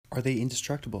Are they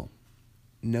indestructible?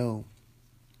 No.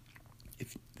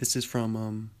 If this is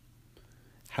from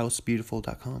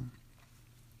housebeautiful.com.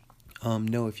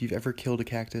 No, if you've ever killed a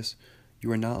cactus,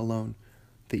 you are not alone.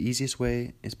 The easiest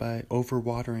way is by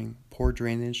overwatering, poor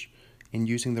drainage, and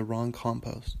using the wrong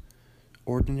compost.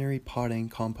 Ordinary potting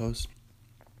compost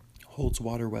holds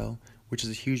water well, which is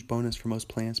a huge bonus for most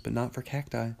plants, but not for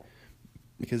cacti,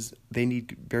 because they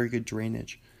need very good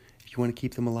drainage. If you want to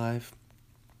keep them alive,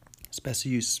 it's best to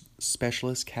use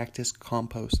specialist cactus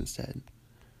compost instead.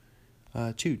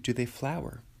 2, do they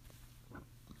flower?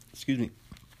 Excuse me.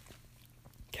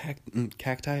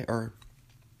 Cacti are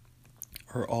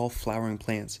all flowering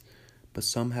plants, but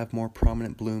some have more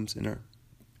prominent blooms in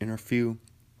our few,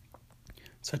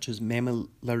 such as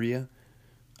Mammillaria,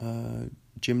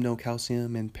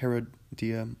 Gymnocalcium, and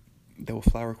Parodia, that will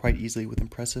flower quite easily with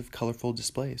impressive, colorful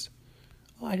displays.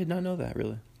 Oh, I did not know that,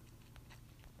 really.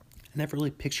 I never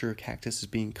really picture a cactus as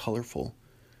being colorful.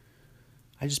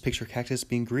 I just picture a cactus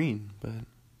being green, but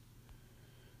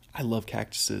I love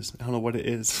cactuses. I don't know what it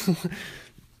is.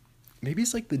 Maybe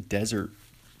it's like the desert.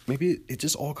 Maybe it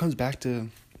just all comes back to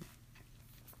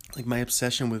like my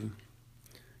obsession with, I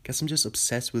guess I'm just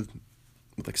obsessed with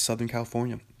like Southern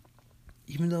California.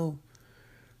 Even though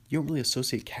you don't really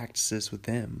associate cactuses with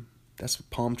them. That's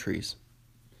palm trees.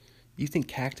 You think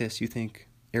cactus, you think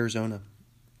Arizona.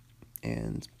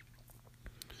 And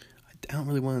I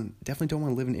definitely don't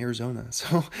want to live in Arizona.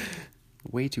 So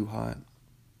way too hot.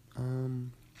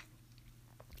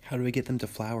 How do I get them to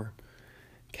flower?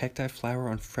 Cacti flower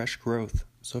on fresh growth.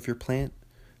 So if your plant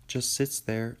just sits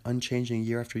there unchanging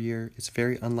year after year, it's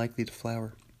very unlikely to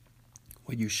flower.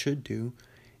 What you should do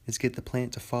is get the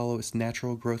plant to follow its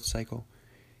natural growth cycle.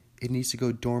 It needs to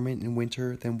go dormant in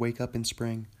winter, then wake up in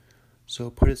spring.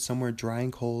 So put it somewhere dry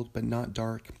and cold, but not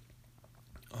dark,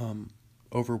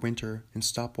 over winter, and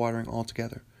stop watering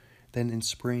altogether. Then in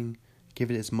spring,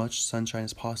 give it as much sunshine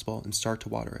as possible and start to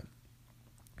water it.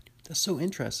 That's so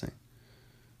interesting.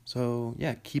 So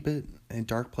yeah, keep it in a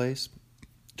dark place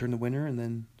during the winter and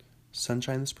then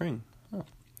sunshine in the spring. Oh,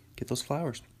 get those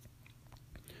flowers.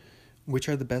 Which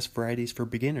are the best varieties for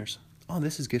beginners? Oh,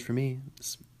 this is good for me.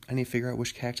 I need to figure out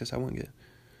which cactus I want to get.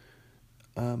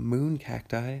 Moon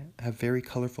cacti have very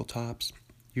colorful tops,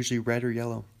 usually red or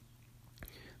yellow.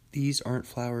 These aren't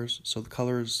flowers, so the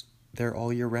color is there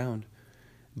all year round.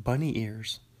 Bunny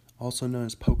ears, also known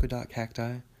as polka dot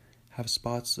cacti, have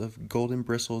spots of golden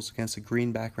bristles against a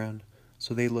green background,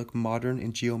 so they look modern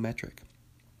and geometric.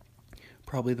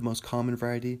 Probably the most common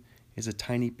variety is a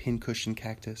tiny pincushion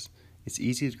cactus. It's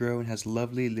easy to grow and has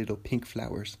lovely little pink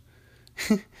flowers.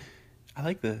 I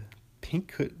like the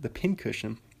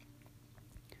pincushion.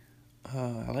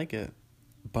 I like it.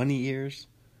 Bunny ears.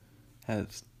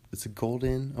 It's a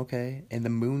golden, okay. And the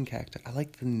moon cacti. I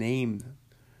like the name.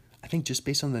 I think just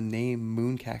based on the name,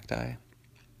 moon cacti.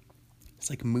 It's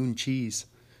like moon cheese.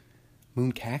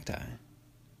 Moon cacti.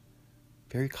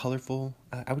 Very colorful.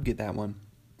 I would get that one.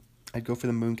 I'd go for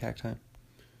the moon cacti.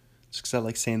 Just because I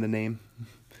like saying the name.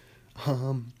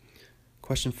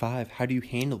 Question 5. How do you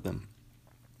handle them?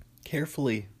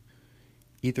 Carefully.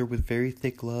 Either with very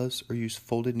thick gloves or use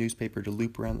folded newspaper to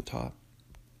loop around the top.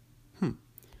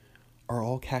 Are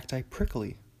all cacti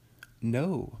prickly?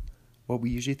 No. What we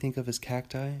usually think of as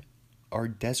cacti are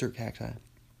desert cacti.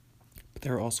 But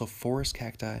there are also forest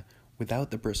cacti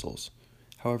without the bristles.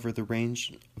 However, the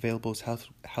range available as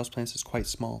houseplants is quite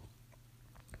small.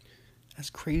 That's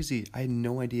crazy. I had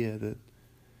no idea that.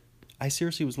 I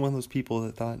seriously was one of those people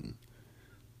that thought,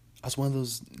 I was one of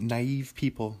those naive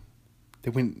people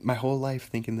that went my whole life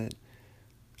thinking that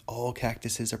all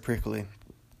cactuses are prickly.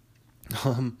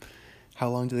 How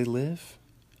long do they live?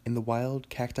 In the wild,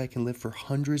 cacti can live for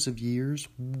hundreds of years.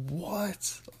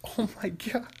 What? Oh my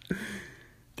god.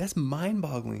 That's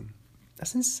mind-boggling.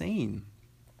 That's insane.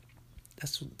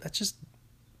 That just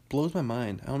blows my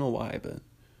mind. I don't know why, but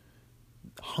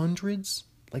hundreds,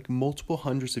 like multiple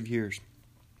hundreds of years.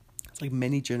 It's like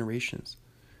many generations.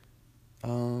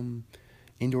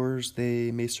 Indoors,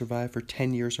 they may survive for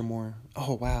 10 years or more.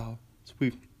 Oh, wow. So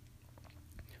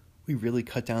we really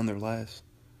cut down their lives.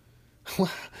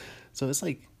 So it's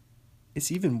like,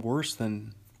 it's even worse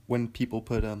than when people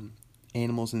put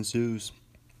animals in zoos.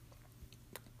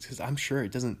 Because I'm sure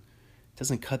it doesn't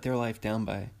cut their life down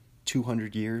by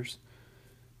 200 years.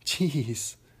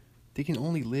 Jeez. They can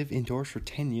only live indoors for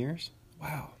 10 years?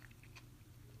 Wow.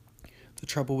 The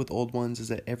trouble with old ones is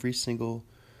that every single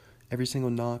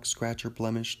knock, scratch, or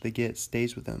blemish they get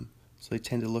stays with them, so they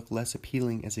tend to look less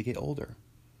appealing as they get older.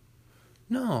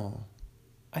 No.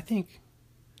 I think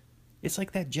it's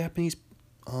like that Japanese,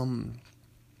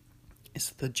 it's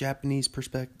the Japanese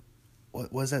perspective.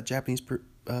 what was that Japanese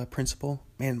principle?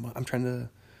 Man, I'm trying to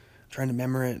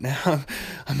memorize it now.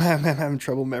 I'm having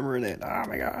trouble memorizing it. Oh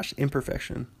my gosh,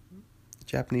 imperfection.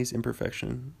 Japanese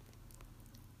imperfection.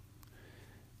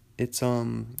 It's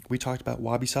we talked about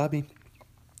wabi sabi.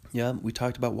 Yeah, we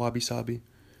talked about wabi sabi.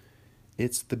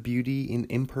 It's the beauty in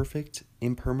imperfect,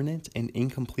 impermanent, and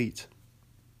incomplete.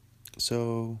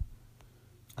 So,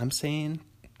 I'm saying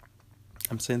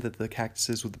that the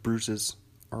cactuses with the bruises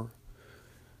are.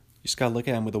 You just gotta look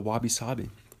at them with a wabi sabi.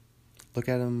 Look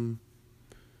at them.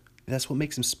 That's what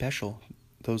makes them special.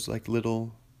 Those like the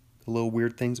little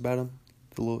weird things about them,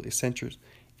 the little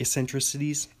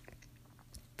eccentricities,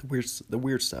 the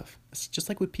weird stuff. It's just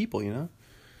like with people, you know.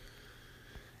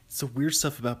 It's the weird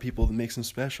stuff about people that makes them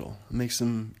special. It makes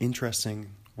them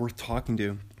interesting, worth talking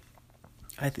to.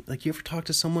 I think, like, you ever talk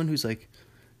to someone who's like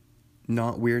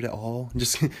not weird at all,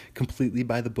 just completely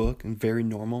by the book and very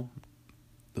normal?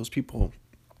 Those people,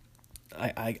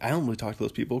 I don't really talk to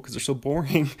those people because they're so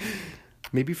boring.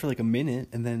 Maybe for like a minute,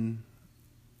 and then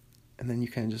you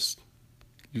kind of just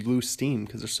you lose steam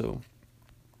because they're so.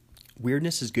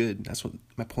 Weirdness is good. That's what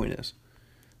my point is.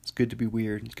 It's good to be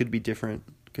weird. It's good to be different.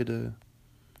 Good to.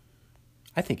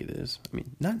 I think it is. I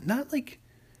mean, not like.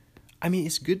 I mean,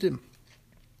 it's good to.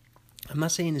 I'm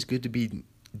not saying it's good to be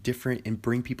different and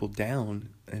bring people down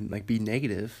and like be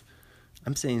negative.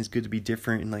 I'm saying it's good to be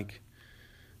different and like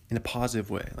in a positive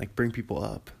way, like bring people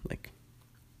up, like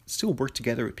still work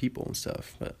together with people and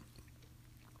stuff. But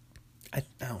I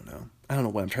don't know. I don't know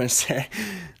what I'm trying to say.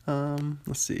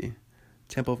 Let's see.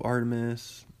 Temple of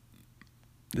Artemis.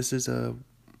 This is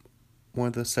one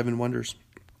of the 7 wonders.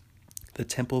 The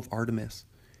Temple of Artemis.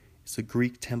 It's a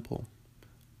Greek temple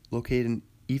located in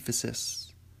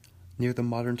Ephesus, near the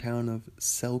modern town of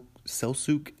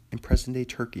Selçuk in present-day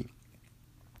Turkey.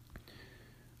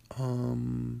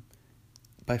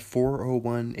 By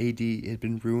 401 AD, it had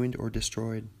been ruined or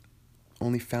destroyed.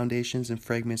 Only foundations and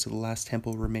fragments of the last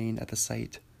temple remain at the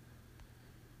site.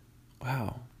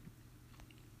 Wow.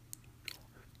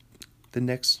 The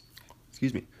next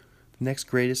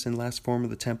greatest and last form of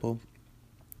the temple,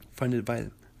 funded by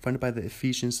the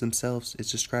Ephesians themselves,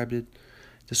 is described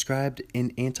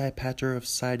in Antipater of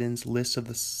Sidon's list of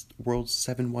the world's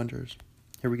 7 wonders.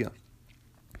 Here we go.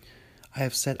 I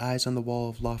have set eyes on the wall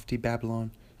of lofty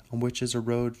Babylon, on which is a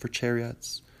road for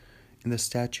chariots, and the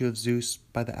statue of Zeus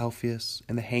by the Alpheus,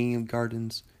 and the hanging of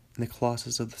gardens, and the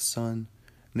colossus of the sun,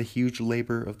 and the huge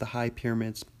labor of the high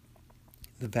pyramids,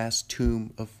 the vast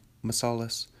tomb of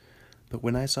Mausolus. But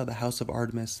when I saw the house of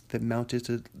Artemis that mounted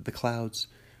to the clouds,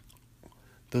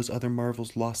 those other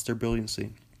marvels lost their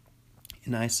brilliancy.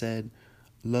 And I said,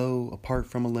 Lo, apart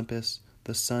from Olympus,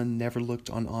 the sun never looked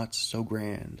on aught so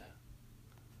grand.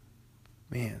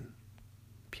 Man,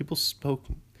 people spoke.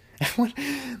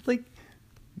 Like,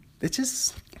 it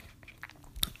just.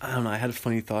 I don't know. I had a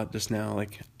funny thought just now.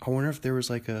 Like, I wonder if there was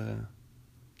like a.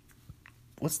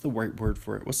 What's the right word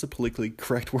for it? What's the politically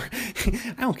correct word?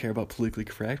 I don't care about politically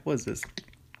correct. What is this?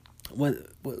 What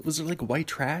was there like white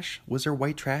trash? Was there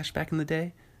white trash back in the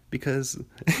day? Because,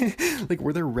 like,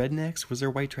 were there rednecks? Was there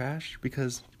white trash?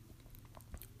 Because,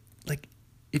 like,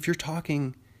 if you're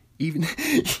talking, even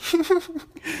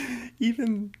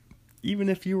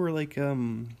if you were like,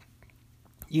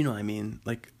 you know what I mean?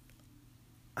 Like,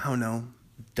 I don't know,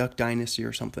 Duck Dynasty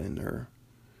or something, or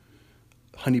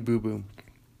Honey Boo Boo.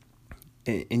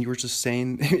 And you were just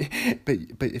saying, but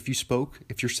if you spoke,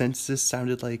 if your sentences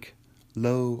sounded like,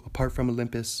 Lo, apart from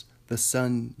Olympus, the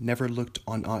sun never looked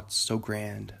on aught so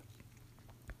grand.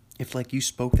 If like you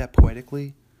spoke that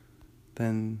poetically,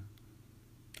 then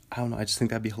I don't know. I just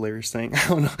think that'd be a hilarious thing. I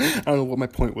don't know what my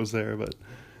point was there, but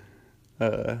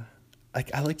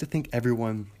I like to think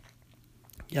everyone,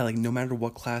 yeah, like no matter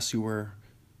what class you were,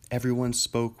 everyone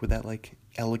spoke with that like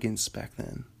elegance back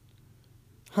then.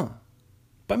 Huh?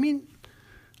 But I mean,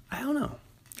 I don't know.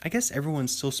 I guess everyone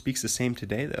still speaks the same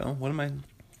today, though. What am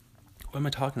I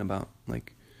talking about?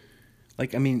 Like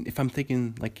I mean, if I'm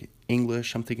thinking like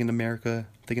English, I'm thinking America,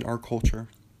 I'm thinking our culture.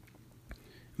 I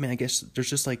mean, I guess there's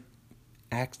just like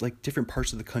like different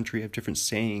parts of the country have different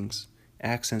sayings,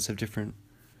 accents have different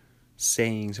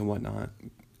sayings and whatnot.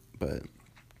 But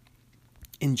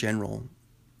in general,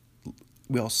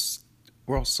 we're all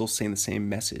still saying the same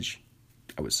message,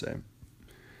 I would say.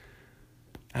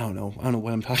 I don't know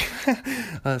what I'm talking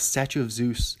about. Statue of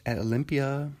Zeus at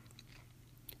Olympia.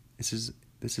 This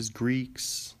is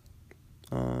Greeks.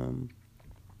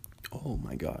 Oh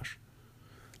my gosh.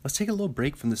 Let's take a little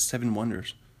break from the 7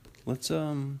 wonders. Let's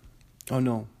oh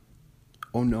no.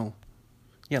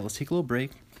 Yeah, let's take a little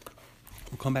break.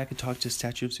 We'll come back and talk to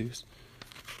Statue of Zeus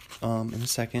in a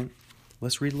second.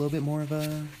 Let's read a little bit more of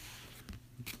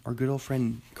our good old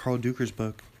friend Carl Duker's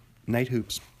book, Night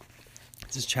Hoops.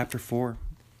 This is chapter 4.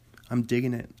 I'm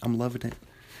digging it. I'm loving it.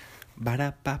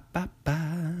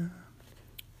 Ba-da-ba-ba-ba.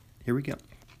 Here we go.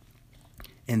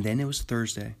 And then it was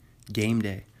Thursday, game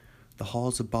day. The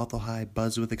halls of Bothell High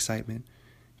buzzed with excitement.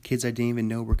 Kids I didn't even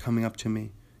know were coming up to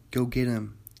me. Go get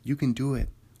him. You can do it.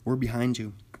 We're behind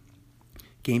you.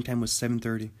 Game time was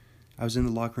 7:30. I was in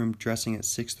the locker room dressing at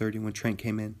 6:30 when Trent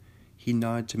came in. He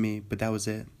nodded to me, but that was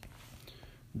it.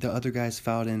 The other guys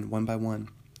filed in one by one.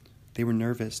 They were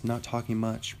nervous, not talking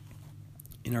much.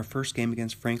 In our first game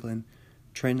against Franklin,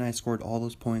 Trent and I scored all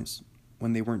those points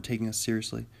when they weren't taking us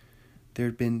seriously.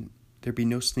 There'd be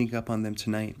no sneak up on them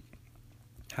tonight.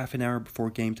 Half an hour before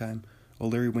game time,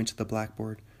 O'Leary went to the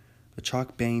blackboard. The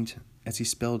chalk banged as he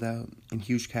spelled out in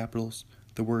huge capitals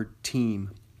the word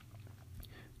team.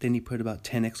 Then he put about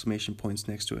 10 exclamation points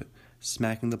next to it,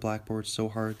 smacking the blackboard so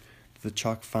hard that the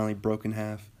chalk finally broke in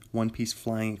half, one piece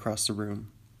flying across the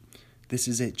room. This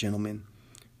is it, gentlemen.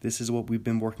 This is what we've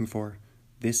been working for.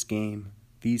 This game,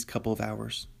 these couple of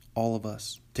hours, all of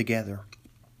us, together.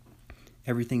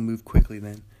 Everything moved quickly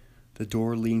then. The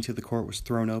door leading to the court was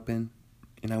thrown open,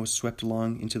 and I was swept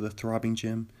along into the throbbing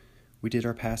gym. We did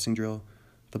our passing drill.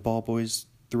 The ball boys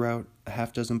threw out a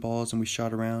half-dozen balls, and we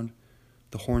shot around.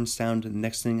 The horn sounded, and the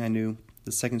next thing I knew,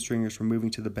 the second stringers were moving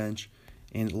to the bench,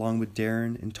 and along with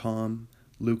Darren and Tom,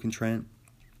 Luke and Trent,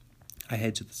 I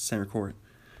headed to the center court.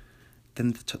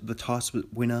 Then the toss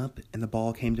went up, and the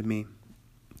ball came to me.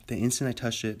 The instant I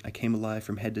touched it, I came alive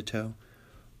from head to toe.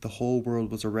 The whole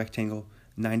world was a rectangle,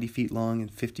 90 feet long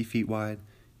and 50 feet wide,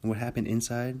 and what happened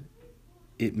inside,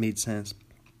 it made sense.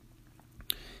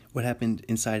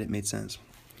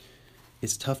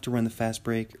 It's tough to run the fast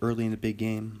break early in a big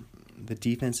game. The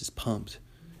defense is pumped.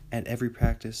 At every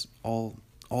practice, all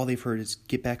they've heard is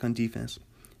get back on defense.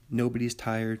 Nobody's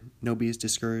tired. Nobody's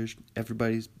discouraged.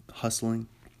 Everybody's hustling.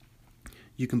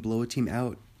 You can blow a team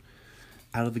out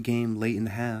of the game late in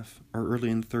the half or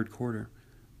early in the third quarter.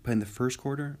 But in the first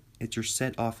quarter, it's your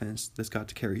set offense that's got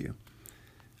to carry you.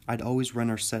 I'd always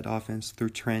run our set offense through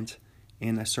Trent,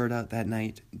 and I started out that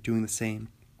night doing the same.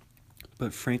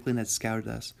 But Franklin had scouted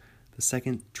us. The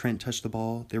second Trent touched the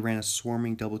ball, they ran a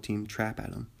swarming double-team trap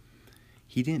at him.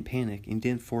 He didn't panic and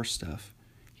didn't force stuff.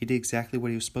 He did exactly what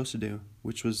he was supposed to do,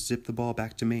 which was zip the ball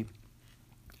back to me.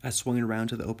 I swung it around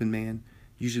to the open man,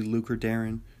 usually Luke or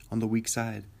Darren, on the weak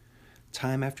side.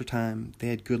 Time after time, they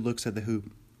had good looks at the hoop.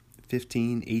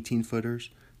 15, 18-footers,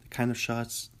 the kind of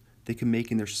shots they could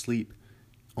make in their sleep.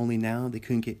 Only now they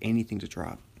couldn't get anything to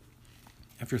drop.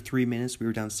 After 3 minutes, we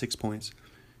were down 6 points.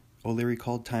 O'Leary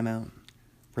called timeout.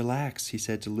 Relax, he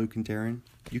said to Luke and Darren.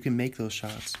 You can make those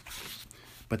shots.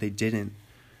 But they didn't.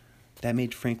 That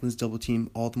made Franklin's double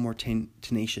team all the more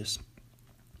tenacious.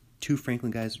 2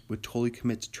 Franklin guys would totally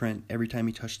commit to Trent every time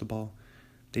he touched the ball.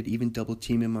 They'd even double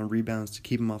team him on rebounds to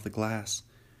keep him off the glass.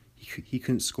 He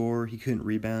couldn't score, he couldn't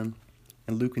rebound,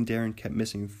 and Luke and Darren kept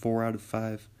missing 4 out of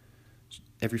 5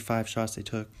 every 5 shots they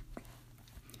took.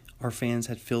 Our fans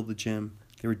had filled the gym.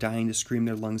 They were dying to scream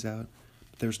their lungs out,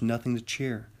 but there was nothing to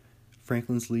cheer.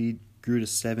 Franklin's lead grew to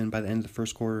 7 by the end of the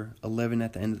first quarter, 11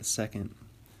 at the end of the second.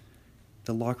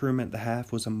 The locker room at the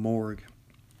half was a morgue.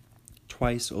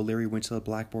 Twice, O'Leary went to the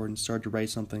blackboard and started to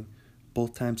write something.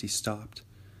 Both times he stopped.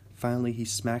 Finally, he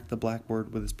smacked the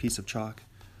blackboard with his piece of chalk.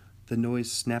 The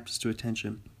noise snapped us to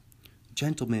attention.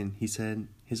 Gentlemen, he said,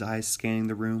 his eyes scanning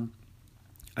the room.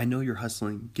 I know you're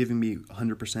hustling, giving me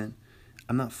 100%.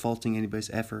 I'm not faulting anybody's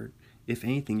effort. If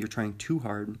anything, you're trying too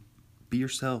hard. Be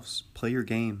yourselves. Play your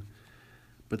game.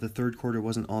 But the third quarter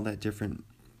wasn't all that different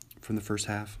from the first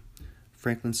half.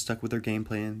 Franklin stuck with their game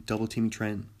plan, double-teaming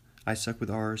Trent. I stuck with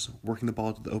ours, working the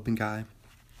ball to the open guy.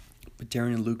 But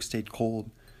Darren and Luke stayed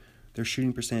cold. Their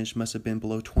shooting percentage must have been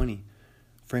below 20.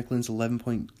 Franklin's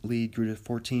 11-point lead grew to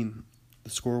 14. The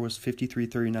score was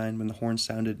 53-39 when the horn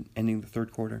sounded, ending the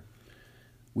third quarter.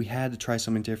 We had to try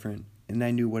something different, and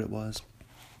I knew what it was.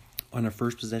 On our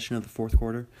first possession of the fourth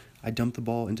quarter, I dumped the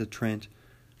ball into Trent.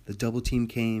 The double team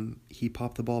came. He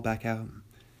popped the ball back out.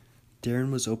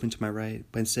 Darren was open to my right,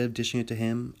 but instead of dishing it to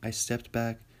him, I stepped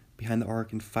back behind the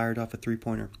arc and fired off a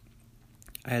three-pointer.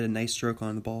 I had a nice stroke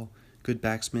on the ball, good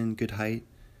backspin, good height.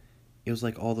 It was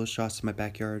like all those shots in my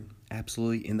backyard,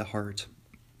 absolutely in the heart.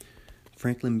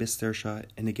 Franklin missed their shot,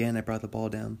 and again I brought the ball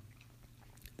down.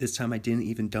 This time I didn't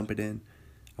even dump it in.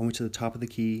 I went to the top of the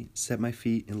key, set my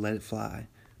feet, and let it fly.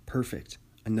 Perfect.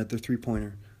 Another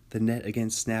three-pointer. The net again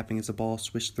snapping as the ball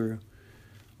swished through.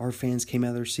 Our fans came out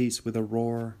of their seats with a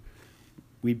roar.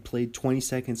 We'd played 20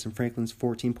 seconds and Franklin's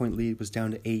 14-point lead was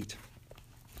down to 8.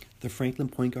 The Franklin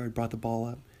point guard brought the ball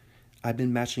up. I'd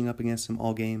been matching up against him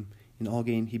all game, In all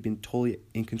game, he'd been totally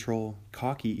in control,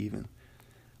 cocky even.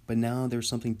 But now there was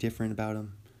something different about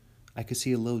him. I could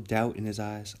see a little doubt in his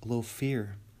eyes, a little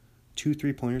fear. 2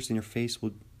 3-pointers in your face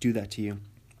will do that to you.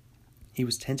 He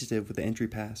was tentative with the entry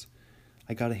pass.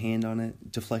 I got a hand on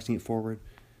it, deflecting it forward.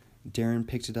 Darren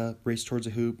picked it up, raced towards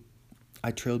the hoop. I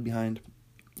trailed behind.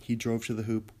 He drove to the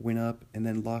hoop, went up, and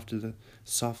then lofted a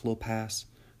soft little pass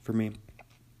for me.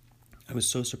 I was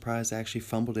so surprised I actually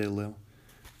fumbled it a little.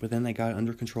 But then I got it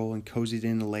under control and cozied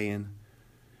in a lay-in.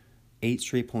 8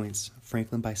 straight points,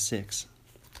 Franklin by 6.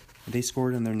 They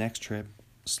scored on their next trip,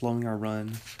 slowing our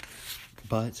run,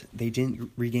 but they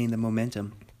didn't regain the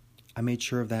momentum. I made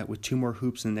sure of that with 2 more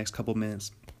hoops in the next couple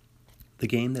minutes. The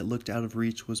game that looked out of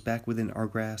reach was back within our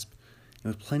grasp,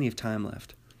 and with plenty of time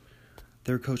left.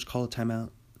 Their coach called a timeout.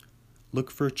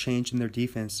 Look for a change in their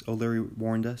defense, O'Leary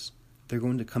warned us. They're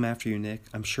going to come after you, Nick.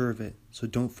 I'm sure of it, so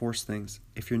don't force things.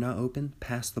 If you're not open,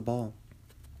 pass the ball.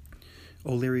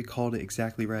 O'Leary called it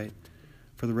exactly right.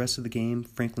 For the rest of the game,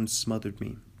 Franklin smothered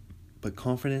me. But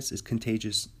confidence is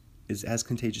as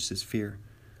contagious as fear.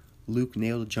 Luke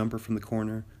nailed a jumper from the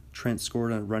corner. Trent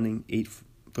scored on a running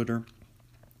 8-footer.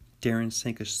 Darren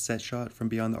sank a set shot from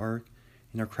beyond the arc,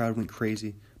 and our crowd went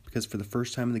crazy because for the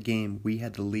first time in the game, we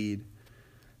had the lead.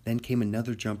 Then came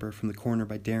another jumper from the corner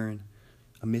by Darren,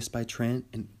 a miss by Trent,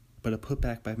 but a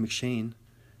putback by McShane.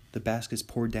 The baskets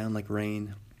poured down like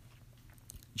rain.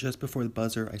 Just before the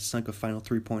buzzer, I sunk a final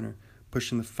 3-pointer,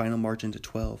 pushing the final margin to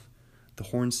 12. The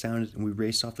horn sounded and we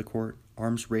raced off the court,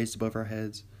 arms raised above our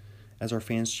heads, as our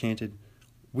fans chanted,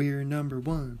 "We're number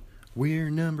one!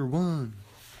 We're number one!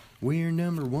 We're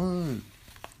number one!"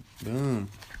 Boom.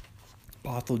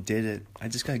 Bothell did it. I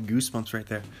just got goosebumps right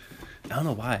there. I don't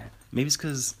know why. Maybe it's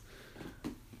because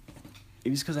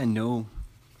I know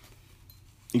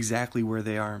exactly where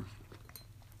they are.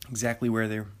 Exactly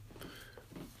where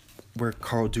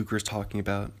Carl Duker is talking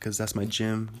about, because that's my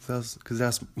gym. Because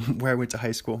that's where I went to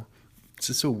high school. It's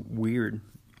just so weird.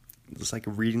 It's like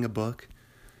reading a book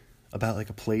about like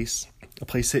a place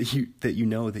that you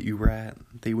know that you were at,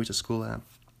 that you went to school at.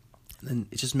 And then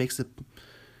it just makes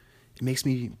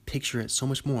me picture it so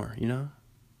much more, you know?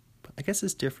 But I guess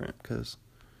it's different because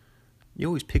you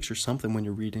always picture something when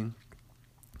you're reading.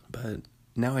 But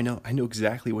now I know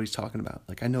exactly what he's talking about.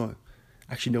 Like I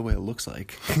actually know what it looks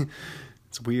like.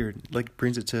 It's weird. Like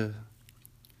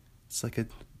it's like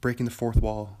breaking the fourth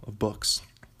wall of books.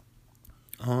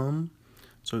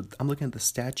 So I'm looking at the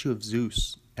statue of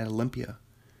Zeus at Olympia.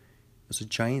 It's a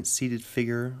giant seated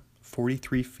figure,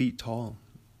 43 feet tall,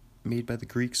 made by the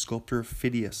Greek sculptor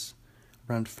Phidias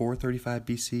around 435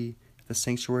 BC at the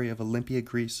sanctuary of Olympia,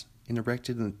 Greece, and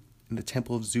erected in the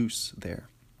temple of Zeus there.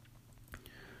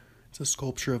 It's a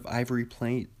sculpture of ivory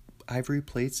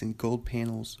plates and gold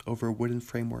panels over a wooden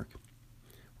framework.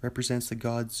 Represents the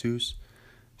god Zeus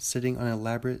sitting on an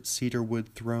elaborate cedar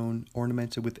wood throne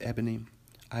ornamented with ebony,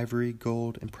 ivory,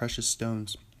 gold, and precious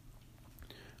stones.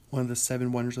 One of the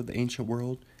 7 wonders of the ancient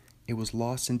world, it was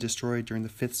lost and destroyed during the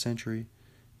 5th century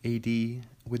AD,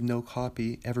 with no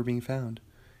copy ever being found,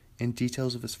 and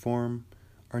details of its form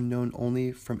are known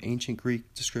only from ancient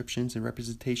Greek descriptions and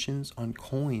representations on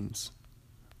coins.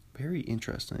 Very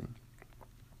interesting.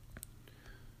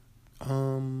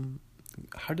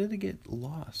 How did it get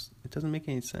lost? It doesn't make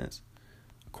any sense.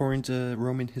 According to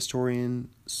Roman historian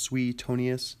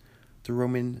Suetonius, the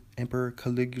Roman Emperor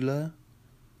Caligula,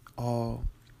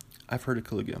 I've heard of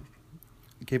Caligula,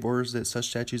 gave orders that such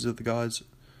statues of the gods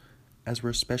as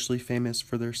were especially famous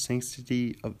for their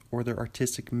sanctity or their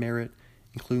artistic merit,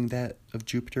 including that of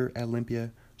Jupiter at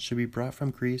Olympia, should be brought from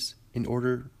Greece in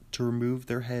order to remove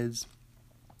their heads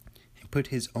and put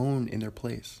his own in their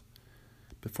place.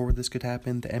 Before this could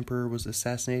happen, the emperor was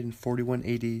assassinated in 41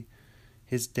 AD.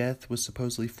 His death was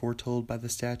supposedly foretold by the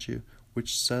statue,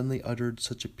 which suddenly uttered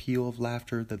such a peal of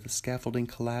laughter that the scaffolding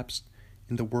collapsed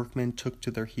and the workmen took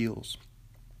to their heels.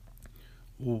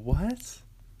 What?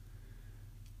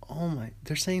 Oh my,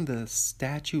 they're saying the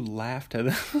statue laughed at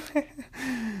him.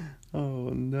 Oh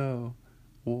no.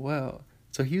 Well,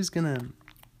 so he was gonna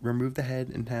remove the head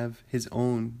and have his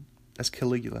own. That's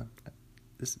Caligula.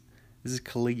 This is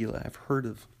Caligula. I've heard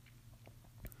of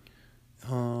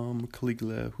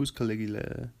Caligula. Who's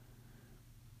Caligula?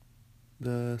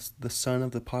 The son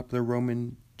of the popular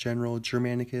Roman general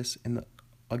Germanicus and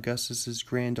Augustus's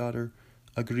granddaughter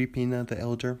Agrippina the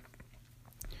Elder.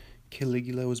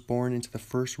 Caligula was born into the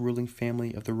first ruling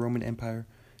family of the Roman Empire,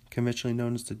 conventionally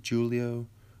known as the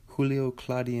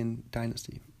Julio-Claudian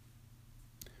dynasty.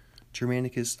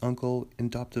 Germanicus' uncle and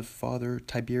adoptive father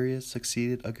Tiberius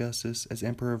succeeded Augustus as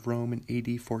emperor of Rome in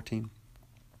AD 14.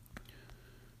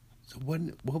 So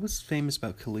what was famous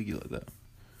about Caligula, though?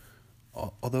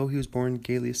 Although he was born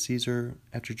Gaius Caesar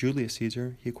after Julius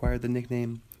Caesar, he acquired the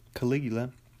nickname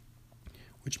Caligula,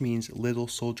 which means little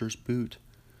soldier's boot,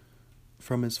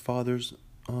 from his father's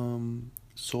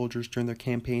soldiers during their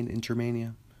campaign in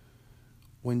Germania.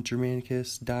 When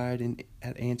Germanicus died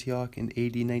at Antioch in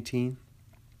AD 19,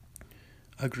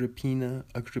 Agrippina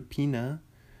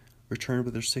returned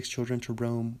with her 6 children to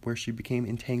Rome, where she became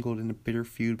entangled in a bitter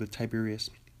feud with Tiberius.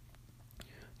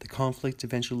 The conflict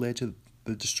eventually led to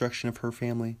the destruction of her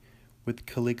family, with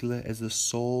Caligula as the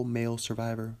sole male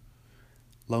survivor.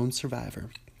 Lone survivor.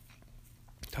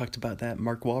 Talked about that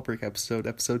Mark Wahlberg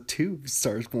episode 2,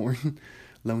 Stars Born.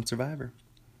 Lone survivor.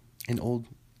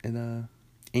 In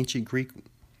ancient Greek,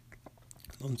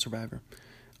 lone survivor.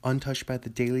 Untouched by the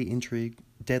deadly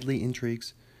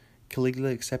intrigues, Caligula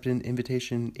accepted an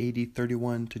invitation in AD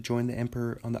 31 to join the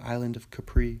emperor on the island of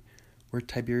Capri, where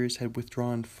Tiberius had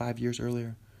withdrawn 5 years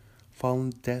earlier. Following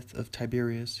the death of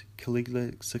Tiberius,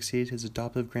 Caligula succeeded his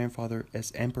adoptive grandfather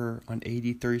as emperor on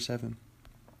AD 37.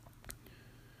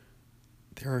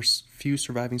 There are few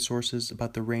surviving sources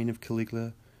about the reign of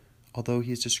Caligula, although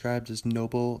he is described as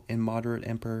noble and moderate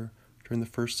emperor during the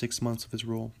first 6 months of his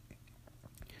rule.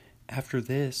 After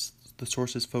this, the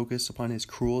sources focus upon his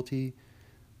cruelty,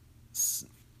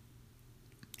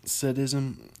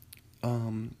 sadism,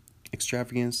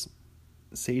 extravagance,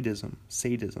 sadism,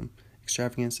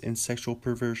 extravagance, and sexual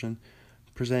perversion,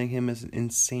 presenting him as an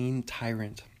insane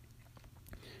tyrant.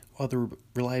 While the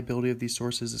reliability of these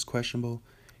sources is questionable,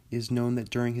 it is known that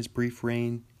during his brief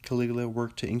reign, Caligula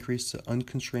worked to increase the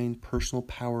unconstrained personal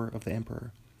power of the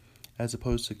emperor, as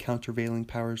opposed to countervailing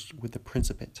powers with the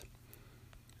Principate.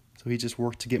 So he just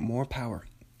worked to get more power.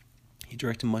 He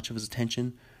directed much of his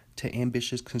attention to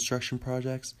ambitious construction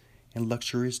projects and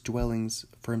luxurious dwellings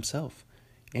for himself,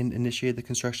 and initiated the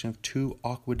construction of 2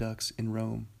 aqueducts in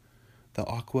Rome, the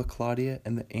Aqua Claudia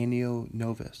and the Anio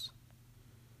Novus.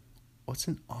 What's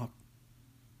an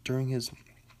During his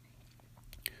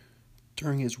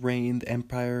reign, the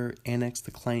empire annexed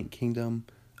the client kingdom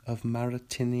of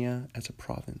Mauretania as a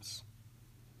province.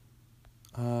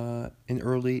 In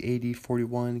early AD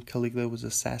 41, Caligula was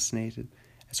assassinated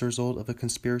as a result of a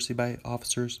conspiracy by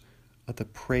officers of the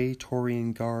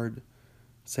Praetorian Guard,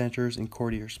 senators, and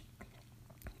courtiers.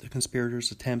 The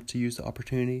conspirators' attempt to use the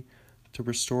opportunity to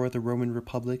restore the Roman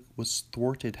Republic was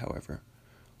thwarted, however.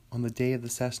 On the day of the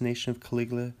assassination of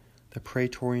Caligula, the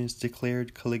Praetorians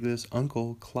declared Caligula's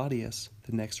uncle Claudius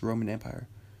the next Roman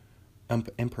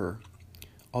emperor.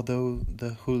 Although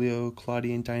the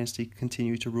Julio-Claudian dynasty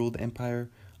continued to rule the empire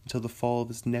until the fall of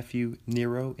his nephew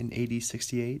Nero in AD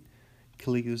 68,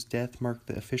 Caligula's death marked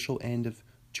the official end of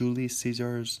Julius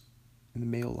Caesar's in the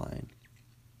male line.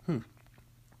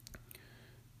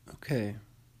 Okay,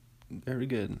 very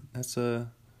good. That's a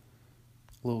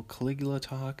little Caligula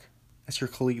talk. That's your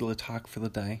Caligula talk for the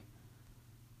day.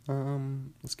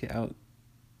 Let's get out.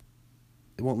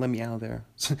 It won't let me out of there.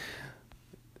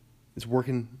 It's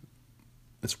working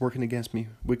against me.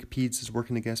 Wikipedia is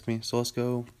working against me. So let's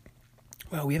go.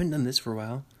 Wow, we haven't done this for a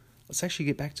while. Let's actually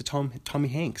get back to Tommy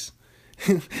Hanks.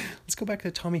 Let's go back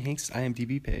to Tommy Hanks'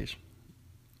 IMDb page.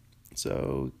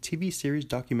 So, TV series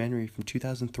documentary from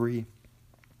 2003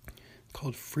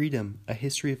 called Freedom, A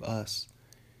History of Us.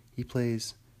 He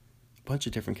plays a bunch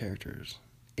of different characters.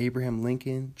 Abraham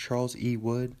Lincoln, Charles E.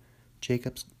 Wood,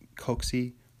 Jacob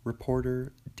Coxey,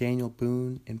 reporter Daniel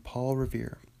Boone, and Paul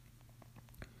Revere.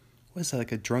 What is that,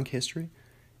 like a drunk history?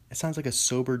 It sounds like a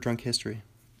sober drunk history.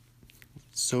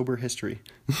 Sober history.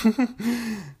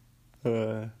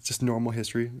 Just normal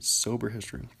history, sober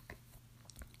history.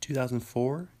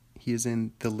 2004, he is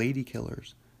in The Lady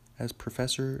Killers as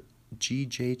Professor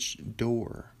G.J.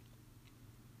 Dorr.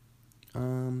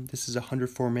 This is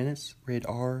 104 minutes, rated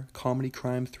R, comedy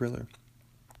crime thriller.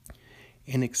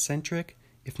 An eccentric,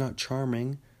 if not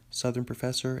charming, Southern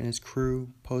professor and his crew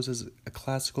pose as a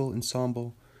classical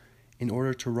ensemble in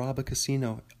order to rob a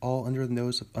casino, all under the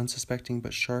nose of unsuspecting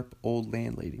but sharp old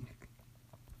landlady.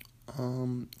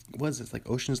 What is this, like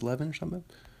Ocean's 11 or something?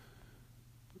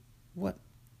 What?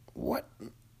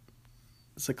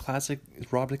 It's a classic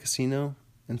robbed a casino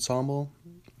ensemble.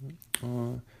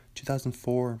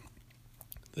 2004,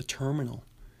 The Terminal.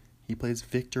 He plays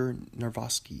Victor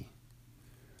Narvosky.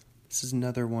 This is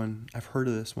another one. I've heard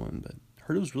of this one, but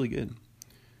heard it was really good.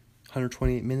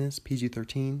 128 minutes,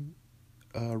 PG-13,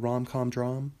 rom-com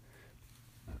drama.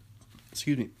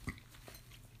 Excuse me.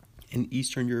 An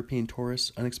Eastern European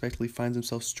tourist unexpectedly finds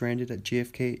himself stranded at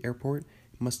JFK Airport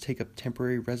and must take up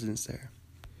temporary residence there.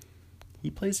 He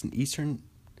plays an Eastern...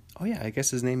 Oh yeah, I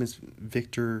guess his name is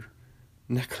Victor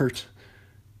Navarsky.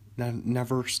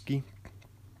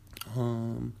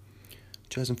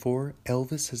 2004,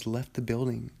 Elvis has left the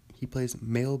building. He plays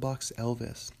Mailbox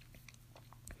Elvis.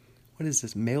 What is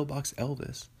this? Mailbox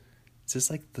Elvis? Is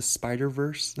this like the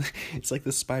Spider-Verse? It's like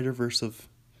the Spider-Verse of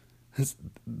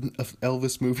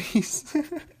Elvis movies.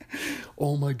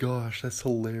 Oh my gosh, that's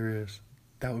hilarious.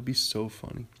 That would be so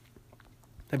funny.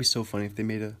 That'd be so funny if they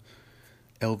made a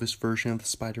Elvis version of the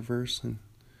Spider-Verse, and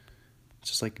it's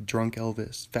just like drunk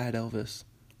Elvis, fat Elvis,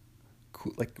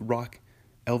 cool, like rock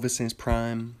Elvis in his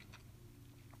prime,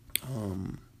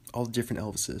 all the different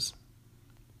Elvises.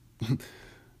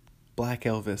 Black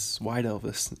Elvis, white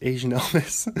Elvis, Asian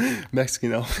Elvis,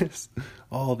 Mexican Elvis,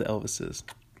 all the Elvises.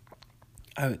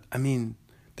 I mean,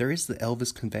 there is the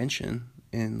Elvis convention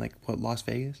in Las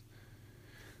Vegas.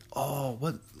 Oh,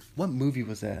 what movie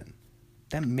was that?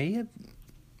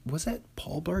 Was that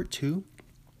Paul Blart 2?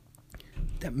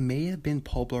 That may have been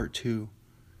Paul Blart 2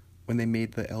 when they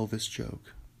made the Elvis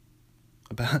joke.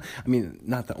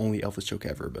 Not the only Elvis joke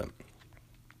ever, but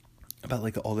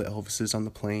about all the Elvises on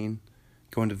the plane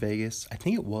going to Vegas. I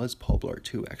think it was Paul Blart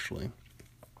 2, actually.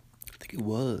 I think it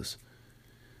was.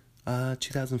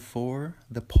 2004,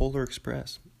 The Polar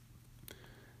Express.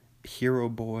 Hero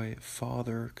boy,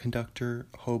 father, conductor,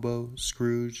 hobo,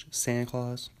 Scrooge, Santa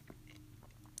Claus.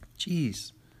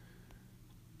 Jeez.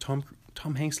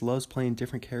 Tom Hanks loves playing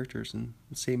different characters in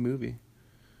the same movie.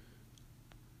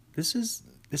 This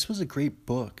was a great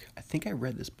book. I think I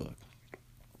read this book.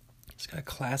 It's got a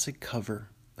classic cover.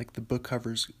 Like the book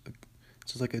covers,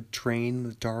 it's just like a train in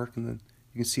the dark, and then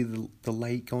you can see the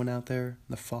light going out there,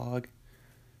 the fog.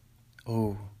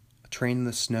 Oh, a train in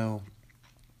the snow.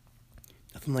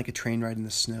 Nothing like a train ride in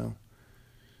the snow.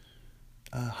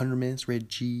 100 Minutes, rated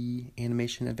G,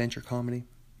 animation, adventure, comedy.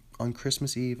 On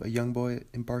Christmas Eve, a young boy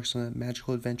embarks on a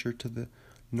magical adventure to the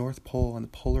North Pole on the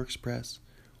Polar Express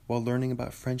while learning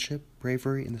about friendship,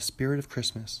 bravery, and the spirit of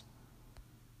Christmas.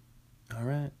 All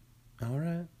right.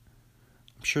 I'm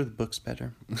sure the book's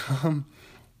better. TV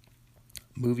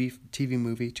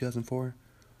movie, 2004.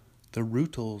 The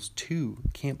Rutles 2,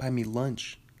 Can't Buy Me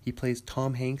Lunch. He plays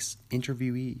Tom Hanks'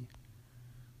 interviewee.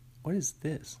 What is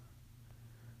this?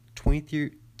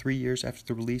 23 years after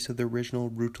the release of the original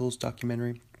Rutles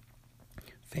documentary,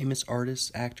 famous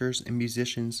artists, actors, and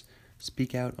musicians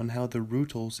speak out on how the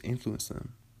Rutles influenced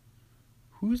them.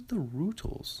 Who's the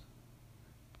Rutles?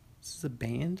 Is this a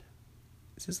band?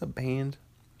 It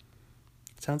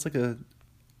sounds like a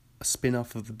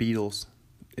spin-off of the Beatles.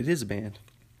 It is a band.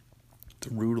 The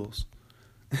Rutles.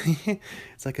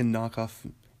 It's like a knockoff.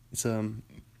 It's a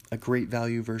great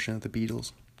value version of the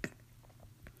Beatles.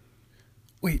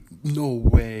 Wait, no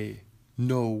way.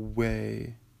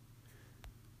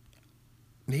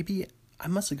 Maybe I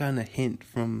must have gotten a hint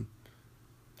from...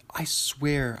 I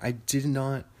swear I did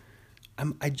not...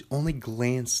 I only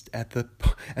glanced at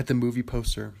the movie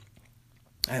poster.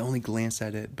 I only glanced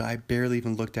at it, but I barely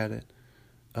even looked at it.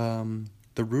 The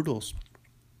Rutles.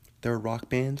 They're a rock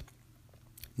band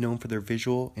known for their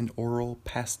visual and oral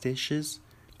pastiches,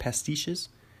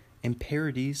 and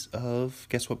parodies of,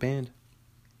 guess what band?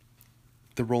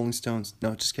 The Rolling Stones.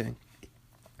 No, just kidding.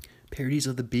 Parodies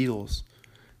of the Beatles.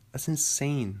 That's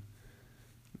insane.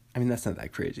 That's not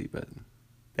that crazy, but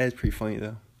that is pretty funny,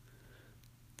 though.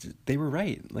 They were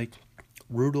right.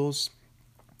 Rutles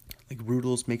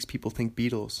makes people think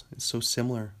Beatles. It's so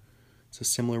similar. It's a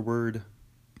similar word,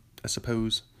 I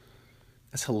suppose.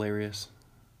 That's hilarious.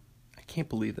 I can't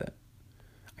believe that.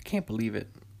 I can't believe it.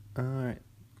 All right.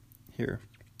 Here.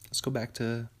 Let's go back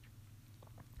to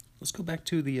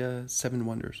the 7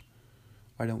 Wonders.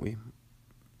 Why don't we?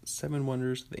 7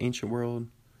 Wonders, the ancient world.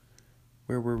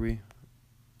 Where were we?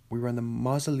 We were on the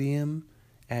mausoleum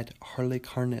at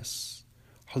Halicarnassus,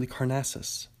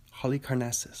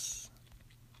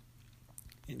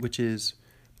 which is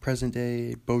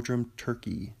present-day Bodrum,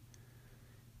 Turkey.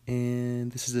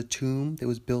 And this is a tomb that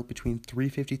was built between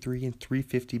 353 and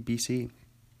 350 BC.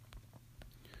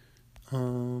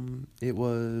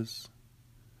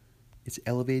 Its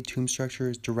elevated tomb structure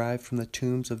is derived from the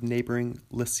tombs of neighboring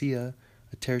Lycia,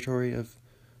 a territory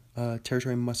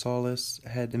Massalis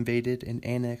had invaded and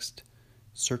annexed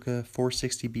circa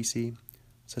 460 BC,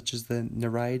 such as the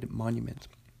Nereid Monument.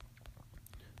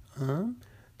 The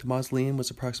mausoleum was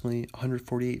approximately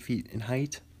 148 feet in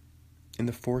height, and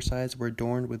the 4 sides were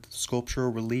adorned with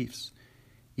sculptural reliefs,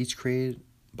 each created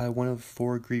by one of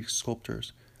 4 Greek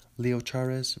sculptors,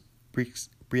 Leochares,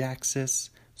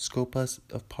 Bryaxis, Scopas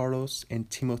of Paros, and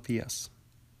Timotheus.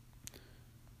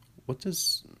 What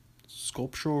does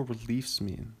sculptural reliefs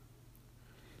mean?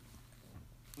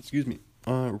 Excuse me.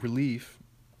 Relief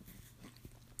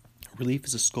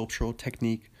is a sculptural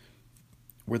technique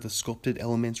where the sculpted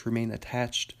elements remain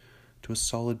attached to a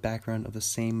solid background of the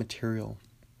same material.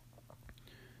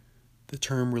 The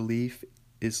term relief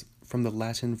is from the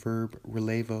Latin verb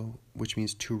relevo, which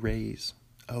means to raise.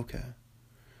 Okay.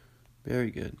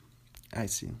 Very good. I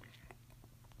see.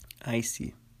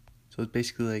 So it's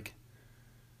basically like,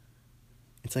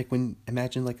 it's like when,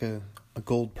 imagine like a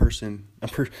gold person,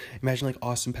 imagine like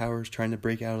Austin Powers trying to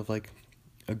break out of like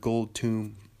a gold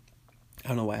tomb. I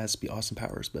don't know why it has to be Austin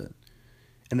Powers, but,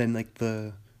 and then like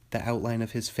the outline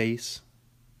of his face,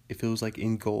 if it was like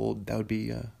in gold, that would be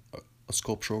a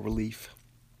sculptural relief.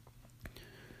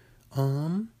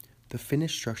 The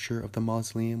finished structure of the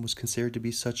mausoleum was considered to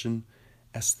be such an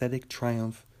aesthetic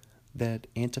triumph that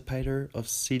Antipater of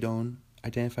Sidon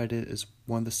identified it as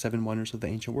one of the 7 wonders of the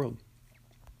ancient world.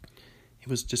 It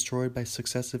was destroyed by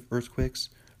successive earthquakes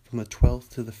from the 12th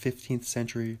to the 15th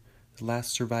century, the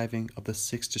last surviving of the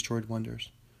 6 destroyed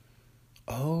wonders.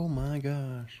 Oh my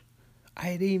gosh.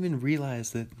 I didn't even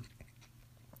realize that.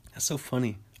 That's so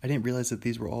funny. I didn't realize that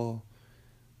these were all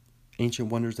ancient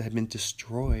wonders that had been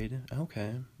destroyed.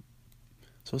 Okay.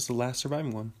 So it's the last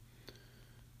surviving one.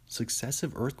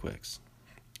 Successive earthquakes.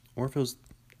 Or if it was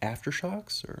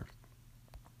aftershocks or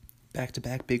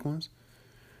back-to-back big ones.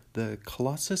 The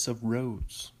Colossus of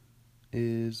Rhodes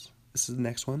this is the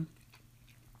next one.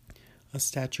 A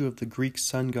statue of the Greek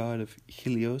sun god of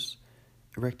Helios,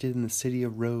 erected in the city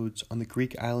of Rhodes on the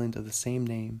Greek island of the same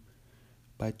name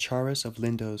by Charis of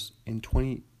Lindos in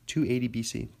 280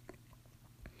 BC.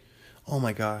 Oh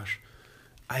my gosh.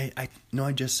 I know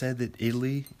I just said that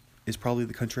Italy is probably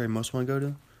the country I most want to go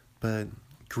to, but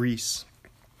Greece.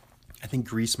 I think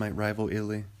Greece might rival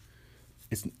Italy.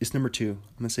 It's number 2. I'm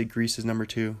going to say Greece is number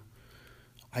 2.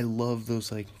 I love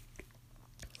those like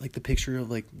the picture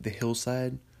of like the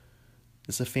hillside.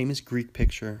 It's a famous Greek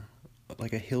picture,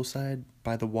 like a hillside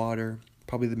by the water,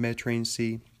 probably the Mediterranean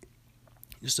Sea.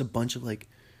 Just a bunch of like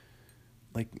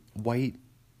white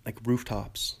like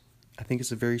rooftops. I think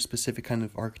it's a very specific kind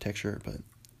of architecture, but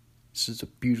it's just a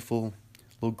beautiful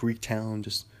little Greek town,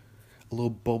 just a little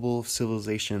bubble of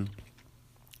civilization.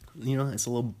 You know, it's a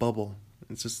little bubble.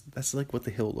 It's just, that's like what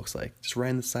the hill looks like. Just right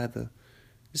on the side of the,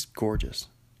 just gorgeous.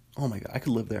 Oh my God, I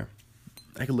could live there.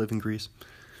 I could live in Greece.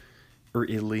 Or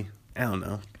Italy. I don't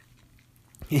know.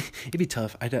 It'd be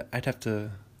tough. I'd have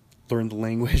to learn the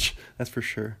language, that's for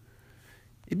sure.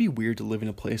 It'd be weird to live in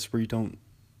a place where you don't,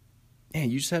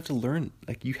 you just have to learn,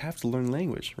 like you have to learn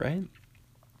language, right?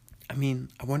 I mean,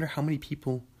 I wonder how many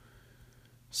people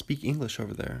speak English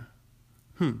over there.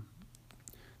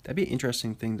 That'd be an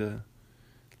interesting thing to,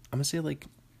 I'm gonna say like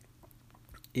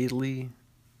Italy,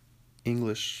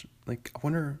 English, like I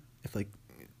wonder if like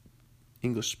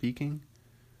English speaking,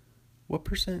 what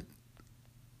percent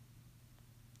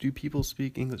do people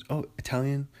speak English? Oh,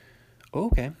 Italian. Oh,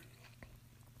 okay.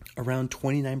 Around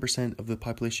 29% of the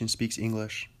population speaks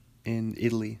English in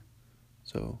Italy.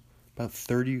 So about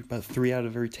 3 out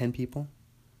of every 10 people.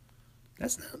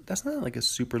 That's not like a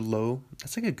super low.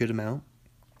 That's like a good amount.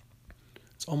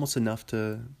 It's almost enough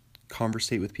to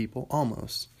conversate with people.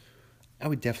 Almost. I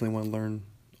would definitely want to learn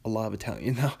a lot of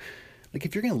Italian. Now, like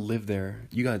if you're gonna live there,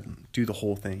 you gotta do the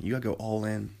whole thing. You gotta go all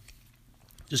in.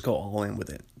 Just go all in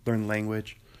with it. Learn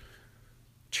language.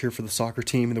 Cheer for the soccer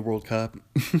team in the World Cup.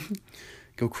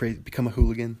 Go crazy. Become a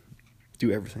hooligan.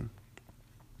 Do everything.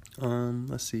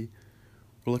 Let's see.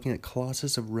 We're looking at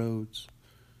Colossus of Rhodes.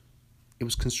 It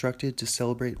was constructed to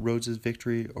celebrate Rhodes'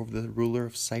 victory over the ruler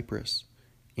of Cyprus,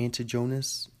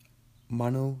 Antigonus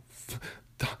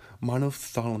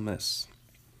Monophthalmus.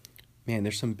 Man,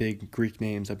 there's some big Greek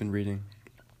names I've been reading.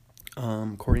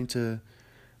 According to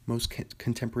most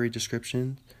contemporary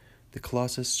description, the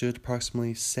Colossus stood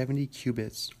approximately 70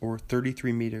 cubits, or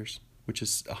 33 meters, which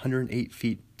is 108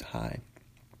 feet high.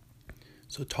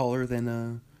 So taller than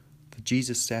the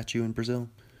Jesus statue in Brazil.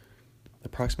 The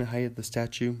approximate height of the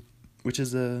statue, which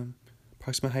is the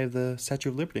approximate height of the Statue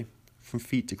of Liberty, from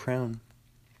feet to crown.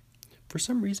 For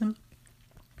some reason,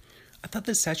 I thought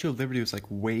the Statue of Liberty was like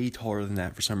way taller than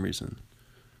that for some reason.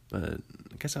 But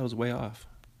I guess I was way off.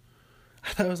 I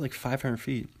thought it was like 500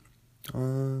 feet.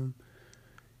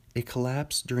 It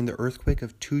collapsed during the earthquake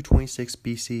of 226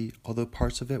 BC. Although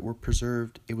parts of it were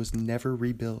preserved, it was never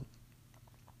rebuilt.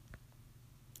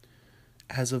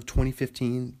 As of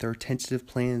 2015, there are tentative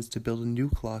plans to build a new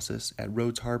Colossus at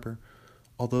Rhodes Harbor,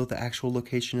 although the actual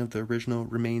location of the original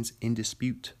remains in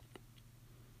dispute.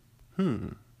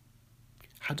 How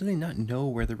do they not know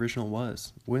where the original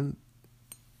was? It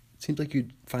seems like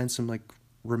you'd find some like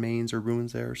remains or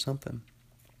ruins there or something.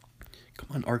 Come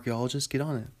on, archaeologists, get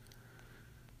on it.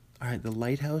 Alright, the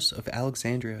Lighthouse of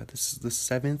Alexandria. This is the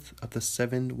 7th of the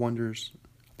 7 wonders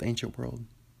of the ancient world.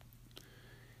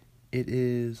 It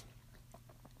is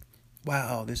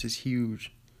Wow, this is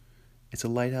huge. It's a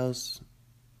lighthouse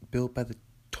built by the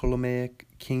Ptolemaic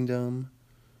Kingdom.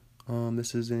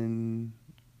 This is in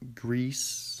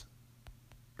Greece,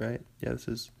 right? Yeah, this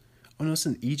is. Oh no, it's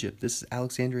in Egypt. This is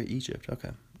Alexandria, Egypt.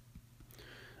 Okay.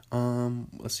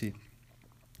 Let's see.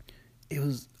 It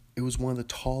was one of the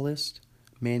tallest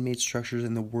man-made structures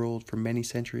in the world for many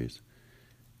centuries,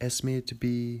 estimated to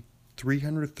be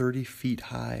 330 feet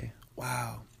high.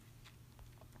 Wow.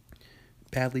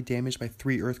 Badly damaged by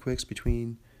 3 earthquakes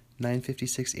between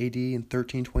 956 AD and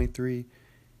 1323,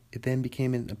 it then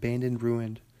became an abandoned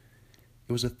ruin.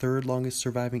 It was the third longest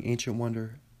surviving ancient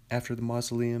wonder, after the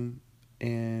mausoleum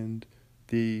and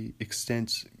the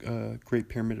extant Great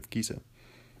Pyramid of Giza.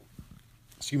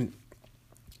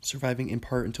 Surviving in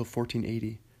part until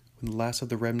 1480, when the last of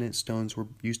the remnant stones were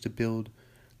used to build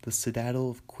the citadel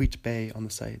of Queet-Bey on the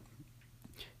site.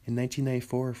 In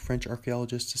 1994, French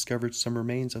archaeologists discovered some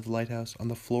remains of the lighthouse on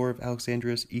the floor of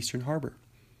Alexandria's eastern harbor.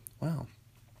 Wow.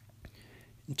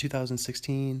 In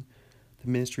 2016, the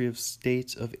Ministry of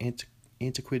State of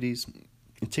Antiquities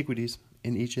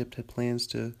in Egypt had plans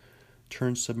to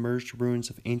turn submerged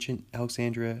ruins of ancient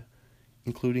Alexandria,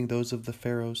 including those of the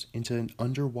pharaohs, into an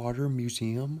underwater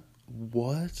museum.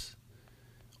 What?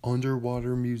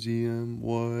 Underwater museum?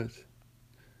 What?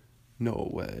 No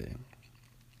way.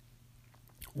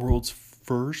 World's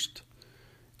first?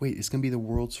 Wait, it's going to be the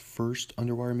world's first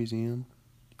underwater museum?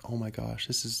 Oh my gosh,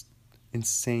 this is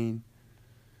insane.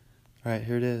 Alright,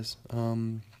 here it is.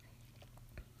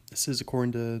 This is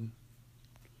according to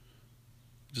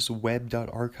just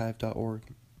web.archive.org.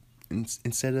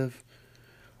 Instead of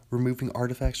removing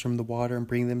artifacts from the water and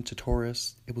bringing them to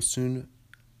tourists, it will soon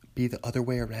be the other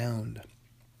way around.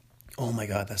 Oh my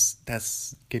god,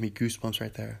 that's gave me goosebumps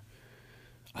right there.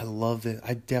 I love it.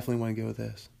 I definitely want to go with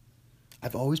this.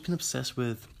 I've always been obsessed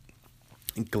with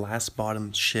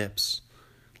glass-bottom ships.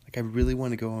 Like, I really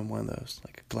want to go on one of those,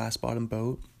 like a glass-bottom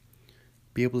boat.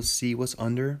 Be able to see what's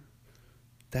under.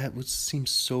 That would seem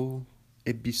so...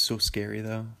 It'd be so scary,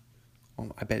 though.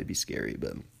 Well, I bet it'd be scary,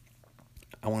 but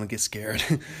I want to get scared.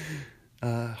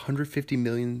 $150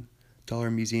 million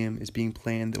museum is being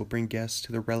planned that will bring guests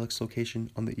to the relics location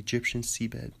on the Egyptian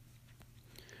seabed.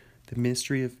 The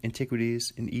Ministry of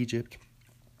Antiquities in Egypt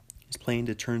is planning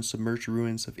to turn submerged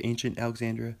ruins of ancient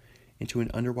Alexandria into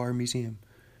an underwater museum,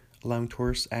 allowing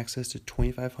tourists access to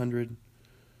 2,500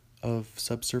 of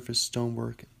subsurface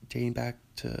stonework dating back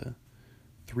to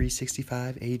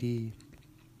 365 AD.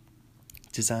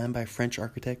 Designed by French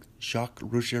architect Jacques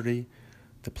Rougerie,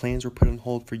 the plans were put on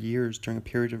hold for years during a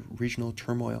period of regional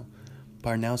turmoil, but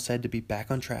are now said to be back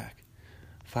on track.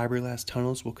 Fiberglass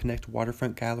tunnels will connect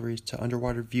waterfront galleries to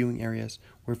underwater viewing areas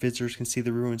where visitors can see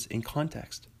the ruins in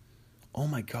context. Oh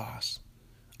my gosh.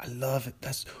 I love it.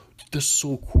 That's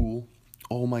so cool.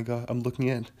 Oh my god. I'm looking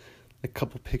at a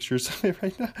couple pictures of it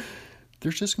right now.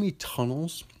 There's just going to be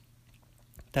tunnels.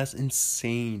 That's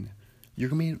insane. You're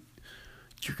going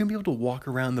to be able to walk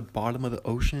around the bottom of the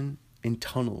ocean in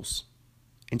tunnels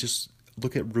and just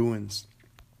look at ruins.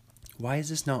 Why is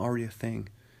this not already a thing?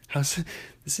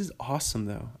 This is awesome,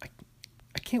 though.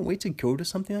 I can't wait to go to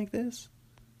something like this.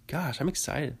 Gosh, I'm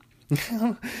excited. I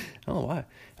don't know why.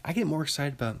 I get more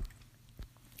excited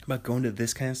about going to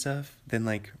this kind of stuff than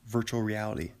like virtual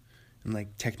reality and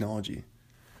like technology.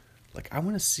 Like I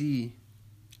want to see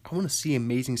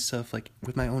amazing stuff like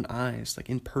with my own eyes, like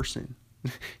in person.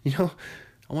 You know,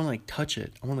 I want to like touch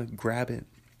it. I want to grab it.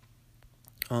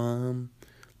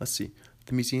 Let's see.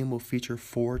 The museum will feature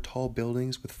 4 tall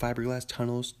buildings with fiberglass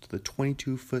tunnels to the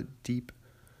 22-foot deep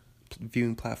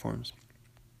viewing platforms.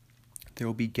 There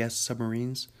will be guest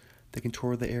submarines that can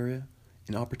tour the area,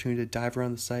 an opportunity to dive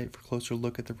around the site for a closer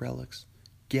look at the relics.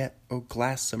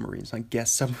 Glass submarines, not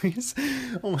guest submarines.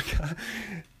 Oh my god.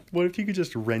 What if you could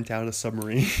just rent out a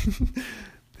submarine?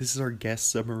 This is our guest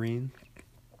submarine.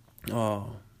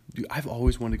 Oh, dude, I've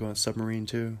always wanted to go on a submarine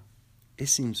too. It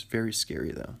seems very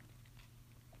scary though.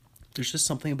 There's just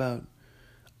something about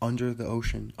under the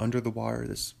ocean, under the water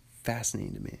that's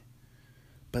fascinating to me.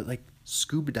 But like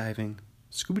scuba diving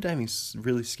is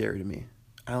really scary to me.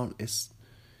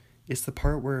 It's the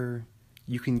part where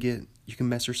you can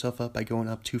mess yourself up by going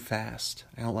up too fast.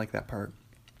 I don't like that part.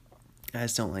 I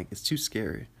just don't like it. It's too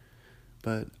scary.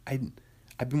 But I'd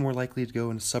be more likely to go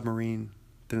in a submarine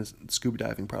than scuba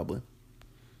diving probably.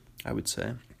 I would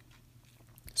say.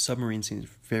 Submarine seems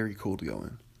very cool to go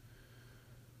in.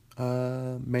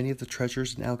 Many of the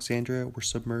treasures in Alexandria were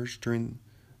submerged during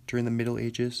the Middle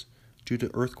Ages due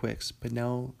to earthquakes, but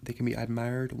now they can be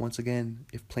admired once again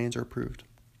if plans are approved.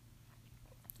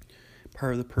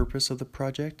 Part of the purpose of the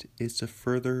project is to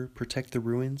further protect the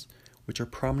ruins, which are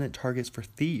prominent targets for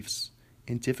thieves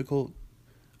and difficult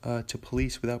to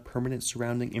police without permanent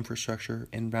surrounding infrastructure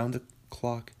and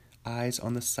round-the-clock eyes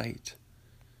on the site.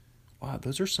 Wow,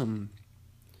 those are some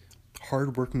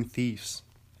hard-working thieves.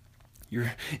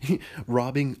 You're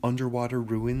robbing underwater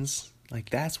ruins. Like,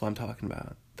 that's what I'm talking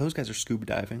about. Those guys are scuba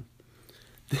diving.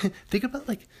 Think about,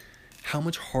 like, how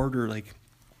much harder, like,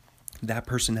 that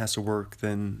person has to work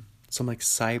than some, like,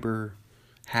 cyber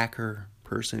hacker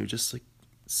person who just, like,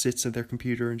 sits at their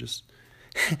computer and just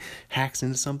hacks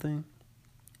into something.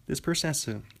 This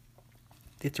person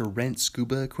they have to rent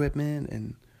scuba equipment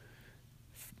and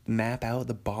map out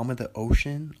the bottom of the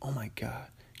ocean. Oh my god.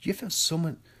 You have to have so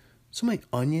many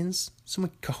onions, so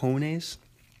many cojones.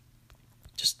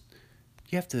 Just,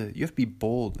 you have to be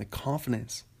bold, like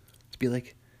confidence. To be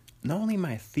like, not only am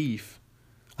I a thief,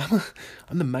 I'm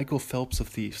the Michael Phelps of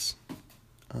thieves.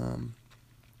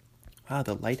 Wow,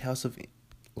 the Lighthouse of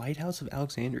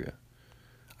Alexandria.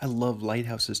 I love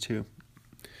lighthouses too.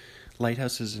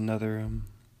 Lighthouse is another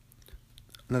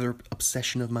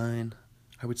obsession of mine,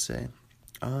 I would say.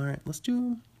 All right, let's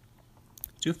do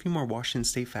a few more Washington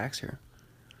State facts here.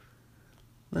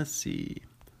 Let's see.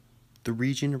 The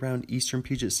region around eastern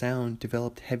Puget Sound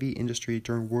developed heavy industry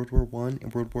during World War I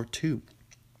and World War II,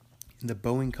 and the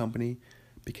Boeing Company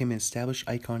became an established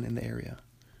icon in the area.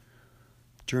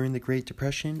 During the Great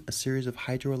Depression, a series of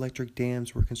hydroelectric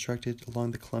dams were constructed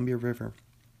along the Columbia River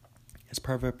as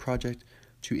part of a project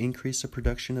to increase the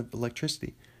production of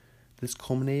electricity. This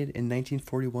culminated in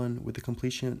 1941 with the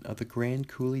completion of the Grand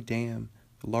Coulee Dam,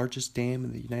 the largest dam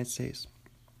in the United States.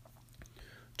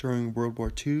 During World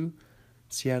War II,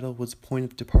 Seattle was a point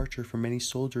of departure for many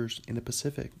soldiers in the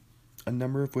Pacific, a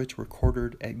number of which were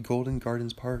quartered at Golden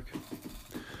Gardens Park.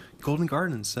 Golden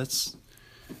Gardens, that's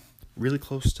really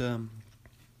close to,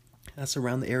 that's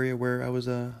around the area where I was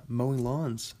mowing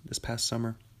lawns this past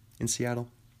summer in Seattle.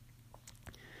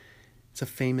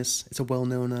 It's a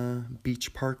well-known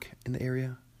beach park in the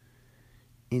area.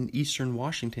 In eastern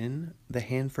Washington, the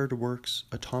Hanford Works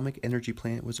atomic energy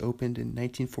plant was opened in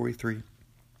 1943. It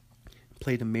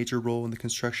played a major role in the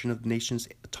construction of the nation's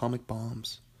atomic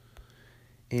bombs.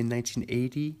 In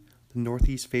 1980, the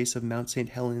northeast face of Mount St.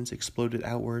 Helens exploded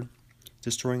outward,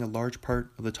 destroying a large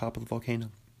part of the top of the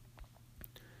volcano.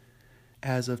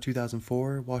 As of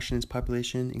 2004, Washington's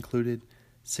population included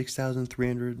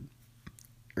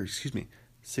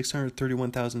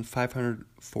 631,500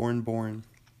 foreign-born,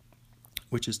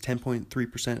 which is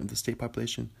 10.3% of the state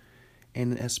population,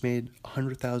 and an estimated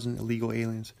 100,000 illegal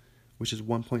aliens, which is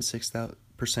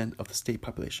 1.6% of the state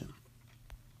population.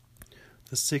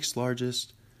 The six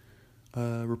largest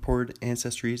reported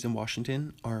ancestries in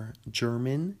Washington are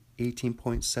German,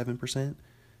 18.7%,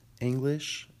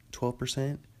 English,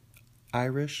 12%,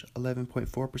 Irish,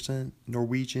 11.4%,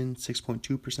 Norwegian,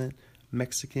 6.2%,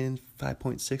 Mexican,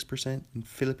 5.6%, and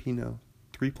Filipino,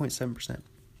 3.7%.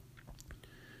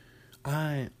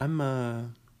 I'm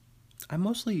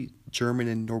mostly German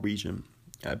and Norwegian,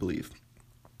 I believe.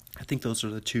 I think those are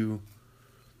the two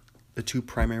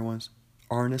primary ones.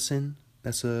 Arneson,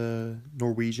 that's a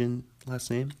Norwegian last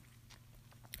name.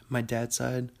 My dad's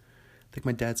side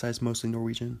is mostly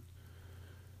Norwegian.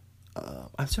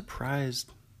 I'm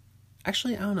surprised.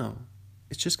 Actually, I don't know.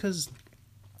 It's just because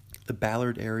the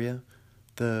Ballard area,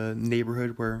 the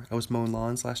neighborhood where I was mowing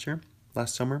lawns last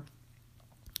summer,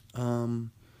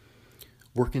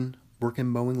 working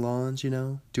mowing lawns,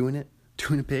 doing it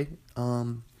big.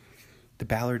 The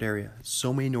Ballard area,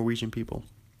 so many Norwegian people,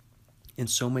 and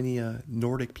so many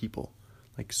Nordic people,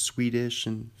 like Swedish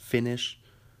and Finnish,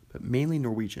 but mainly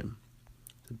Norwegian.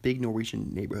 It's a big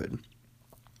Norwegian neighborhood.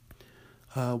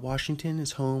 Washington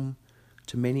is home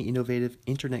to many innovative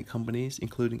internet companies,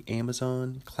 including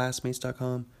Amazon,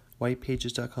 Classmates.com,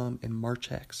 Whitepages.com, and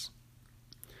Marchex.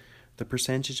 The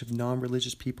percentage of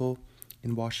non-religious people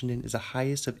in Washington is the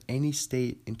highest of any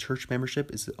state, and church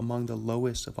membership is among the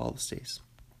lowest of all the states.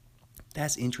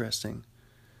 That's interesting.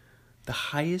 The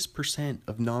highest percent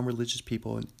of non-religious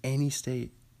people in any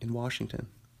state in Washington.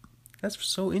 That's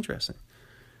so interesting.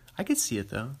 I could see it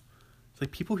though. It's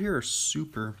like people here are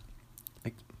super,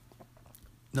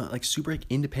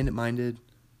 independent-minded,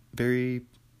 very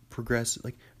progressive,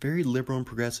 very liberal and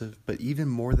progressive, but even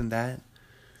more than that,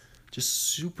 just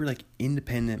super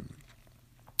independent.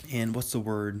 And what's the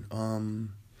word? I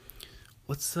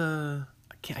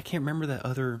can't remember that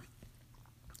other.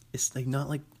 It's not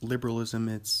like liberalism.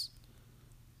 It's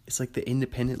like the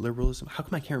independent liberalism. How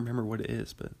come I can't remember what it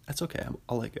is? But that's okay.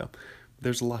 I'll let go.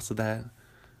 There's lots of that.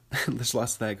 There's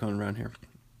lots of that going around here.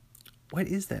 What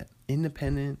is that?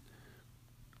 Independent.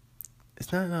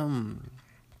 It's not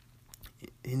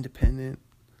independent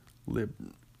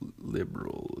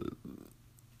Liberal.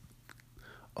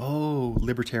 Oh,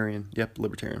 libertarian. Yep,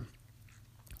 libertarian.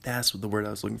 That's the word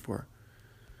I was looking for.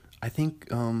 I think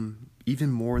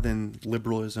even more than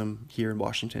liberalism here in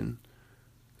Washington,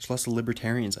 there's lots of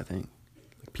libertarians, I think.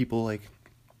 Like people like,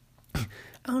 I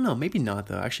don't know, maybe not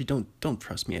though. Actually, don't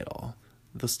trust me at all.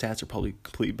 Those stats are probably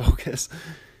completely bogus.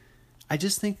 I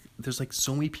just think there's like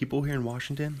so many people here in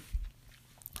Washington,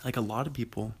 like a lot of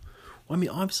people. Well, I mean,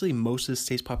 obviously most of the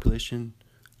state's population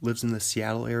lives in the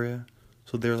Seattle area,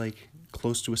 so they're like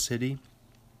close to a city.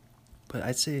 But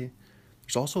I'd say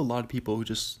there's also a lot of people who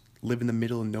just live in the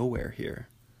middle of nowhere here,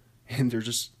 and they're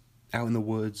just out in the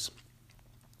woods.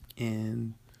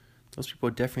 And those people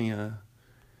are definitely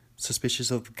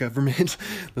suspicious of the government.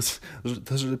 those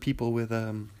are the people with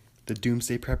the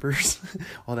doomsday preppers,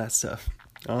 all that stuff.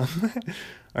 All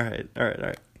right.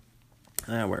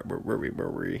 Where were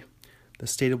we? The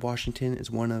state of Washington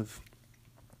is one of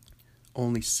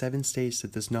only 7 states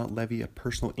that does not levy a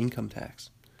personal income tax.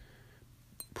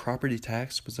 Property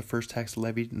tax was the first tax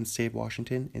levied in the state of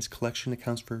Washington. Its collection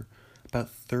accounts for about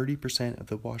 30% of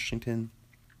the Washington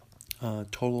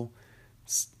total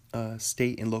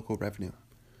state and local revenue.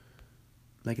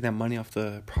 Making that money off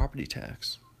the property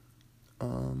tax.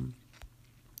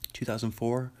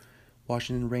 2004,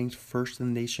 Washington ranked first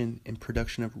in the nation in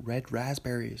production of red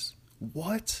raspberries.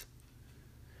 What?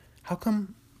 How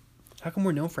come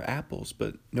we're known for apples,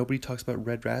 but nobody talks about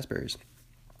red raspberries?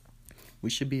 We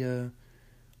should be a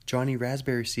Johnny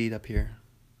Raspberry Seed up here.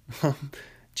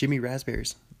 Jimmy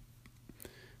Raspberries.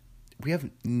 We have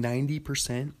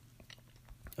 90%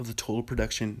 of the total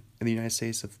production in the United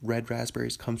States of red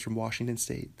raspberries comes from Washington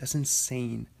State. That's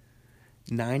insane.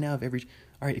 9 out of every...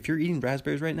 All right, if you're eating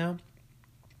raspberries right now,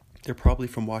 they're probably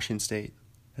from Washington State.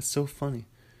 That's so funny.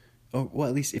 Oh, well,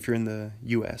 at least if you're in the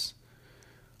U.S.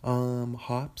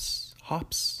 Hops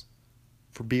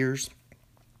for beers,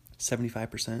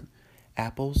 75%.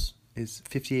 Apples is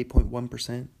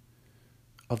 58.1%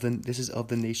 this is of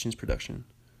the nation's production.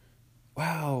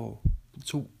 Wow.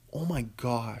 So, oh my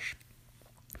gosh.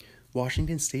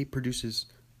 Washington State produces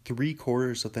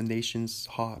 3/4 of the nation's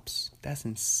hops. That's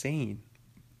insane.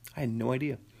 I had no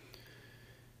idea.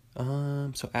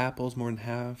 So apples more than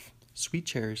half. Sweet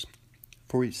cherries,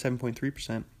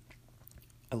 47.3%.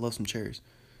 I love some cherries.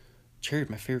 Cherry,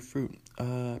 my favorite fruit.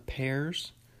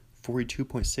 Pears,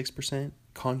 42.6%.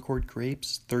 Concord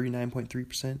grapes,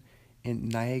 39.3%. And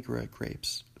Niagara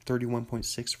grapes,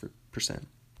 31.6%.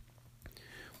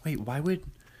 Wait, why wouldn't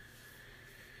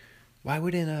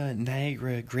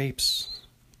Niagara grapes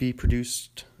be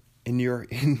produced in New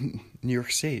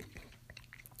York State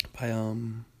by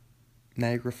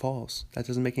Niagara Falls? That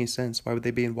doesn't make any sense. Why would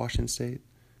they be in Washington State?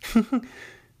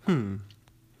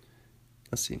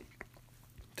 Let's see.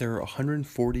 There are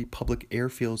 140 public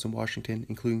airfields in Washington,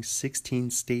 including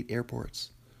 16 state airports.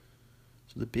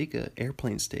 So the big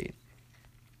airplane state.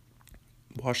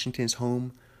 Washington is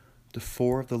home to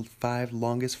 4 of the 5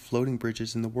 longest floating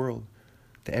bridges in the world.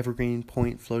 The Evergreen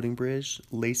Point Floating Bridge,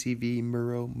 Lacey V.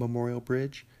 Murrow Memorial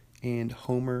Bridge, and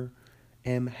Homer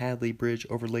M. Hadley Bridge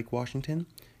over Lake Washington,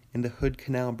 and the Hood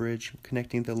Canal Bridge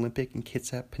connecting the Olympic and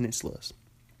Kitsap Peninsulas.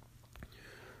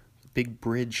 Big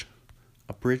bridge,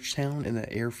 a bridge town and an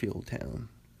airfield town.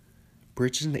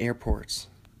 Bridges and airports.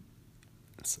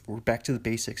 We're back to the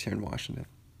basics here in Washington.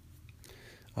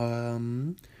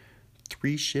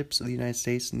 3 ships of the United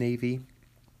States Navy,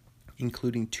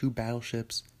 including 2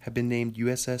 battleships, have been named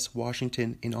USS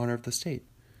Washington in honor of the state.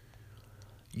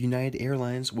 United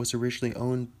Airlines was originally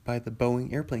owned by the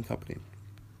Boeing Airplane Company.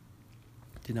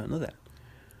 Did not know that.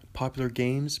 Popular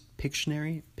games,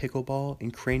 Pictionary, Pickleball,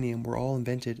 and Cranium were all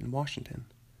invented in Washington.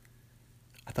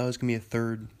 I thought it was going to be a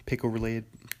third pickle-related,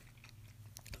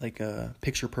 like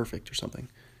Picture Perfect or something.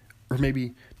 Or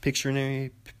maybe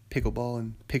Pictionary, Pickleball,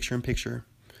 and Picture-in-Picture,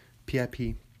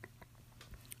 PIP.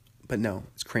 But no,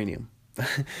 it's Cranium.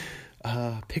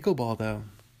 Pickleball, though.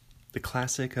 The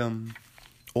classic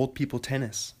old people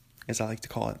tennis, as I like to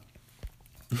call it.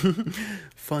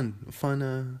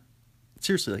 Fun.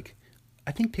 Seriously, like,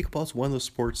 I think pickleball is one of those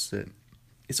sports that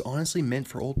is honestly meant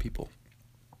for old people.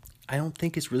 I don't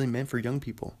think it's really meant for young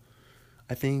people.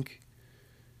 I think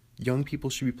young people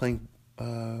should be playing,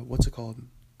 what's it called?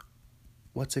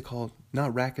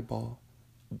 Not racquetball,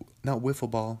 not wiffle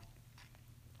ball.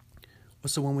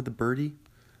 What's the one with the birdie?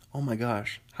 Oh my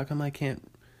gosh, how come I can't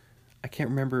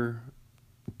remember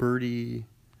birdie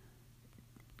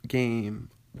game.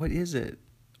 What is it?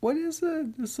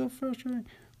 It's so frustrating.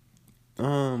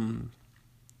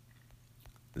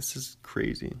 This is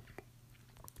crazy.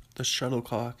 The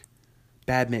shuttlecock.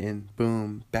 Badminton.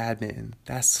 Boom. Badminton.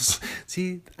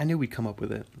 See, I knew we'd come up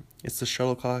with it. It's the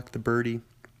shuttlecock, the birdie,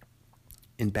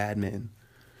 and badminton.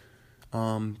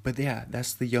 But yeah,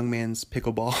 that's the young man's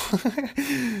pickleball.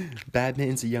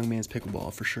 Badminton's a young man's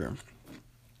pickleball for sure.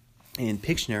 And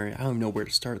Pictionary, I don't know where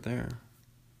to start there.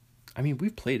 I mean,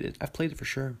 we've played it. I've played it for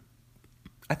sure.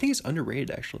 I think it's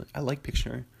underrated, actually. I like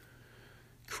Pictionary.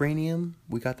 Cranium,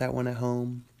 we got that one at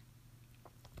home.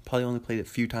 Probably only played it a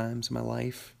few times in my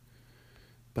life.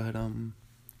 But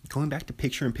going back to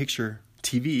picture-in-picture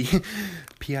TV,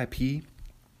 PIP,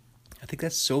 I think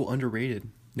that's so underrated.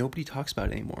 Nobody talks about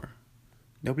it anymore.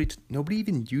 Nobody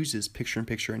even uses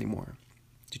picture-in-picture anymore.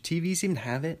 Do TVs even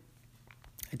have it?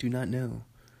 I do not know,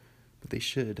 but they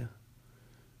should.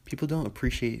 People don't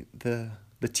appreciate the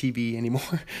TV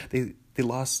anymore. They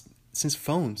lost since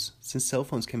cell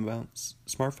phones came about,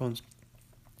 smartphones.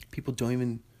 People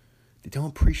don't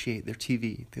appreciate their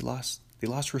TV. They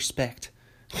lost respect.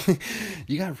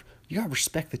 You got to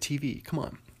respect the TV. Come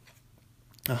on.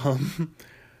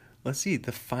 Let's see.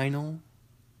 This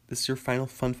is your final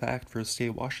fun fact for the state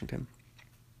of Washington.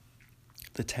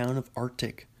 The town of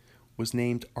Arctic was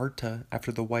named Arta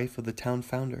after the wife of the town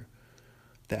founder.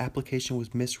 The application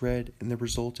was misread and that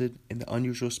resulted in the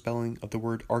unusual spelling of the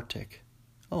word Arctic.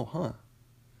 Oh, huh.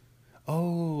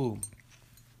 Oh,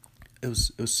 it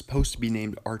was supposed to be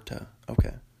named Arta.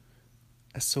 Okay.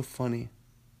 That's so funny.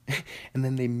 And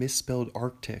then they misspelled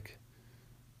Arctic.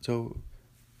 So,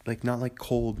 like, not like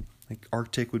cold. Like,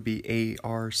 Arctic would be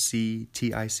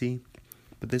ARCTIC.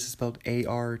 But this is spelled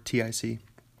ARTIC.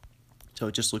 So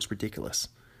it just looks ridiculous.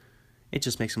 It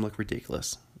just makes them look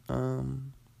ridiculous.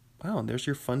 Wow, there's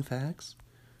your fun facts.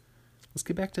 Let's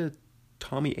get back to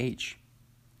Tommy H.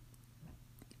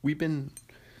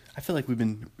 I feel like we've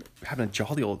been having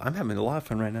I'm having a lot of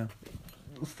fun right now.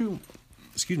 Let's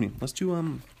do a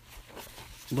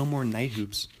little more Night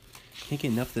Hoops. Can't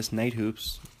get enough of this Night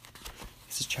Hoops.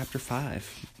 This is chapter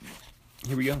 5.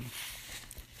 Here we go.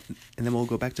 And then we'll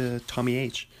go back to Tommy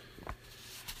H.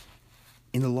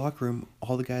 In the locker room,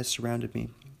 all the guys surrounded me.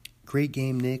 Great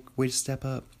game, Nick. Way to step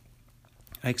up.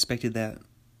 I expected that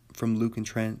from Luke and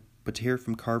Trent, but to hear it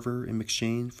from Carver and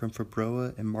McShane, from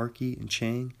Fabroa and Markey and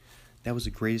Chang, that was the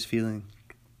greatest feeling.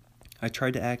 I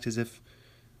tried to act as if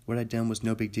what I'd done was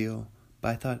no big deal, but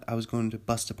I thought I was going to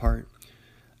bust apart.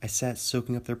 I sat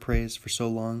soaking up their praise for so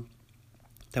long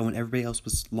that when everybody else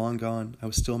was long gone, I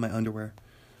was still in my underwear.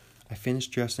 I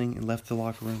finished dressing and left the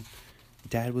locker room.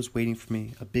 Dad was waiting for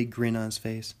me, a big grin on his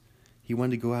face. He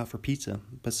wanted to go out for pizza,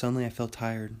 but suddenly I felt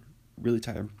tired, really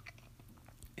tired.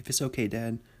 If it's okay,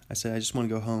 Dad, I said, I just want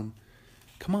to go home.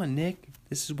 Come on, Nick,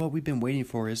 this is what we've been waiting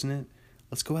for, isn't it?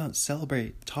 Let's go out and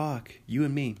celebrate, talk, you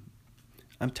and me.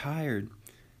 I'm tired.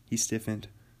 He stiffened.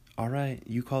 All right,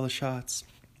 you call the shots.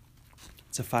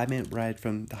 It's a 5-minute ride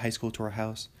from the high school to our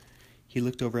house. He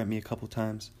looked over at me a couple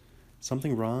times.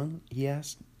 Something wrong? He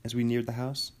asked as we neared the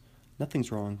house.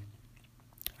 Nothing's wrong.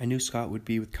 I knew Scott would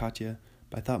be with Katya,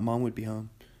 but I thought Mom would be home.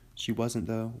 She wasn't,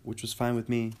 though, which was fine with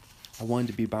me. I wanted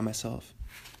to be by myself.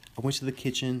 I went to the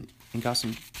kitchen and got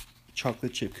some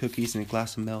chocolate chip cookies and a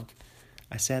glass of milk.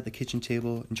 I sat at the kitchen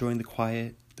table, enjoying the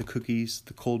quiet, the cookies,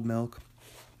 the cold milk.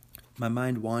 My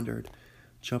mind wandered,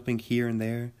 jumping here and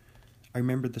there. I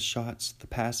remembered the shots, the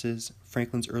passes,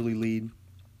 Franklin's early lead.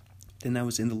 Then I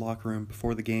was in the locker room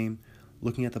before the game,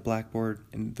 looking at the blackboard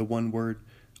and the one word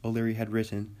O'Leary had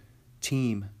written,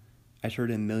 team. I'd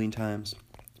heard it a million times,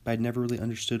 but I'd never really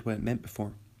understood what it meant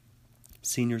before.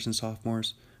 Seniors and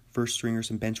sophomores, first stringers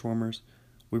and bench warmers,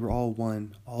 we were all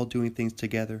one, all doing things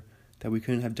together that we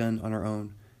couldn't have done on our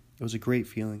own. It was a great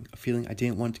feeling, a feeling I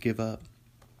didn't want to give up.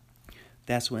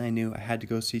 That's when I knew I had to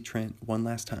go see Trent one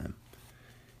last time.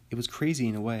 It was crazy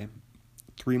in a way.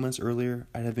 3 months earlier,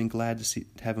 I'd have been glad to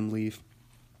have him leave.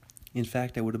 In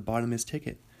fact, I would have bought him his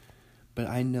ticket. But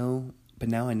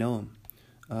now I know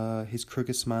him. His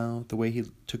crooked smile, the way he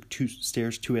took 2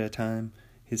 stairs 2 at a time,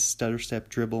 his stutter step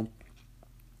dribble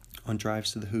on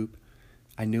drives to the hoop.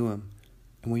 I knew him.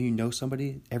 And when you know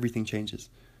somebody, everything changes.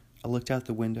 I looked out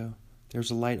the window. There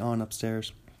was a light on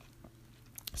upstairs.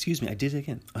 Excuse me, I did it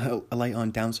again. A light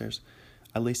on downstairs.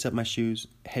 I laced up my shoes,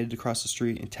 headed across the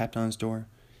street, and tapped on his door.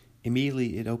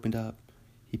 Immediately, it opened up.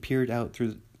 He peered out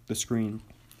through the screen.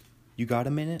 You got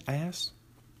a minute? I asked.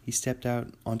 He stepped out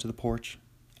onto the porch.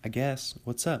 I guess.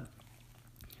 What's up?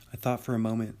 I thought for a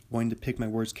moment, wanting to pick my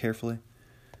words carefully.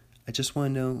 I just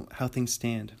want to know how things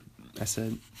stand, I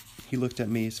said. He looked at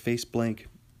me, his face blank.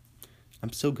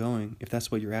 I'm still going, if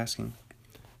that's what you're asking.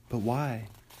 But why?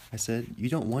 I said. You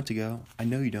don't want to go. I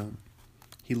know you don't.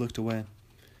 He looked away.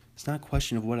 It's not a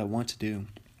question of what I want to do.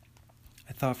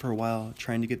 I thought for a while,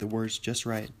 trying to get the words just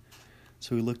right.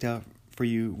 So we looked out for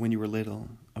you when you were little,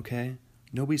 okay?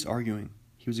 Nobody's arguing.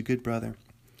 He was a good brother.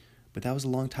 But that was a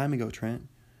long time ago, Trent.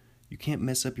 You can't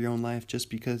mess up your own life just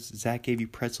because Zach gave you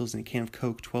pretzels and a can of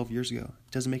Coke 12 years ago.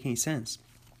 It doesn't make any sense.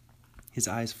 His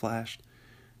eyes flashed.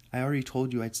 I already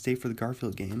told you I'd stay for the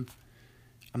Garfield game.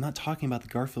 I'm not talking about the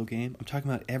Garfield game. I'm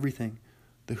talking about everything.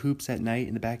 The hoops at night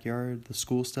in the backyard, the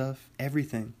school stuff,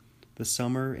 everything. The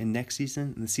summer and next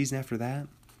season and the season after that.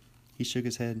 He shook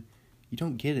his head. You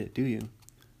don't get it, do you?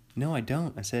 No, I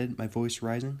don't, I said, my voice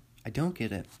rising. I don't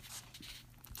get it.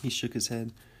 He shook his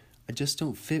head. I just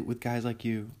don't fit with guys like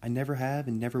you. I never have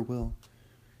and never will.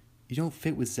 You don't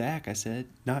fit with Zach, I said.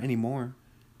 Not anymore.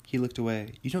 He looked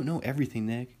away. You don't know everything,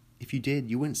 Nick. If you did,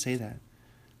 you wouldn't say that.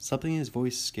 Something in his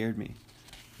voice scared me.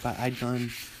 But I'd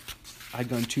gone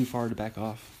too far to back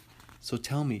off. So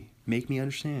tell me, make me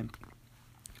understand.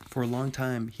 For a long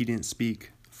time, he didn't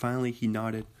speak. Finally, he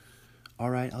nodded. All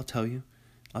right, I'll tell you.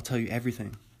 I'll tell you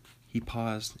everything. He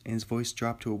paused, and his voice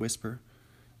dropped to a whisper.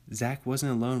 Zach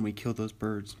wasn't alone when we killed those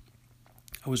birds.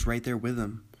 I was right there with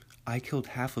him. I killed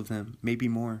half of them, maybe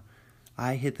more.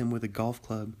 I hit them with a golf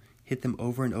club, hit them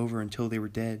over and over until they were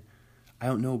dead. I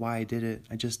don't know why I did it.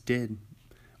 I just did.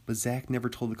 But Zach never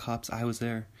told the cops I was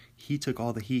there. He took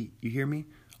all the heat. You hear me?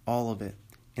 All of it.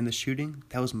 And the shooting,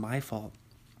 that was my fault.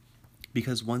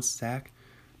 Because once Zach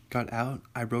got out,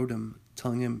 I wrote him,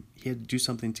 telling him he had to do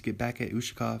something to get back at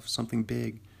Ushakov, something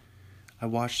big. I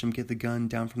watched him get the gun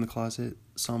down from the closet,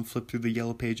 saw him flip through the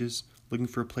yellow pages, looking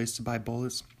for a place to buy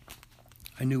bullets.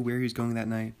 I knew where he was going that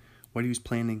night, what he was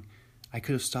planning. I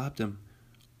could have stopped him.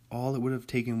 All it would have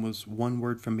taken was one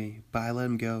word from me, but I let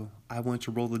him go. I wanted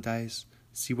to roll the dice,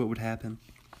 see what would happen.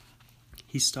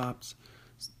 He stopped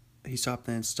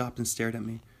then, stopped and stared at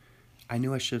me. I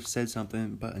knew I should have said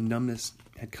something, but a numbness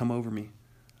had come over me.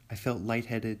 I felt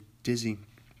lightheaded, dizzy.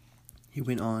 He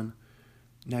went on.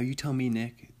 Now you tell me,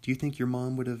 Nick, do you think your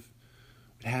mom would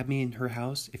have me in her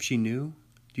house if she knew?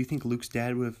 Do you think Luke's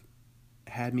dad would have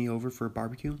had me over for a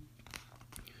barbecue?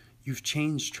 You've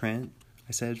changed, Trent,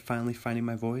 I said, finally finding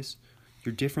my voice.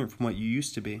 You're different from what you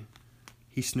used to be.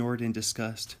 He snorted in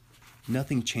disgust.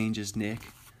 Nothing changes, Nick.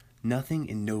 Nothing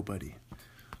and nobody.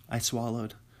 I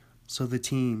swallowed. So the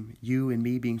team, you and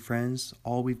me being friends,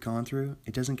 all we've gone through,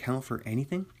 it doesn't count for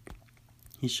anything?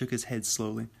 He shook his head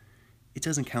slowly. It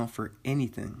doesn't count for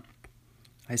anything.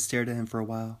 I stared at him for a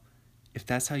while. If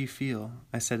that's how you feel,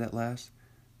 I said at last,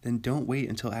 then don't wait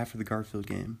until after the Garfield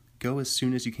game. Go as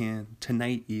soon as you can,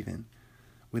 tonight even.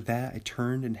 With that, I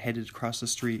turned and headed across the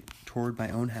street toward my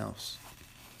own house.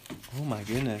 Oh my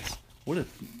goodness. What a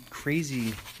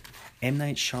crazy M.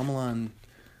 Night Shyamalan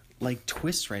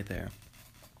twist right there.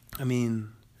 I mean,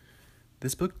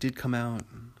 this book did come out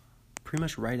pretty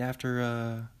much right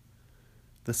after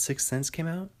The Sixth Sense came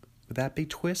out. With that big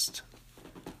twist.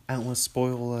 I don't want to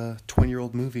spoil a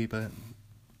 20-year-old movie, but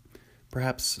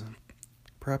perhaps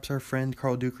our friend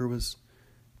Carl Duker was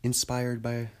inspired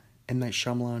by M. Night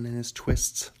Shyamalan and his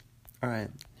twists. Alright,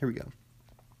 here we go.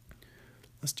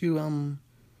 Let's do some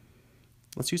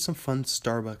fun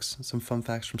Starbucks, some fun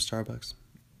facts from Starbucks.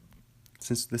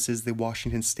 Since this is the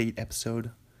Washington State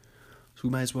episode, so we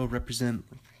might as well represent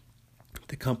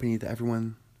the company that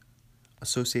everyone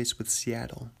associates with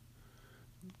Seattle.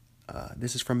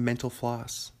 This is from Mental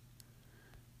Floss.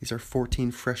 These are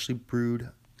 14 freshly brewed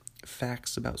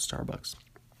facts about Starbucks.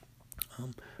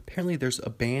 Apparently there's a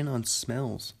ban on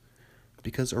smells.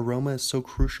 Because aroma is so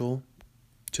crucial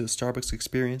to the Starbucks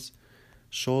experience,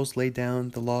 Scholl's laid down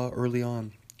the law early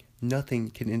on. Nothing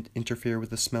can interfere with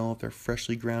the smell of their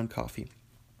freshly ground coffee.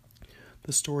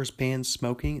 The stores banned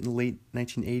smoking in the late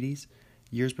 1980s,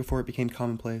 years before it became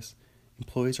commonplace.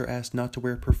 Employees are asked not to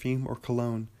wear perfume or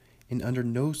cologne, and under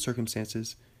no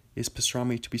circumstances is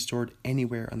pastrami to be stored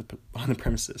anywhere on the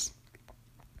premises.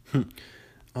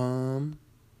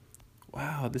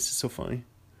 Wow, this is so funny.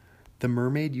 The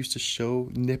mermaid used to show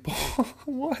nipple.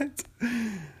 What?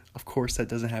 Of course, that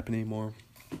doesn't happen anymore.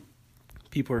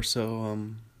 People are so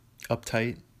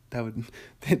uptight.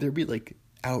 There'd be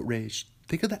outrage.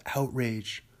 Think of the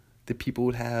outrage that people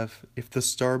would have if the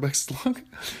Starbucks logo.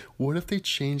 What if they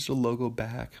changed the logo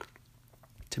back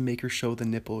to make her show the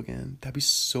nipple again? That'd be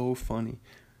so funny.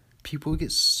 People would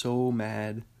get so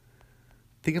mad.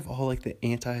 Think of all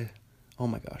the oh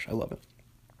my gosh, I love it.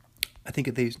 I think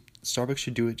Starbucks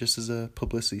should do it just as a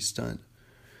publicity stunt.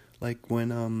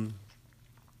 When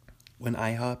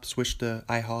IHOP switched to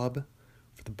IHOB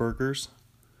for the burgers,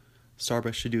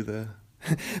 Starbucks should do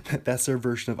that's their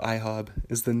version of IHOB,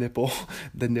 is the nipple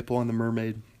on the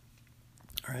mermaid.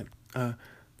 Alright,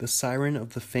 the siren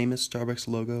of the famous Starbucks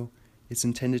logo is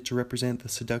intended to represent the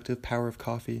seductive power of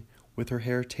coffee, with her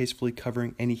hair tastefully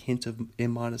covering any hint of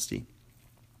immodesty.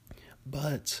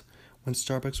 But When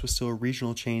Starbucks was still a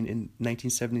regional chain in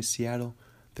 1970s Seattle,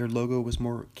 their logo was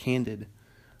more candid.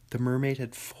 The mermaid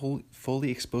had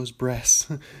fully exposed breasts.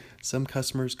 Some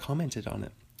customers commented on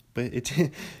it, but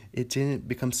it didn't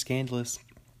become scandalous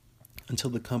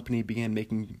until the company began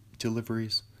making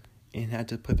deliveries and had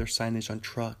to put their signage on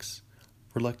trucks.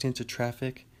 Reluctant to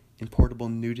traffic in portable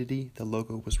nudity, the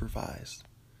logo was revised.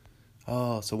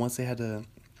 Oh, so once they had to...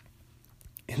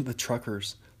 And the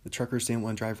truckers didn't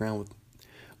want to drive around with...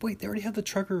 Wait, they already have the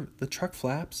truck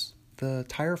flaps, the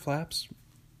tire flaps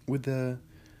with the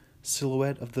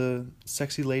silhouette of the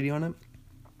sexy lady on it.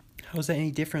 How is that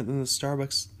any different than the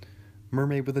Starbucks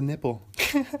mermaid with a nipple?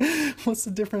 What's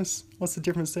the difference? What's the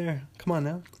difference there? Come on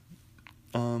now.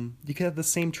 You could have the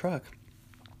same truck.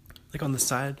 Like on the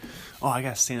side. Oh, I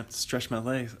gotta stand up to stretch my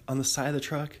legs. On the side of the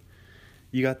truck,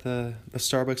 you got the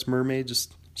Starbucks mermaid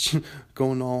just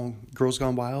going all Girls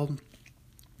Gone Wild.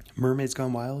 Mermaids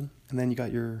Gone Wild. And then you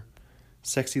got your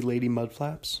sexy lady mud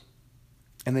flaps.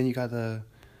 And then you got the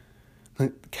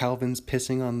Calvin's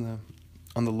pissing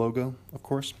on the logo, of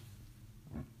course.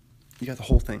 You got the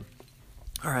whole thing.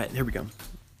 All right, here we go.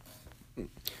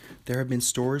 There have been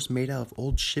stores made out of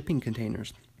old shipping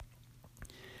containers.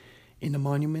 In a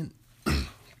monument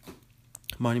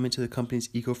to the company's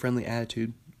eco-friendly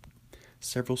attitude,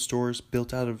 several stores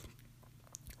built out of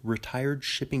retired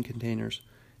shipping containers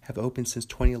have opened since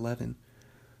 2011.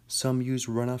 Some use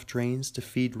runoff drains to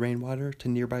feed rainwater to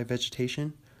nearby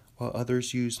vegetation, while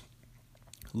others use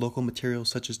local materials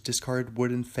such as discarded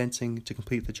wooden fencing to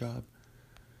complete the job.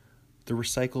 The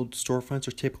recycled storefronts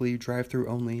are typically drive-through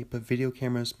only, but video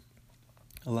cameras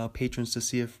allow patrons to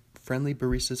see a friendly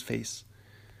barista's face.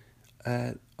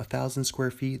 At 1,000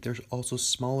 square feet, they're also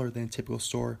smaller than a typical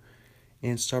store,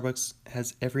 and Starbucks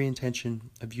has every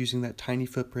intention of using that tiny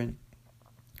footprint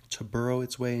to burrow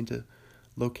its way into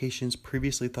locations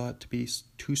previously thought to be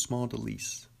too small to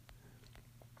lease.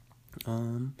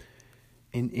 An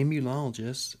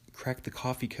immunologist cracked the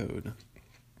coffee code.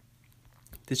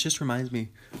 This just reminds me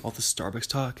of all the Starbucks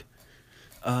talk.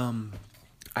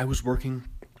 I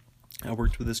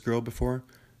worked with this girl before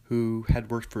who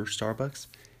had worked for Starbucks,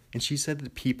 and she said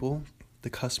that the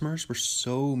customers were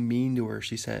so mean to her.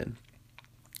 She said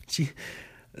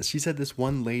this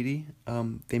one lady,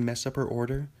 they messed up her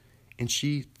order, and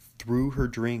she threw her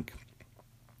drink.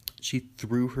 I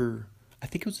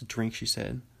think it was a drink, she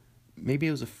said. Maybe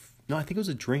it was I think it was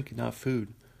a drink, not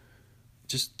food.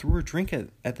 Just threw her drink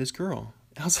at this girl.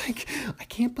 I was like, I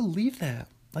can't believe that.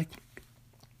 Like,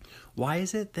 why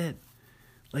is it that,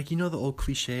 like, you know the old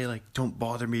cliche, like, don't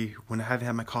bother me when I haven't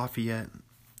had my coffee yet.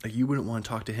 Like, you wouldn't want to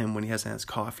talk to him when he hasn't had his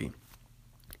coffee.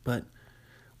 But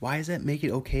why does that make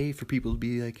it okay for people to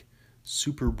be, like,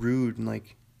 super rude and,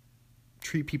 like,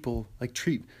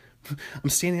 I'm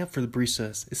standing up for the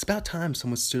baristas. It's about time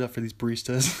someone stood up for these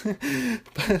baristas.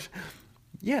 But,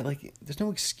 yeah, like, there's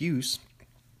no excuse.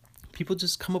 People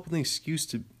just come up with an excuse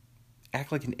to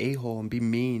act like an a-hole and be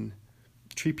mean,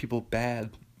 treat people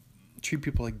bad, treat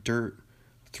people like dirt,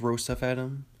 throw stuff at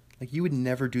them. Like, you would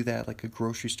never do that at, like, a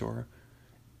grocery store.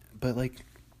 But, like,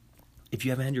 if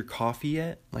you haven't had your coffee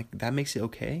yet, like, that makes it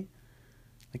okay.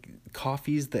 Like,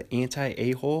 coffee's the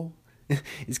anti-a-hole.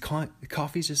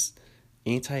 Coffee's just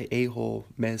anti-a-hole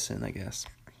medicine, I guess.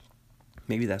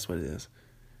 Maybe that's what it is.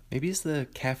 Maybe it's the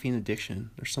caffeine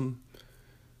addiction or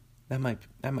that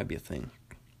might be a thing.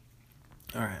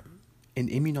 All right. An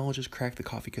immunologist cracked the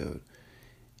coffee code.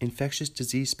 Infectious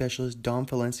disease specialist Dom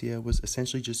Valencia was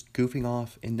essentially just goofing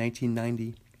off in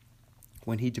 1990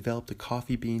 when he developed a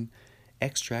coffee bean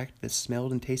extract that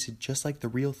smelled and tasted just like the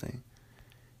real thing.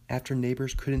 After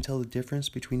neighbors couldn't tell the difference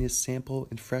between his sample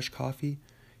and fresh coffee,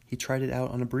 he tried it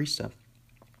out on a barista.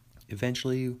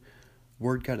 Eventually,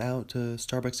 word got out to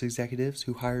Starbucks executives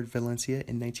who hired Valencia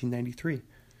in 1993.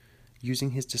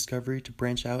 Using his discovery to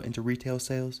branch out into retail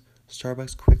sales,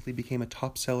 Starbucks quickly became a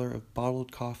top seller of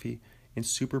bottled coffee and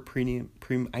super premium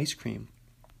ice cream.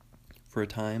 For a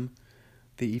time,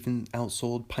 they even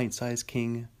outsold pint-sized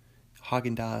king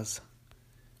Häagen-Dazs.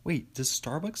 Wait, does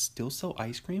Starbucks still sell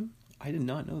ice cream? I did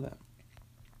not know that.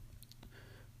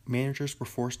 Managers were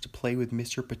forced to play with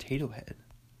Mr. Potato Head.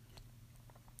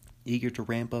 Eager to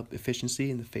ramp up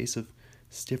efficiency in the face of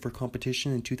stiffer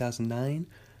competition in 2009,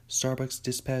 Starbucks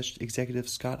dispatched executive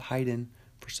Scott Hayden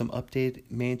for some updated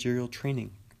managerial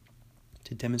training.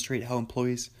 To demonstrate how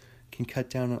employees can cut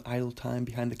down on idle time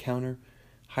behind the counter,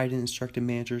 Hayden instructed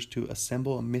managers to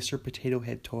assemble a Mr. Potato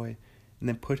Head toy and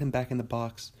then put him back in the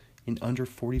box in under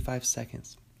 45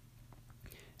 seconds.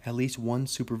 At least one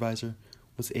supervisor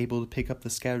was able to pick up the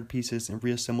scattered pieces and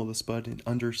reassemble the spud in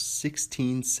under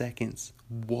 16 seconds.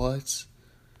 What?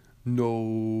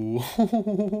 No.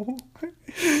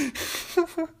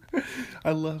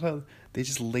 I love how they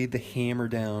just laid the hammer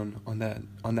down on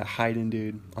that Hayden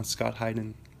dude, on Scott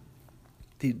Hayden.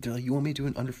 They're like, you want me to do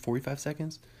it under 45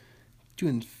 seconds?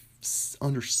 Doing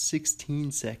under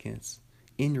 16 seconds.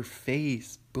 In your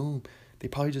face. Boom. They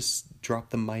probably just dropped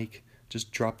the mic.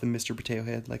 Just dropped the Mr. Potato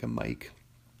Head like a mic.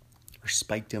 Or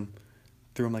spiked him.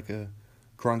 Threw him like a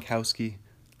Gronkowski.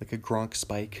 Like a Gronk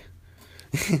spike.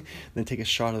 Then take a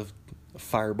shot of a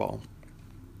fireball.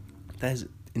 That is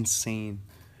insane.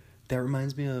 That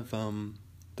reminds me of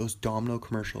those Domino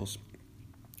commercials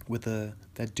with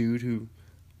that dude who,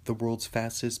 the world's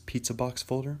fastest pizza box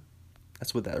folder.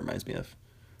 That's what that reminds me of.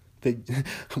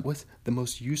 What's the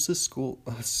most useless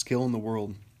skill in the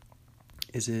world?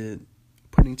 Is it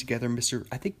putting together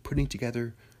I think putting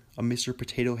together a Mr.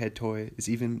 Potato Head toy is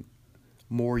even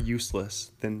more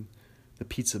useless than the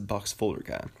pizza box folder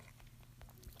guy.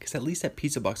 Because at least that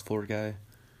pizza box folder guy,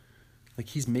 like,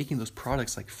 he's making those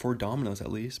products like for Domino's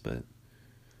at least, but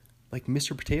like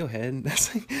Mr. Potato Head,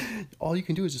 that's like all you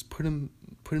can do is just put them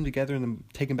together and then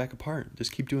take them back apart.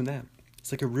 Just keep doing that.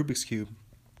 It's like a Rubik's Cube.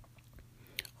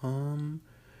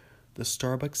 The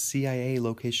Starbucks CIA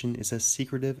location is as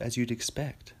secretive as you'd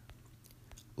expect.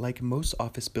 Like most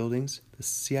office buildings, the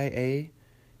CIA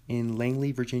in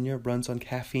Langley, Virginia runs on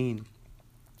caffeine,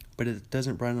 but it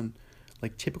doesn't run on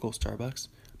like typical Starbucks.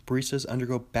 Baristas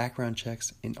undergo background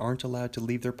checks and aren't allowed to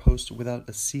leave their post without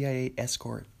a CIA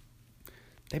escort.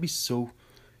 That'd be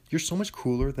you're so much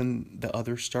cooler than the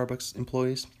other Starbucks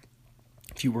employees.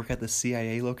 If you work at the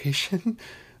CIA location,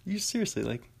 you seriously,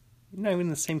 like, you're not even in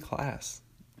the same class.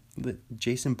 The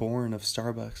Jason Bourne of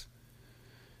Starbucks.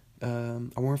 I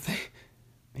wonder if I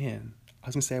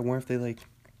wonder if they, like,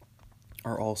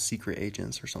 are all secret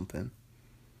agents or something.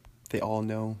 They all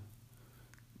know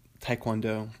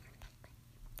Taekwondo.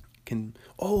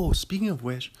 Speaking of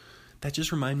which, that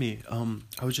just reminded me, I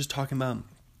was just talking about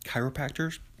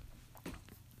chiropractors.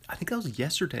 I think that was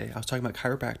yesterday. I was talking about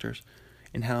chiropractors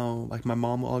and how, like, my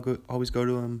mom will always go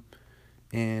to them,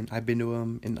 and I've been to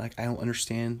them, and, like, I don't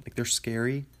understand, like, they're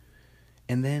scary.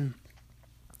 And then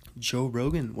Joe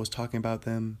Rogan was talking about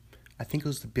them. I think it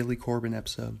was the Billy Corben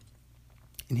episode,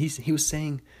 and he was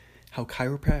saying how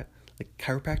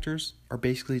chiropractors are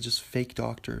basically just fake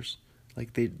doctors.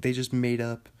 Like, they just made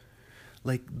up,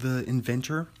 like, the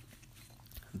inventor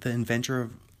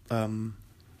of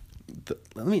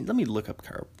let me look up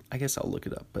I guess I'll look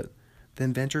it up, but the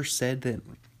inventor said that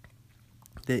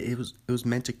it was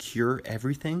meant to cure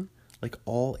everything, like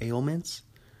all ailments,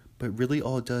 but really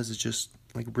all it does is just,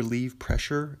 like, relieve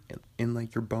pressure in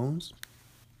like your bones.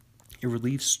 It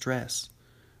relieves stress,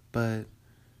 but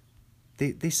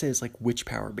they say it's like witch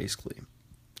power basically.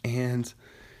 And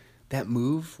that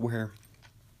move where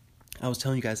I was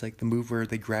telling you guys, like, the move where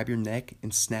they grab your neck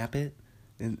and snap it,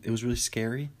 and it was really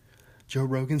scary. Joe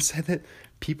Rogan said that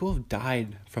people have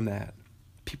died from that.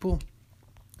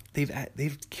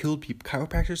 They've killed people.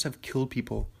 Chiropractors have killed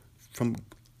people from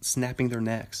snapping their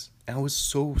necks. And I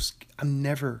was I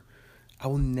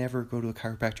will never go to a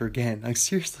chiropractor again. Like,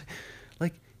 seriously,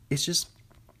 like, it's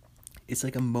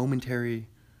like a momentary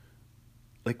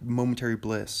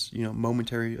bliss,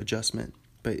 momentary adjustment,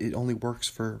 but it only works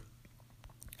for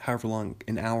however long,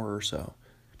 an hour or so,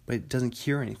 but it doesn't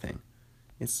cure anything.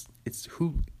 It's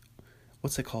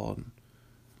what's it called?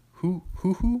 Who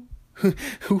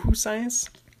science?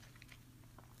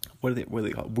 What are they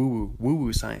called?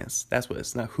 Woo science. That's what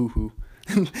it's, not hoo.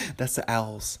 That's the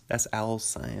owls. That's owls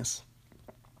science.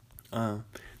 That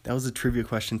was a trivia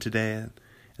question today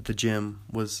at the gym,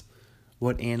 was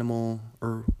what animal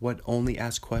or what only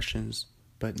asks questions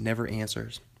but never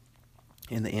answers.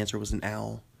 And the answer was an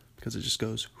owl, because it just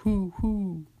goes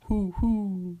hoo.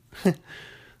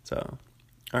 So,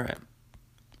 all right.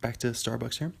 Back to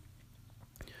Starbucks here.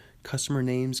 Customer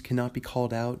names cannot be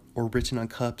called out or written on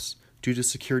cups due to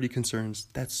security concerns.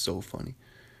 That's so funny.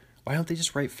 Why don't they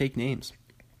just write fake names?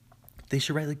 They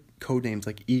should write, like, code names,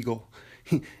 like Eagle.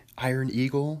 Iron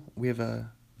Eagle, we have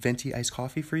a venti iced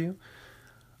coffee for you.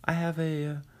 I have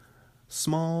a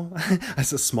small,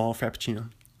 that's a small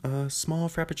frappuccino. A small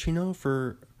frappuccino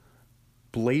for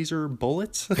Blazer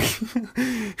Bullets.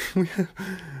 It'd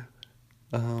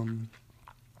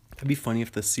be funny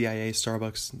if the CIA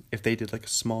Starbucks, if they did like a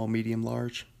small, medium,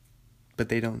 large, but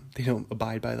they don't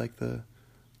abide by like the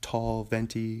tall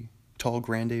grande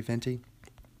venti.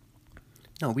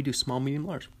 No, we do small, medium,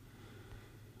 large.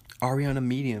 Ariana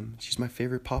Medium, she's my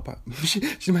favorite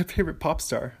she's my favorite pop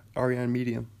star. Ariana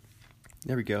Medium.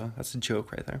 There we go. That's a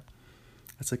joke right there.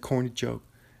 That's a corny joke.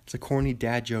 It's a corny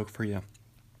dad joke for you.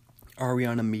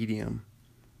 Ariana Medium.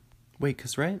 Wait,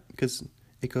 because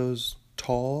It goes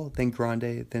tall, then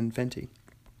grande, then venti.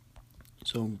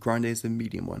 So grande is the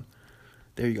medium one.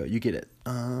 There you go. You get it.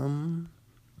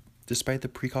 Despite the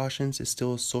precautions, it's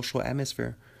still a social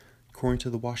atmosphere. According to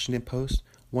the Washington Post,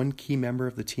 one key member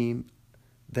of the team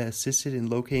that assisted in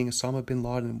locating Osama bin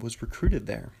Laden was recruited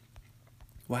there.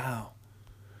 Wow.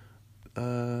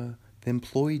 The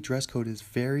employee dress code is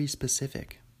very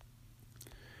specific.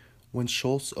 When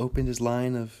Schultz opened his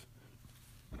line of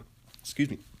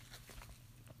 2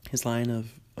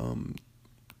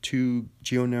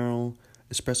 Giornaro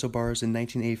espresso bars in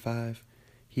 1985,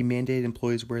 he mandated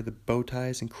employees wear the bow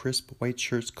ties and crisp white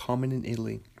shirts common in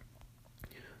Italy.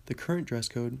 The current dress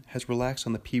code has relaxed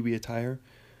on the Pee-wee attire,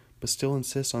 but still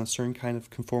insists on a certain kind of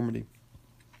conformity.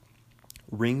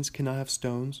 Rings cannot have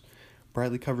stones,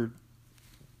 brightly colored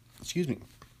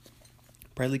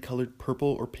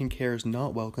purple or pink hair is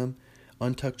not welcome,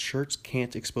 untucked shirts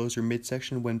can't expose your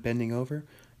midsection when bending over,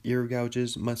 ear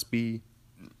gouges must be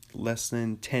less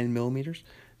than 10 millimeters.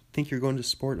 Think you're going to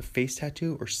sport a face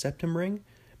tattoo or septum ring?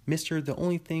 Mister, the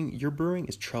only thing you're brewing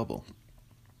is trouble.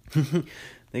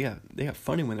 They got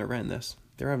funny when they're writing this.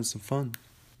 They're having some fun.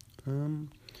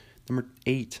 Number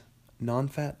 8.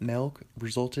 Non-fat milk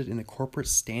resulted in a corporate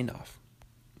standoff.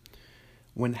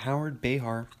 When Howard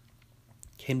Behar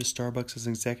came to Starbucks as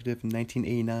an executive in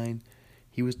 1989,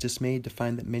 he was dismayed to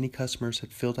find that many customers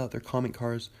had filled out their comment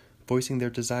cards voicing their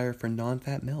desire for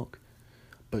non-fat milk.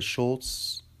 But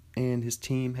Schultz and his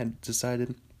team had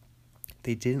decided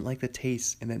they didn't like the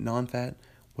taste and that non-fat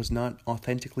was not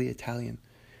authentically Italian.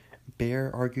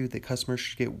 Behar argued that customers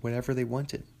should get whatever they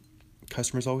wanted.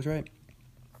 Customer's always right.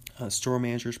 Store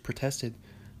managers protested,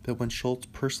 but when Schultz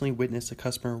personally witnessed a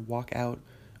customer walk out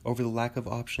over the lack of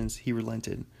options, he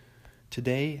relented.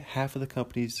 Today, half of the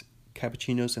company's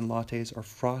cappuccinos and lattes are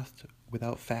frothed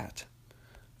without fat.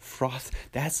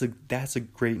 That's a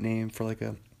great name for like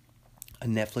a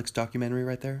Netflix documentary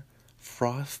right there.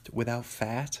 Frothed without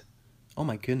fat. Oh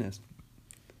my goodness.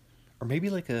 Or maybe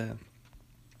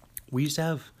we used to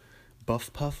have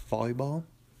Buff Puff volleyball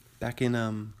back in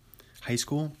high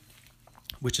school,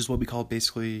 which is what we called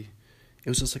basically, it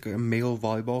was just like a male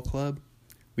volleyball club.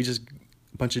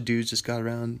 A bunch of dudes just got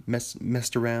around,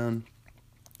 messed around,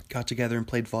 got together and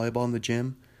played volleyball in the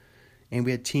gym. And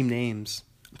we had team names.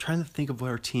 I'm trying to think of what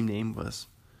our team name was.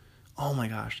 Oh my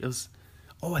gosh.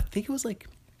 I think it was like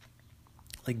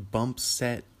Bump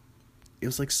Set. It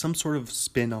was like some sort of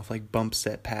spin off like Bump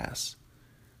Set Pass.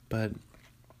 But,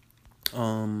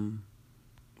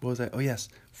 what was that? Oh yes.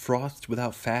 Frothed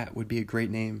Without Fat would be a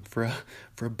great name for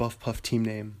a Buff Puff team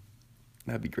name.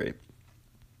 That'd be great.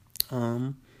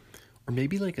 Or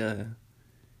maybe it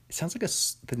sounds like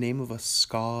the name of a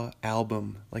ska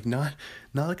album. Like not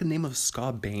like the name of a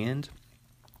ska band,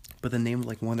 but the name of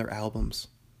like one of their albums.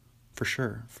 For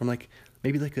sure. From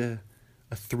maybe a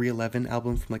 311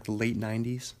 album from like the late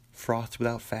 90s. Frothed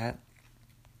Without Fat.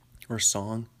 Or a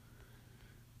song.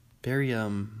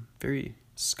 Very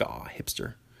ska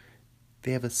hipster.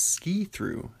 They have a ski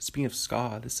through. Speaking of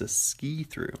ska, this is a ski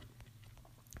through.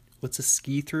 What's a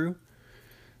ski through?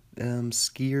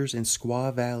 Skiers in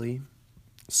Ska Valley.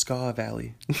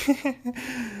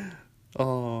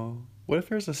 Oh, what if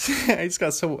there's I just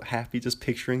got so happy just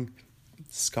picturing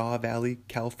Ska Valley,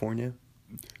 California.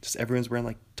 Just everyone's wearing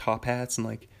like top hats and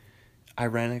like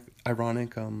ironic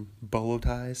bolo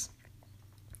ties.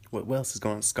 What else is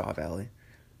going on in Ska Valley?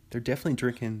 They're definitely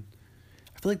drinking.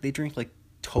 I feel like they drink like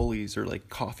Tully's or like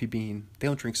Coffee Bean. They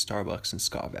don't drink Starbucks in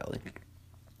Ska Valley.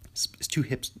 It's too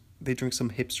hip. They drink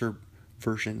some hipster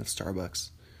version of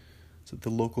Starbucks. So the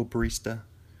local barista.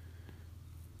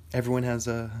 Everyone has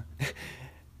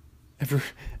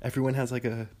everyone has like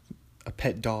a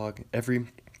pet dog. I feel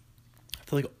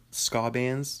like ska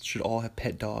bands should all have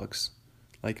pet dogs.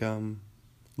 Like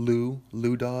Lou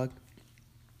Dog,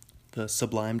 the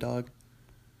Sublime dog.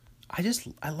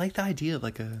 I like the idea of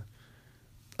like a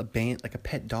band, like a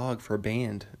pet dog for a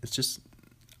band. It's just,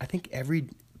 I think every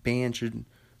band should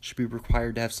be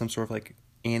required to have some sort of like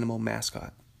animal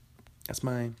mascot. That's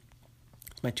my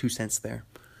 2 cents there.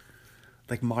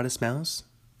 Like Modest Mouse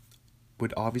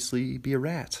would obviously be a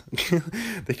rat.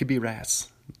 They could be rats.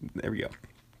 There we go.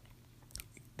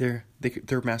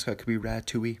 Their mascot could be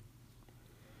Ratatouille.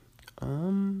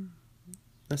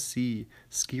 Let's see.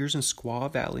 Skiers in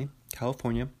Squaw Valley,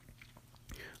 California,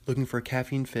 looking for a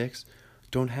caffeine fix,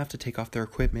 don't have to take off their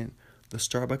equipment. The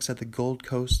Starbucks at the Gold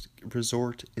Coast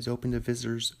Resort is open to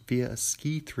visitors via a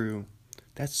ski-through.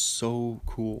 That's so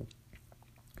cool.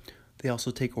 They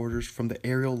also take orders from the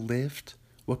aerial lift.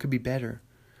 What could be better?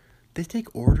 They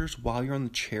take orders while you're on the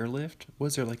chairlift?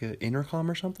 Was there like an intercom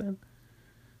or something?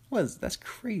 That's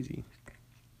crazy.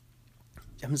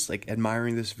 I'm just like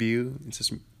admiring this view. It's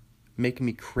just making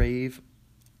me crave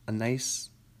a nice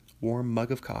warm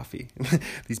mug of coffee.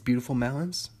 These beautiful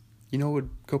mountains. You know what would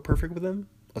go perfect with them?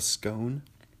 A scone.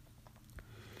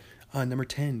 Number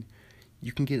 10,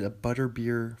 you can get a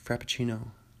butterbeer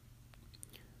frappuccino.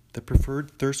 The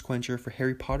preferred thirst quencher for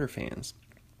Harry Potter fans.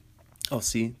 Oh,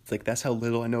 see, it's like that's how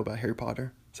little I know about Harry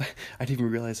Potter. So I didn't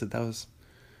even realize that was,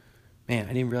 I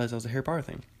didn't realize that was a Harry Potter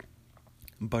thing.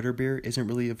 Butterbeer isn't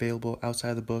really available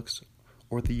outside of the books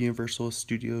or the Universal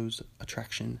Studios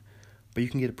attraction, but you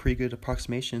can get a pretty good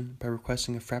approximation by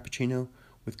requesting a frappuccino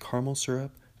with caramel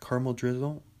syrup, caramel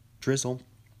drizzle,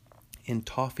 and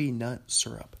toffee nut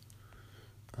syrup.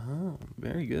 Oh,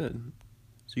 very good.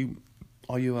 So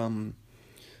all you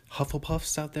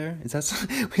Hufflepuffs out there, is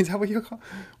that what you call?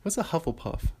 What's a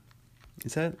Hufflepuff?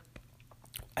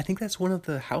 I think that's one of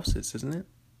the houses, isn't it?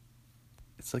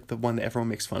 It's like the one that everyone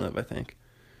makes fun of, I think.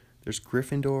 There's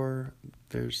Gryffindor,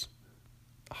 there's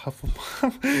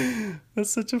Hufflepuff. That's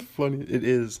such a funny... It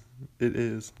is.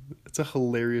 It's a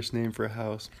hilarious name for a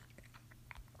house.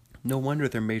 No wonder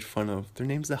they're made fun of. Their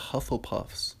name's the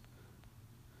Hufflepuffs.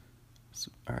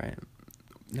 So, alright.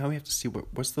 Now we have to see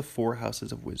what's the 4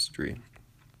 houses of wizardry.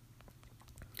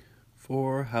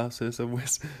 4 houses of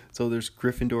wizardry. So there's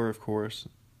Gryffindor, of course.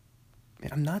 Man,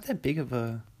 I'm not that big of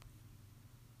a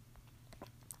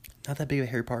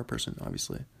Harry Potter person,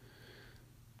 obviously.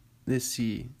 Let's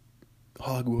see.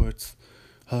 Hogwarts.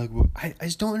 I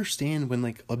just don't understand when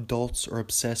like adults are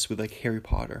obsessed with like Harry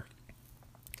Potter.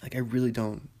 Like I really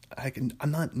don't.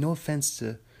 I'm not, no offense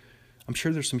to, I'm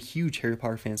sure there's some huge Harry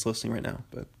Potter fans listening right now,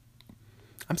 but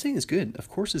I'm saying it's good. Of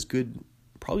course it's good,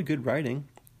 probably good writing,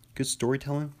 good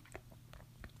storytelling,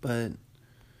 but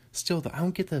still, I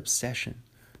don't get the obsession.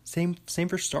 Same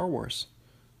for Star Wars.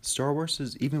 Star Wars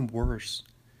is even worse.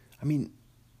 I mean,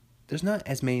 there's not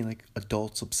as many like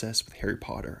adults obsessed with Harry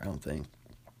Potter, I don't think.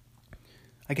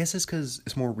 I guess it's because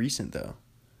it's more recent though.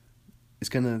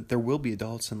 There will be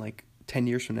adults in like 10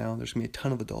 years from now, there's going to be a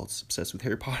ton of adults obsessed with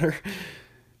Harry Potter.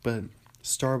 But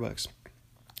Star Wars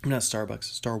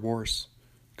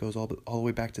goes all the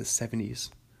way back to the 70s.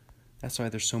 That's why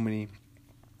there's so many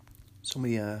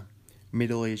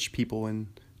middle-aged people in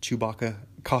Chewbacca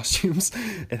costumes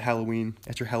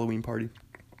at your Halloween party.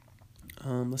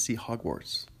 Let's see,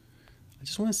 Hogwarts. I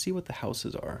just want to see what the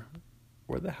houses are.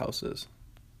 Where are the houses?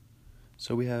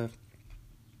 So we have,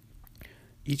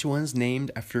 each one's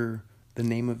named after the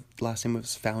last name of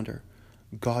its founder.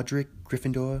 Godric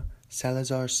Gryffindor,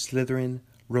 Salazar Slytherin,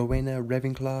 Rowena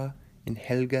Ravenclaw, and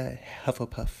Helga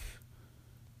Hufflepuff.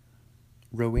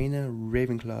 Rowena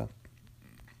Ravenclaw.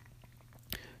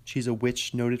 She's a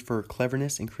witch noted for her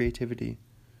cleverness and creativity,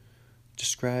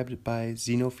 described by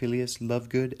Xenophilius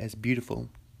Lovegood as beautiful.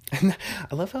 And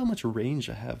I love how much range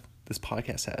this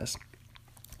podcast has.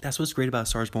 That's what's great about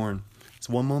Stars Born. It's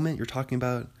one moment you're talking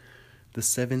about the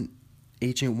 7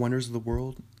 ancient wonders of the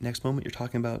world. Next moment you're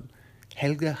talking about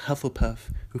Helga Hufflepuff,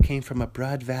 who came from a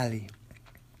broad valley.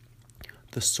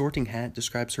 The Sorting Hat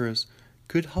describes her as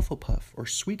good Hufflepuff or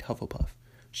sweet Hufflepuff.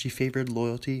 She favored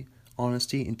loyalty,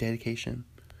 honesty, and dedication.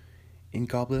 In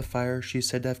Goblet of Fire, she is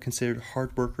said to have considered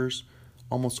hard workers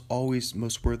almost always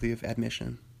most worthy of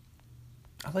admission.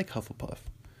 I like Hufflepuff.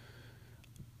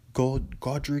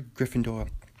 Godric Gryffindor,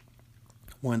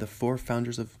 one of the 4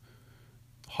 founders of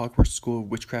Hogwarts School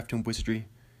of Witchcraft and Wizardry.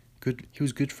 He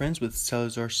was good friends with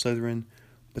Salazar Slytherin,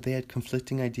 but they had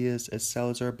conflicting ideas as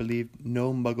Salazar believed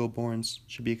no Muggle-borns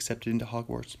should be accepted into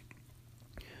Hogwarts.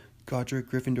 Godric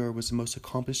Gryffindor was the most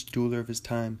accomplished dueler of his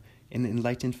time, an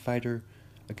enlightened fighter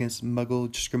against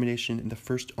Muggle discrimination, and the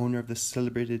first owner of the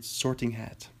celebrated Sorting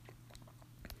Hat.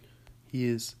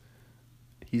 His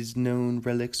known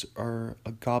relics are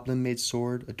a goblin-made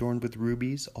sword adorned with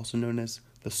rubies, also known as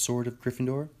the Sword of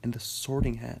Gryffindor, and the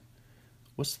Sorting Hat.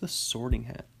 What's the Sorting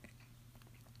Hat?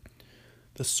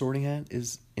 The Sorting Hat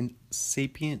is an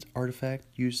sapient artifact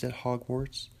used at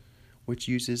Hogwarts, which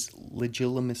uses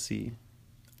legilimency,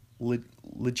 which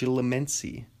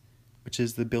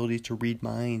is the ability to read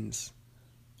minds.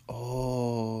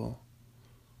 Oh.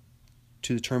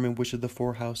 To determine which of the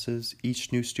 4 houses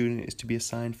each new student is to be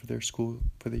assigned for their school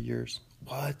for the years.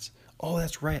 What? Oh,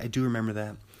 that's right. I do remember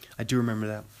that.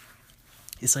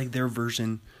 It's like their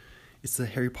version. It's the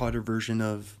Harry Potter version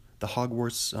of the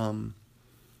Hogwarts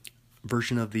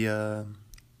version of the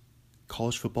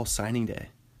college football signing day.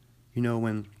 You know,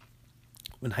 when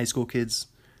high school kids,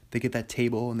 they get that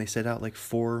table and they set out like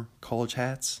 4 college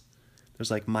hats.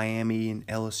 There's like Miami and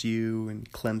LSU and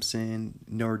Clemson,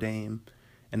 Notre Dame,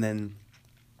 and then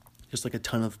there's like a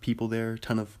ton of people there, a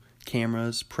ton of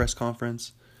cameras, press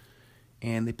conference,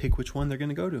 and they pick which one they're going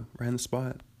to go to right on the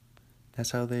spot.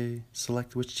 That's how they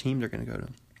select which team they're going to go to.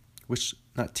 Which,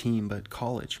 not team, but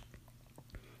college.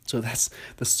 So that's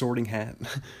the Sorting Hat.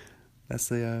 That's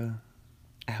the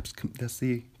that's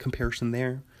the comparison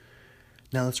there.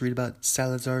 Now let's read about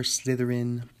Salazar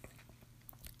Slytherin.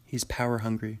 He's power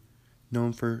hungry,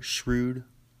 known for shrewd.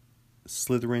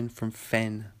 Slytherin from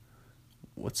Fen.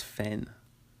 What's Fen?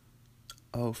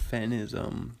 Oh, Fen is a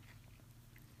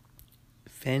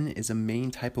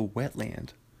main type of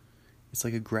wetland. It's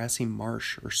like a grassy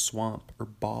marsh or swamp or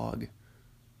bog.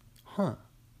 Huh.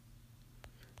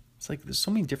 It's like there's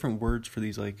so many different words for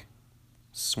these like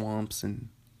swamps and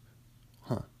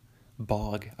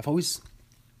bog. I've always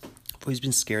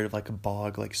been scared of like a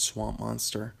bog, like swamp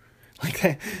monster. Like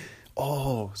that.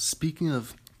 Oh, speaking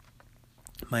of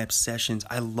my obsessions,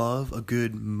 I love a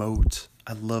good moat.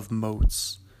 I love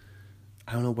moats.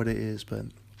 I don't know what it is, but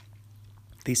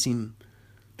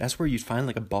that's where you'd find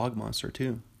like a bog monster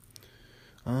too.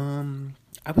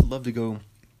 I would love to go,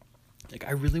 like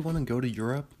I really want to go to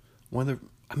Europe.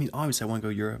 Obviously I want to go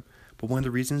to Europe, but one of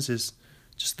the reasons is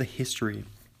just the history,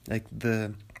 like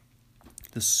the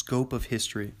scope of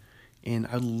history. And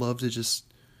I'd love to just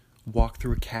walk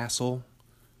through a castle,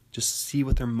 just see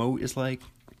what their moat is like,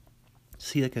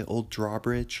 see like an old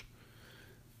drawbridge,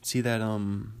 see that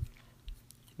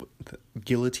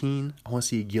guillotine. I want to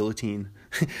see a guillotine,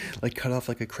 like cut off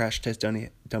like a crash test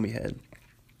dummy head.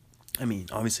 I mean,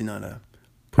 obviously not I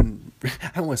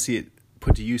don't want to see it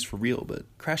put to use for real, but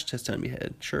crash test dummy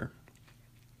head, sure.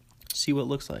 See what it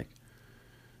looks like.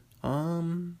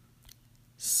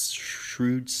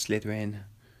 Shrewd Slytherin.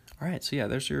 All right, so yeah,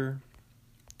 there's your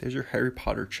Harry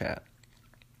Potter chat.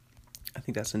 I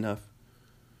think that's enough.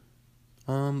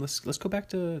 Let's go back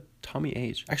to Tommy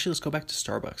H. Actually, let's go back to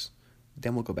Starbucks.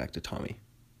 Then we'll go back to Tommy.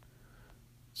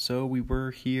 So we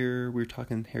were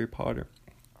talking Harry Potter.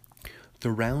 The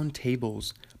round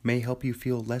tables may help you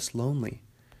feel less lonely.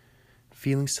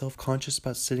 Feeling self-conscious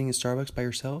about sitting in Starbucks by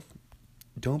yourself?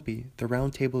 Don't be. The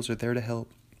round tables are there to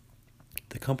help.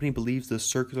 The company believes the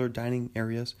circular dining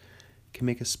areas can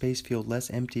make a space feel less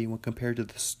empty when compared to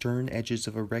the stern edges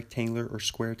of a rectangular or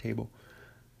square table.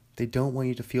 They don't want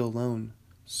you to feel alone.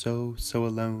 So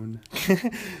alone.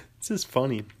 This is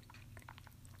funny.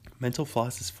 Mental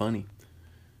floss is funny.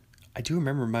 I do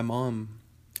remember my mom,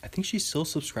 I think she still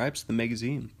subscribes to the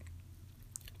magazine.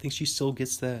 I think she still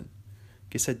gets that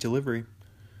delivery.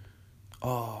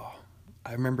 Oh,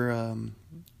 I remember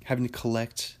having to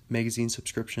collect magazine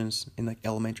subscriptions in like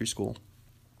elementary school.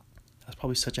 That's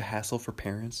probably such a hassle for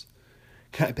parents.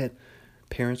 I bet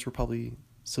parents were probably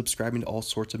subscribing to all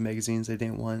sorts of magazines they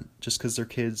didn't want just because their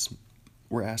kids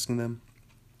were asking them.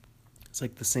 It's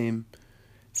like the same.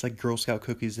 It's like Girl Scout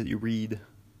cookies that you read.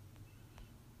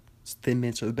 Thin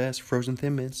Mints are the best. Frozen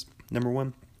Thin Mints, number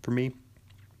one for me.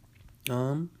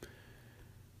 That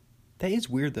is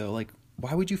weird though. Like,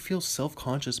 why would you feel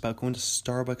self-conscious about going to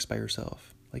Starbucks by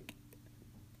yourself? Like,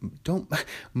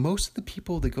 most of the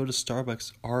people that go to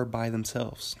Starbucks are by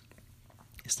themselves.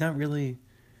 It's not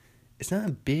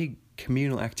a big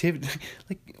communal activity.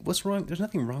 Like, what's wrong? There's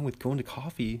nothing wrong with going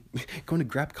to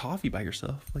grab coffee by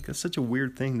yourself. Like, that's such a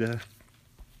weird thing to,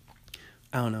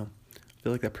 I don't know. I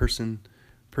feel like that person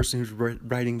who's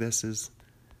writing this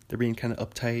they're being kind of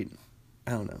uptight.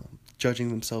 I don't know, judging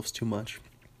themselves too much.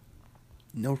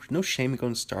 No shame in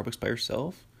going to Starbucks by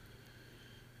yourself.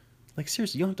 Like,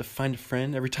 seriously, you don't have to find a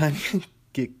friend every time you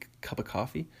get a cup of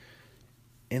coffee.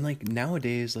 And like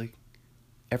nowadays, like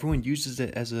everyone uses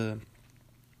it as a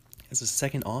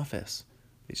second office.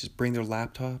 They just bring their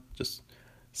laptop, just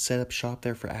set up shop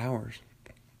there for hours.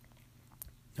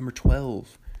 Number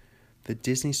 12, the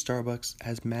Disney Starbucks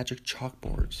has magic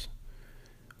chalkboards.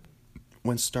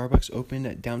 When Starbucks opened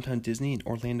at Downtown Disney in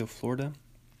Orlando, Florida,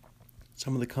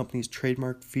 some of the company's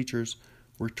trademark features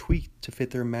were tweaked to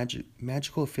fit their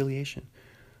magical affiliation.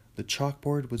 The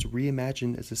chalkboard was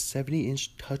reimagined as a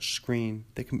 70-inch touchscreen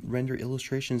that can render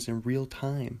illustrations in real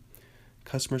time.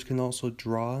 Customers can also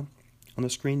draw on the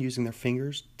screen using their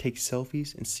fingers, take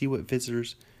selfies, and see what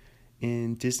visitors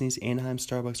in Disney's Anaheim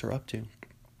Starbucks are up to.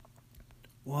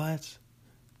 What?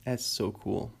 That's so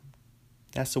cool.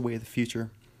 That's the way of the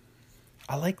future.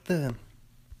 I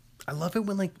love it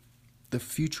when like the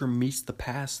future meets the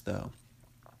past though.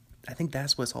 I think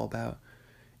that's what it's all about.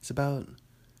 It's about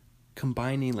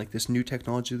combining like this new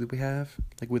technology that we have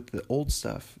like with the old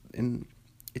stuff, and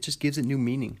it just gives it new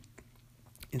meaning.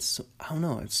 I don't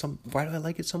know, why do I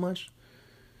like it so much?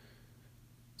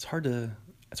 It's hard to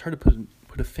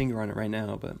put a finger on it right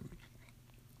now, but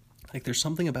like there's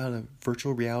something about a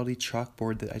virtual reality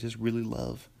chalkboard that I just really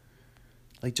love.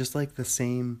 Like just like the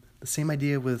same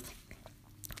idea with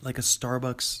like a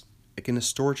Starbucks like in a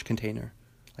storage container.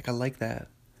 Like, I like that.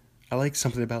 I like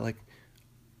something about like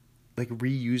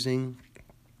reusing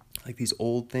like these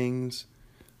old things.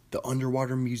 The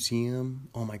underwater museum.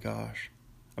 Oh my gosh.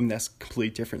 I mean, that's a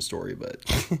completely different story, but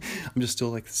I'm just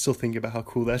still thinking about how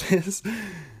cool that is.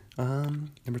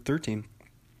 Number 13.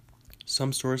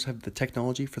 Some stores have the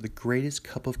technology for the greatest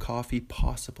cup of coffee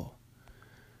possible.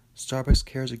 Starbucks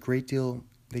care a great deal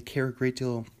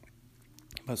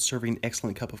about serving an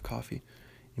excellent cup of coffee.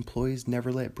 Employees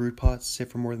never let brewed pots sit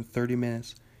for more than 30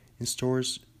 minutes, and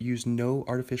stores use no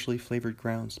artificially flavored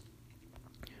grounds.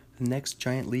 The next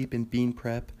giant leap in bean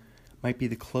prep might be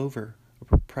the Clover, a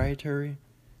proprietary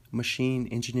machine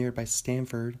engineered by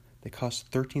Stanford that costs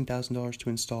 $13,000 to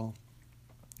install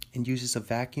and uses a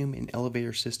vacuum and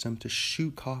elevator system to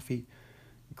shoot coffee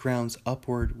grounds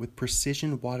upward with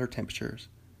precision water temperatures.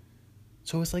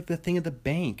 So it's like the thing at the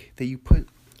bank that you put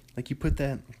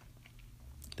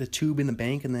the tube in the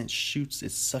bank and then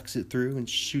it sucks it through and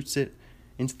shoots it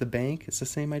into the bank. It's the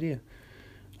same idea.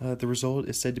 The result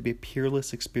is said to be a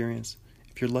peerless experience.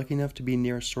 If you're lucky enough to be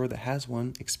near a store that has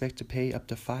one, expect to pay up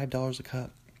to $5 a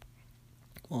cup.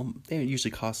 Well, they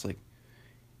usually cost it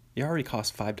already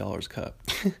costs $5 a cup.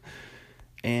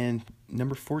 And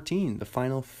number 14, the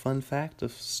final fun fact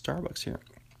of Starbucks here.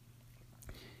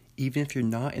 Even if you're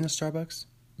not in a Starbucks,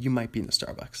 you might be in a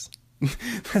Starbucks.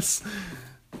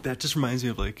 That just reminds me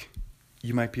of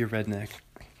you might be a redneck.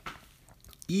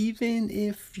 Even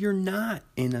if you're not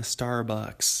in a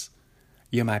Starbucks,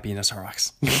 you might be in a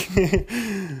Starbucks.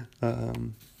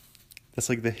 That's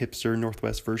like the hipster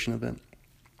Northwest version of it.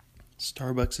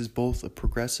 Starbucks is both a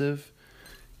progressive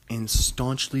and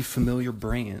staunchly familiar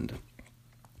brand.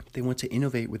 They want to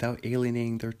innovate without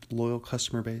alienating their loyal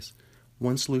customer base.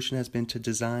 One solution has been to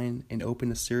design and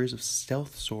open a series of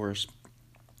stealth stores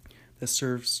that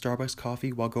serve Starbucks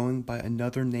coffee while going by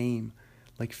another name,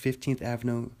 like 15th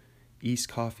Avenue East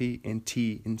Coffee and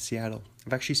Tea in Seattle.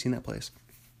 I've actually seen that place.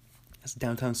 It's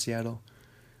downtown Seattle.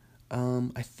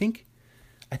 I think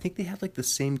they have the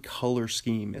same color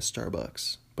scheme as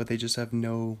Starbucks, but they just have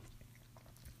no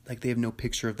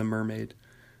picture of the mermaid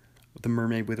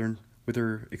with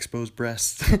her exposed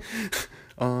breasts.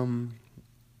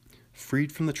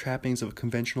 Freed from the trappings of a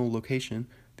conventional location,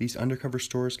 these undercover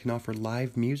stores can offer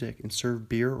live music and serve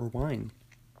beer or wine.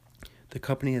 The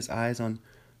company has eyes on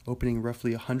opening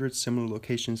roughly 100 similar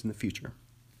locations in the future.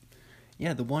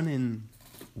 Yeah, the one in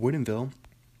Woodinville,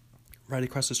 right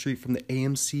across the street from the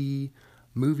AMC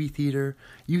movie theater.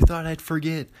 You thought I'd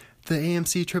forget the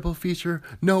AMC triple feature?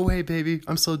 No way, baby.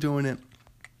 I'm still doing it.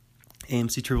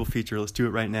 AMC triple feature. Let's do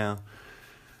it right now.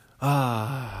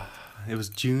 It was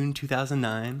June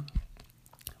 2009.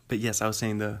 But yes, I was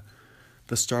saying the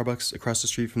Starbucks across the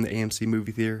street from the AMC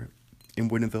movie theater in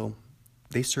Woodinville,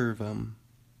 they serve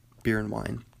beer and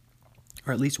wine,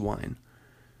 or at least wine.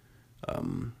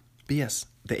 But yes,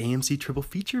 the AMC triple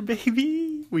feature,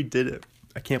 baby. We did it.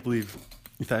 I can't believe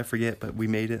you thought I forget, but we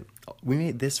made it. We made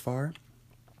it this far,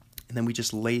 and then we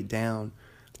just lay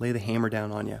the hammer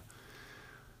down on you.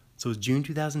 So it was June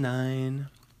 2009.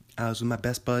 I was with my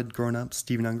best bud growing up,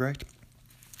 Steven Ungrecht.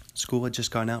 School had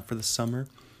just gone out for the summer,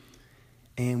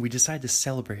 and we decided to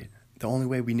celebrate the only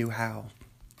way we knew how,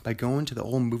 by going to the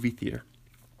old movie theater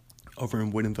over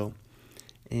in Woodinville.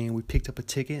 And we picked up a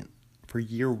ticket for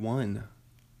Year One,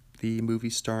 the movie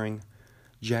starring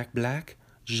Jack Black,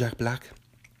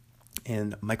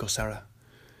 and Michael Cera.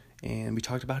 And we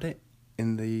talked about it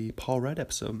in the Paul Rudd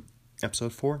episode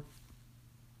 4.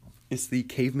 It's the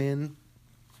caveman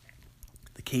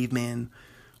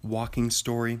walking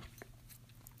story,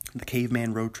 the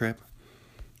caveman road trip.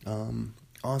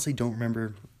 Honestly, don't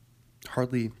remember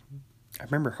hardly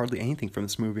anything from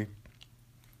this movie,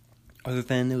 other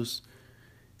than it's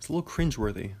a little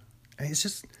cringeworthy. It's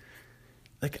just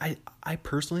I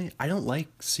personally, I don't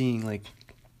like seeing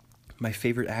my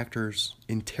favorite actors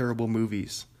in terrible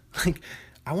movies.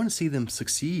 I want to see them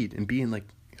succeed and be in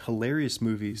hilarious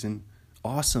movies and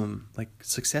awesome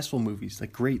successful movies,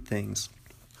 great things.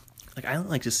 I don't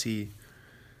want to see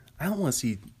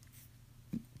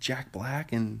Jack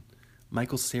Black and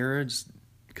Michael Cera, just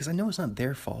because I know it's not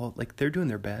their fault. They're doing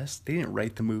their best. They didn't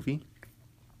write the movie.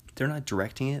 They're not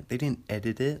directing it. They didn't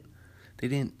edit it. They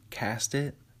didn't cast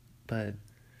it. But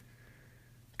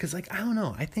because I don't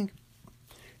know. I think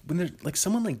when there's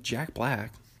someone like Jack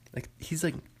Black, he's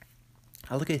I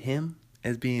look at him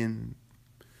as being,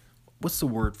 what's the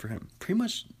word for him? Pretty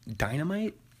much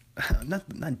dynamite.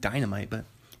 Not dynamite, but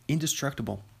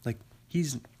indestructible.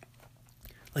 He's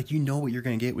you know what you're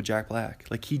gonna get with Jack Black.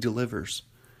 He delivers.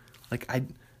 I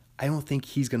don't think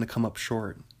he's gonna come up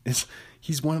short.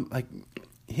 He's one of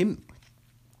him.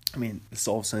 I mean, this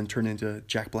all of a sudden turned into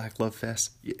Jack Black love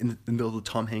fest in the middle of the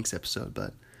Tom Hanks episode,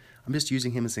 but I'm just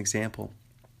using him as an example.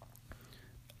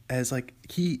 As like,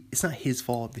 it's not his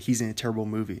fault that he's in a terrible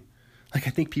movie. Like, I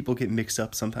think people get mixed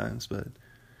up sometimes, but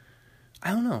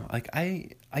I don't know. Like,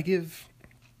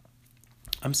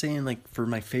 I'm saying, like, for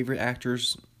my favorite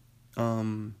actors,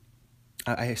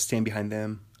 I stand behind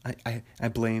them. I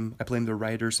blame the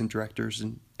writers and directors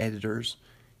and editors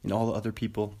and all the other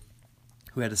people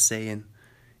who had a say in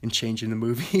changing the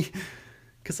movie.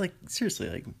 Because, like, seriously,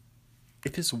 like,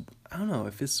 if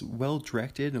it's well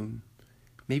directed, and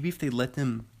maybe if they let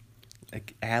them,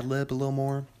 like, ad-lib a little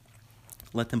more,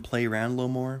 let them play around a little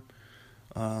more,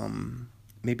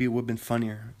 maybe it would have been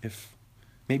funnier if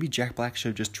maybe Jack Black should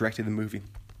have just directed the movie.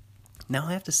 Now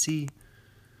I have to see,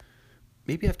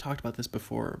 maybe I've talked about this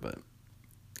before, but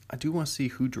I do want to see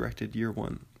who directed Year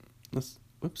One.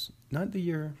 Not the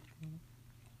year.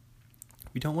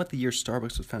 We don't want the year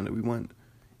Starbucks was founded. We want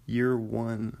Year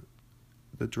One,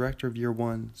 the director of Year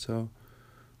One. So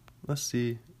let's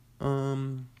see.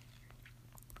 Harold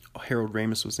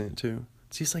Ramis was in it too.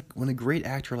 See, it's like when a great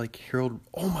actor like Harold.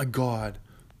 Oh my God,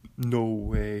 no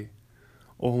way.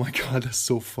 Oh my God, that's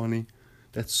so funny.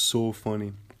 That's so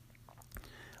funny.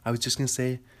 I was just gonna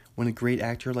say, when a great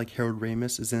actor like Harold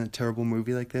Ramis is in a terrible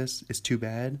movie like this, it's too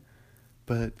bad.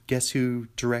 But guess who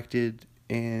directed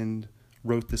and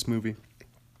wrote this movie?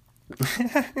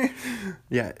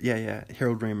 Yeah.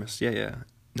 Harold Ramis. Yeah.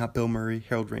 Not Bill Murray,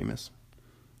 Harold Ramis.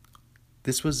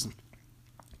 This was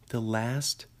the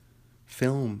last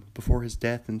film before his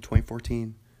death in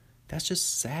 2014. That's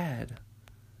just sad.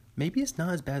 Maybe it's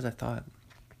not as bad as I thought.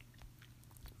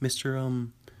 Mr.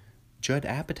 Judd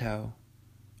Apatow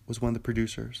was one of the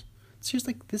producers.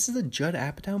 Seriously, like, this is a Judd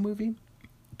Apatow movie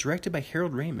directed by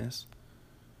Harold Ramis.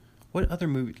 What other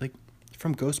movie? Like,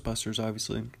 from Ghostbusters,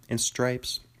 obviously, and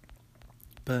Stripes.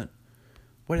 But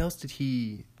what else did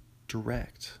he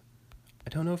direct? I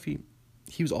don't know if he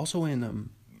was also in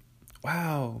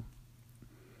Harold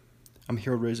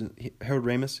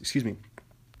Ramis, excuse me,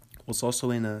 was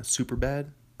also in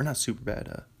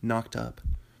Knocked Up.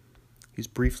 He's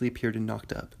briefly appeared in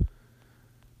Knocked Up.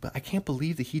 But I can't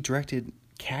believe that he directed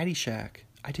Caddyshack.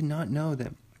 I did not know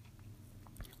that.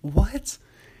 What?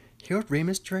 Harold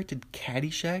Ramis directed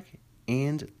Caddyshack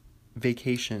and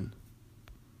Vacation.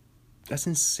 That's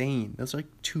insane. Those are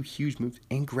like two huge movies.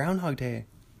 And Groundhog Day.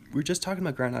 We were just talking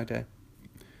about Groundhog Day.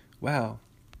 Wow.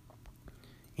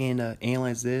 And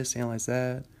Analyze This, Analyze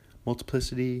That,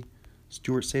 Multiplicity,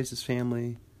 Stuart Saves His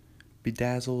Family,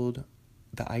 Bedazzled,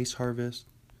 The Ice Harvest.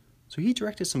 So he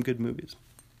directed some good movies.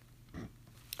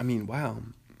 I mean, wow.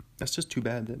 That's just too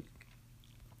bad that...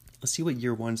 Let's see what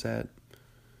Year One's at.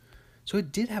 So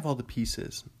it did have all the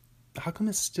pieces. How come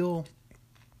it's still...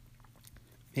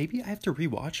 Maybe I have to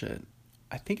rewatch it.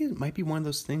 I think it might be one of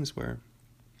those things where...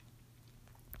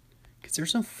 Because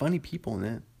there's some funny people in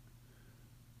it.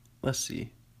 Let's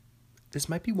see. This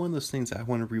might be one of those things that I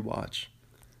want to rewatch.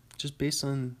 Just based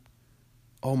on...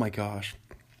 Oh my gosh.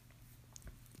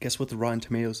 Guess what the Rotten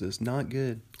Tomatoes is? Not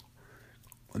good.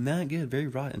 Not good. Very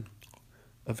rotten.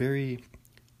 A very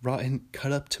rotten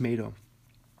cut up tomato.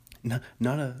 Not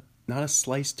a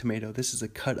sliced tomato. This is a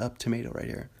cut up tomato right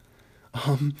here.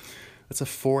 That's a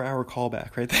 4-hour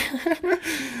callback right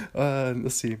there.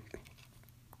 Let's see.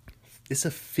 It's a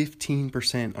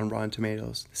 15% on Rotten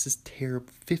Tomatoes. This is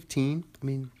terrible. 15? I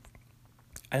mean,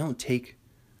 I don't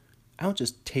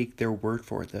just take their word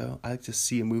for it, though. I like to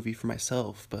see a movie for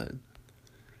myself, but...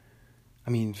 I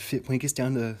mean, when it gets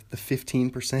down to the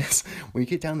 15%, when you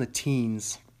get down to the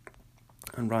teens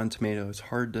on Rotten Tomatoes, it's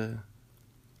hard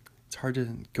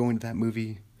to go into that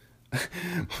movie,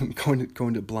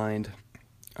 going to blind.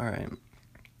 All right.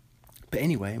 But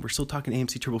anyway, we're still talking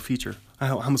AMC Triple Feature. I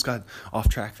almost got off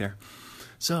track there.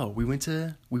 So we went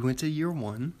to Year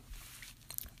One,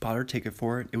 bought our ticket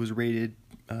for it. It was rated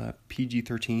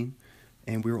PG-13,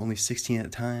 and we were only 16 at the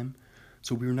time,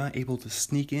 so we were not able to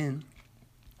sneak in.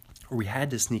 Or we had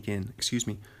to sneak in,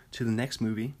 to the next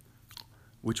movie,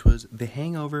 which was The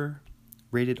Hangover,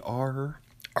 rated R.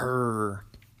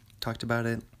 Talked about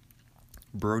it.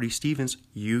 Brody Stevens,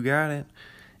 you got it.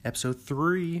 Episode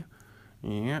 3,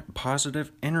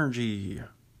 positive energy,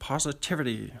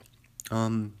 positivity.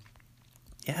 The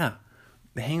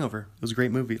Hangover. It was a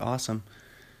great movie, awesome.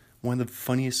 One of the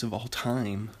funniest of all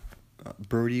time.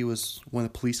 Brody was one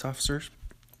of the police officers.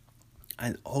 I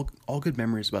had all good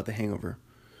memories about The Hangover.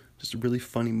 Just a really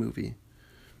funny movie.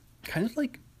 Kind of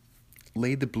like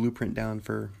laid the blueprint down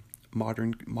for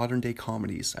modern day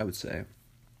comedies, I would say.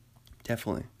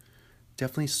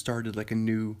 Definitely started like a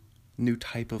new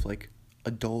type of like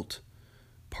adult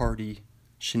party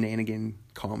shenanigan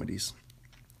comedies.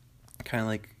 Kind of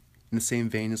like in the same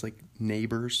vein as like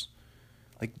Neighbors.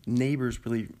 Like Neighbors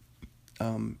really,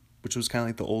 which was kind of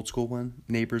like the old school one.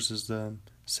 Neighbors is the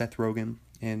Seth Rogen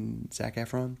and Zac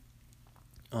Efron.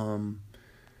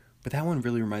 But that one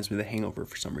really reminds me of The Hangover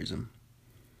for some reason.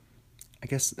 I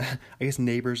guess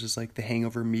Neighbors is like The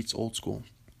Hangover meets old school.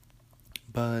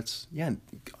 But yeah,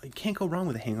 you can't go wrong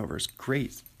with The Hangover. It's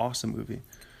great, awesome movie,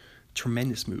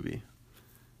 tremendous movie.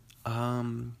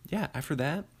 Yeah, after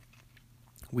that,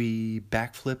 we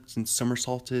backflipped and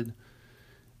somersaulted,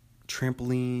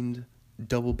 trampolined,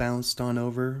 double bounced on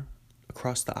over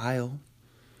across the aisle,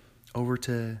 over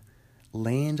to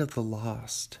Land of the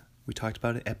Lost. We talked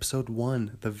about it, episode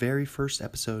 1, the very first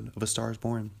episode of A Star is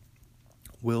Born.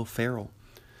 Will Ferrell.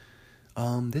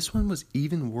 This one was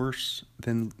even worse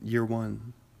than Year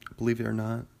One, believe it or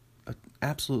not. An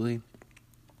absolutely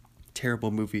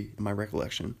terrible movie in my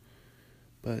recollection.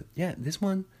 But yeah, this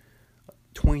one,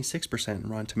 26% in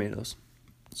Rotten Tomatoes.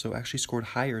 So actually scored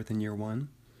higher than Year One.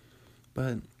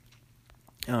 But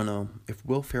I don't know. If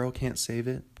Will Ferrell can't save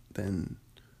it, then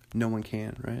no one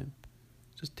can, right?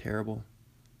 Just terrible.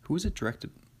 Who was it directed?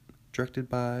 Directed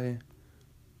by,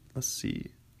 let's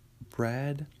see,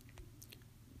 Brad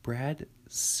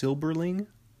Silberling?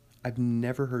 I've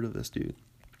never heard of this dude.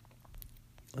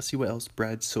 Let's see what else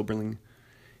Brad Silberling.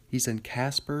 He's in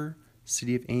Casper,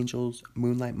 City of Angels,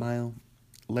 Moonlight Mile,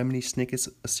 Lemony Snicket's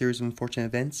A Series of Unfortunate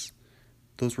Events.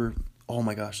 Those were, oh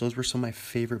my gosh, those were some of my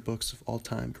favorite books of all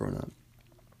time growing up.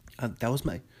 I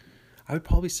would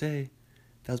probably say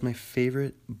that was my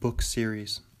favorite book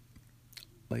series.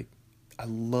 Like, I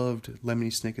loved Lemony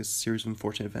Snicket's Series of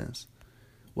Unfortunate Events.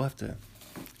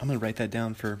 I'm going to write that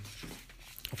down for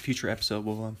a future episode.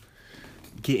 We'll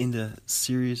get into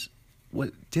series.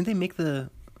 What, didn't they make the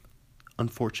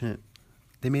Unfortunate?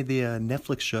 They made the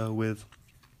Netflix show with,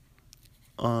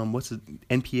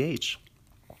 NPH.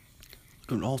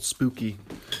 Looking all spooky.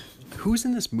 Who's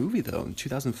in this movie, though, in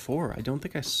 2004? I don't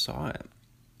think I saw it.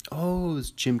 Oh, it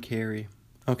was Jim Carrey.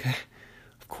 Okay.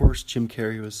 Of course, Jim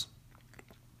Carrey was...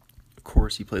 Of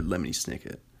course, he played Lemony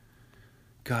Snicket.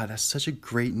 God, that's such a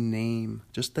great name.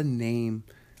 Just the name,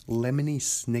 Lemony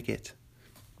Snicket.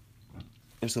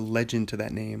 There's a legend to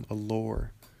that name, a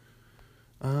lore.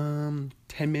 10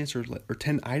 minutes or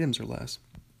 10 items or less.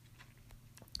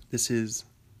 This is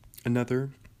another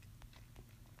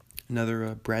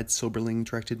Brad Silberling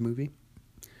directed movie.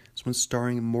 This one's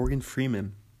starring Morgan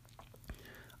Freeman.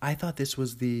 I thought this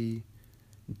was the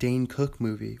Dane Cook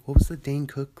movie. What was the Dane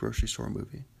Cook grocery store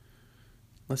movie?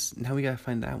 Now we gotta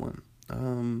find that one.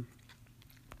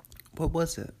 What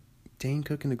was it? Dane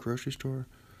Cook in the grocery store?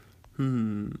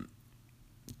 How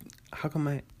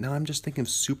come now I'm just thinking of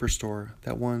Superstore.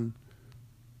 That one.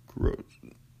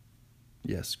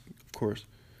 Yes, of course.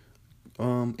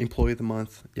 Employee of the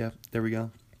Month. Yeah, there we go.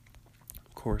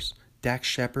 Of course. Dax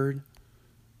Shepard.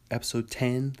 Episode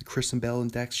 10. The Kristen Bell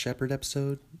and Dax Shepard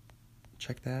episode.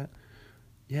 Check that.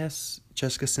 Yes,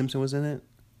 Jessica Simpson was in it.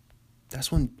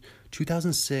 That's when,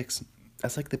 2006.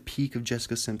 That's like the peak of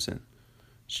Jessica Simpson.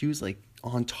 She was like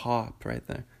on top right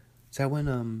there. Is that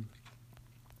when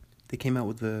they came out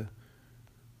with the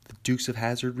Dukes of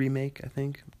Hazzard remake, I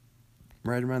think?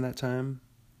 Right around that time.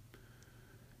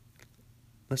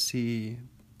 Let's see.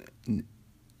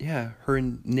 Yeah, her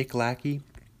and Nick Lackey.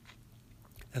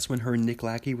 That's when her and Nick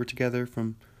Lackey were together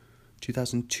from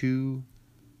 2002.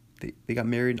 They got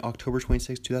married October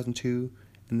 26, 2002.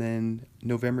 And then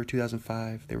November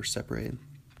 2005, they were separated.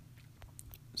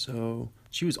 So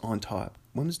she was on top.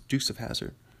 When was Dukes of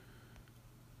Hazzard?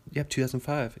 Yep,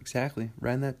 2005, exactly.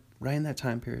 Right in that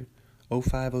time period.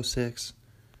 05, 06.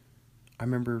 I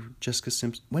remember Jessica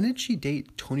Simpson. When did she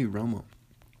date Tony Romo?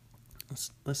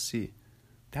 Let's see.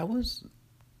 That was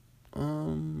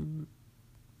come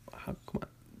on.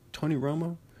 Tony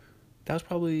Romo? That was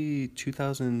probably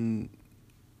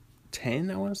 2010,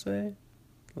 I want to say.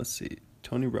 Let's see.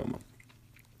 Tony Romo.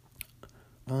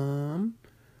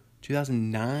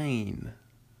 2009.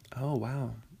 Oh,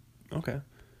 wow. Okay.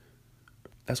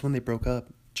 That's when they broke up.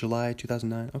 July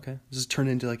 2009. Okay. This is turned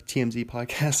into like TMZ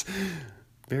podcast.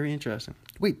 Very interesting.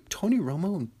 Wait, Tony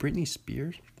Romo and Britney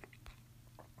Spears?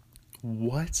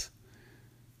 What?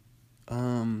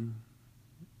 Okay.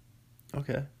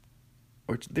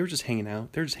 Or they were just hanging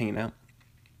out.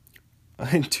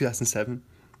 In 2007.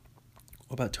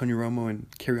 What about Tony Romo and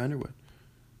Carrie Underwood?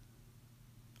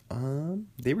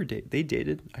 They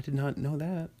dated. I did not know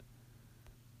that.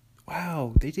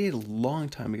 Wow, they dated a long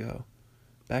time ago.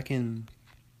 Back in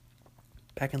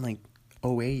like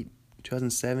 2008,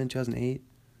 2007, 2008.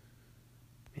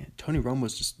 Man, Tony Romo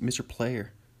was just Mr.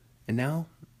 Player. And now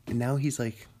he's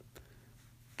like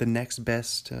the next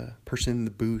best person in the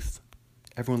booth.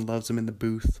 Everyone loves him in the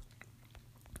booth.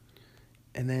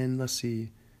 And then, let's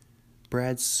see,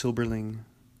 Brad Silberling,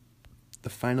 the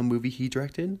final movie he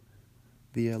directed,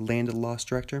 the Land of the Lost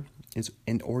director, is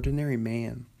An Ordinary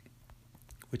Man,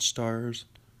 which stars,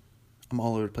 I'm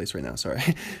all over the place right now, sorry,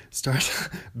 stars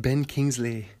Ben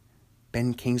Kingsley,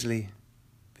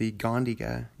 the Gandhi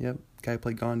guy, guy who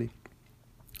played Gandhi.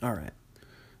 Alright,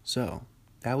 so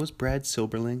that was Brad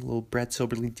Silberling, a little Brad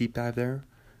Silberling deep dive there.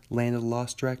 Land of the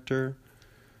Lost director,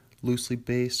 loosely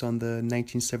based on the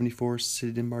 1974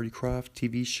 Sid and Marty Krofft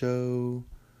TV show,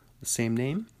 the same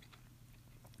name.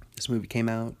 This movie came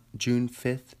out June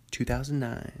 5th,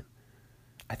 2009.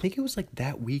 I think it was like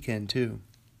that weekend too.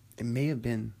 It may have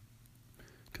been,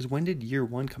 because when did Year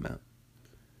One come out?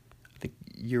 I think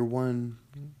Year One,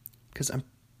 because I'm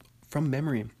from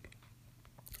memory,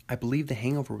 I believe The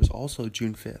Hangover was also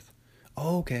June 5th.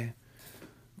 Oh, okay.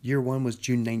 Year One was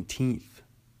June 19th.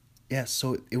 Yeah,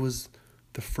 so it was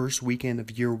the first weekend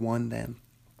of Year One then,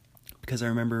 because I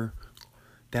remember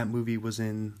that movie was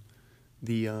in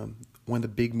the one of the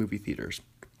big movie theaters,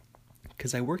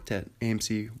 because I worked at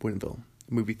AMC Woodinville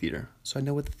movie theater, so I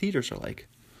know what the theaters are like.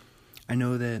 I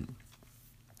know that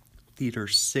theater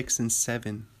 6 and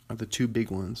 7 are the two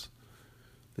big ones,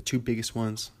 the two biggest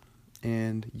ones,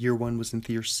 and Year One was in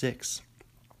theater 6,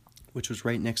 which was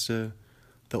right next to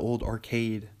the old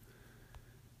arcade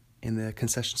and the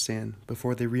concession stand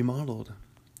before they remodeled.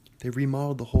 They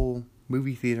remodeled the whole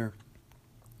movie theater,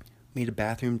 made a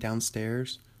bathroom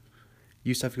downstairs. You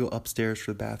used to have to go upstairs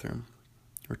for the bathroom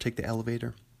or take the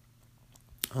elevator.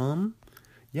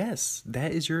 Yes,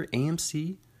 that is your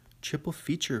AMC triple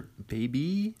feature,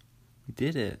 baby. We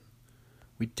did it.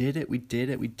 We did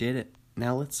it.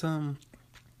 Now let's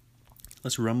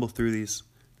rumble through these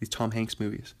Tom Hanks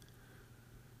movies.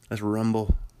 Let's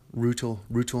rootle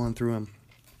on through them.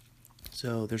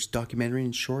 So there's documentary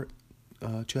and short,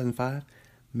 2005,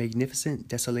 Magnificent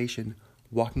Desolation,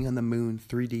 Walking on the Moon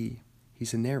 3D.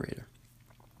 He's a narrator.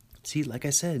 See, like I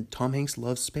said, Tom Hanks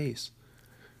loves space.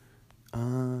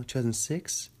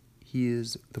 2006, he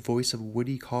is the voice of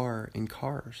Woody Carr in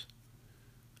Cars.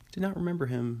 Did not remember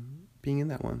him being in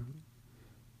that one.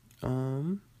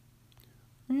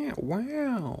 Yeah,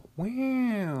 wow.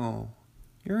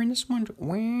 You're in this one,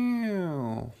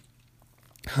 wow.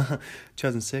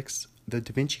 2006, The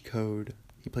Da Vinci Code.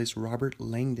 He plays Robert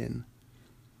Langdon.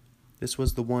 This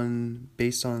was the one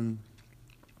based on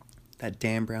that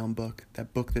Dan Brown book,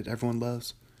 that book that everyone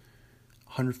loves.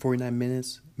 149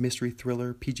 minutes, mystery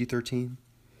thriller, PG-13.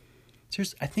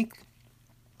 Seriously, I think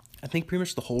pretty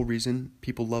much the whole reason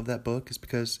people love that book is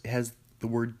because it has the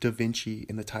word Da Vinci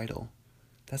in the title.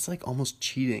 That's like almost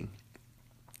cheating.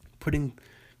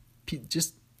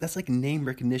 That's like name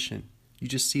recognition. You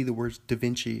just see the words Da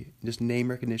Vinci, just name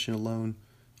recognition alone.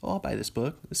 Oh, I'll buy this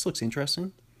book. This looks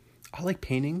interesting. I like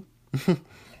painting.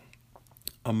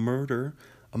 A murder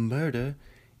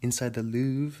inside the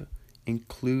Louvre, and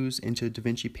clues into Da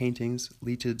Vinci paintings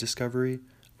lead to the discovery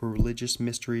of a religious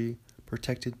mystery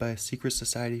protected by a secret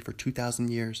society for 2,000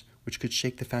 years, which could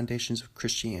shake the foundations of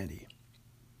Christianity.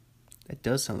 That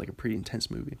does sound like a pretty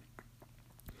intense movie.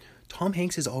 Tom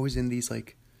Hanks is always in these,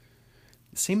 like,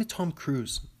 same with Tom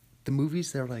Cruise. The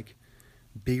movies that are, like,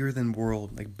 bigger than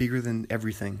world, like, bigger than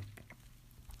everything.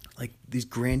 Like, these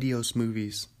grandiose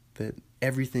movies that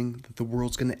the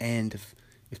world's going to end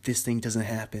if this thing doesn't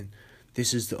happen.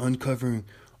 This is the uncovering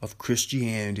of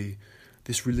Christianity.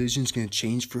 This religion's going to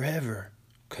change forever.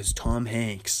 Because Tom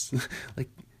Hanks. Like,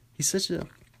 he's such a...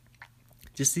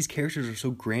 Just these characters are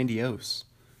so grandiose.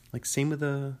 Like, same with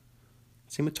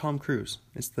Tom Cruise.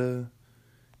 It's the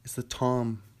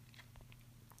Tom...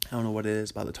 I don't know what it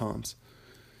is about the Toms.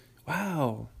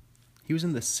 Wow. He was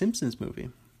in the Simpsons movie.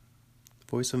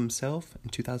 Voice of himself in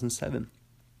 2007.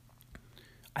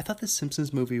 I thought the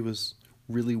Simpsons movie was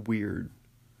really weird.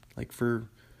 Like for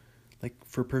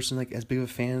a person like as big of a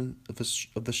fan of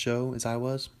the show as I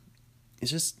was,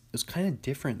 it was kind of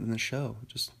different than the show.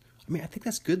 I think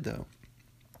that's good though.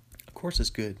 Of course it's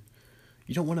good.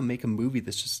 You don't want to make a movie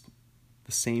that's just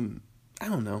the same. I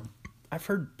don't know. I've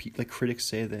heard critics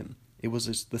say that it was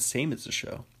just the same as the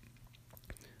show.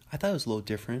 I thought it was a little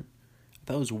different. I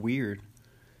thought it was weird.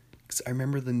 Because I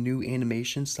remember the new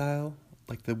animation style,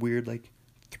 like the weird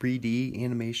 3D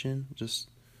animation, just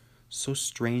so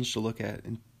strange to look at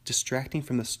and distracting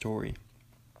from the story.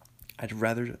 I'd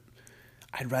rather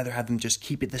have them just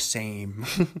keep it the same.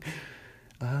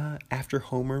 After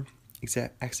Homer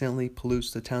accidentally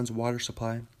pollutes the town's water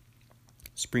supply,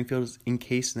 Springfield is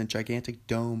encased in a gigantic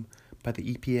dome by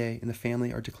the EPA, and the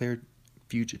family are declared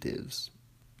fugitives.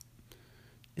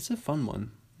 It's a fun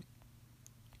one.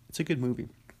 It's a good movie.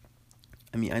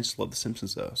 I mean, I just love The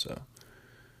Simpsons though, so.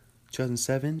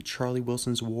 2007, Charlie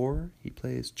Wilson's War. He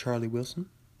plays Charlie Wilson.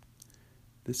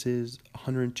 This is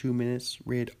 102 minutes,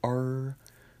 rated R,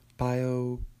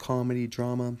 bio, comedy,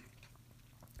 drama,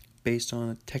 based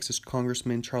on Texas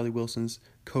Congressman Charlie Wilson's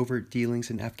covert dealings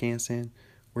in Afghanistan,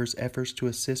 where his efforts to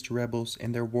assist rebels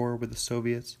in their war with the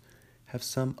Soviets have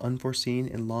some unforeseen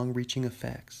and long-reaching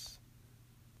effects.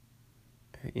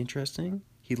 Very interesting.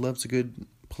 He loves a good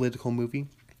political movie.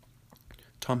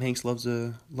 Tom Hanks loves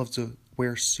to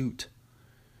wear a suit.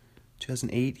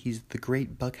 2008, he's the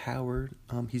Great Buck Howard.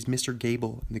 He's Mr.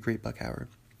 Gable in the Great Buck Howard.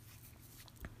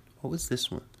 What was this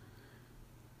one?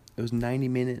 It was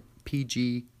 90-minute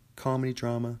PG comedy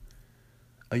drama.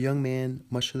 A young man,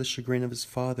 much to the chagrin of his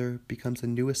father, becomes a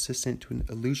new assistant to an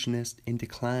illusionist in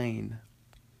decline.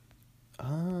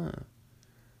 And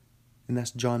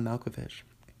that's John Malkovich.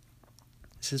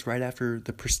 This is right after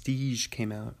The Prestige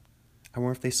came out. I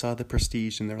wonder if they saw The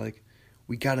Prestige and they're like,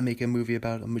 we gotta make a movie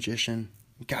about a magician.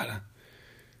 We gotta.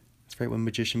 That's right when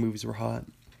magician movies were hot.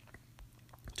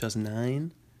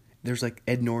 2009. There's like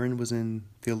Ed Norton was in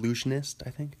The Illusionist, I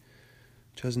think.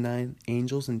 2009,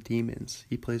 Angels and Demons.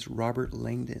 He plays Robert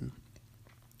Langdon.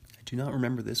 I do not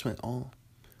remember this one at all.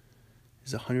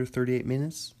 It's 138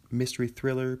 minutes. Mystery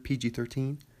thriller,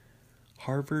 PG-13.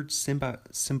 Harvard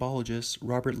symbologist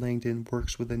Robert Langdon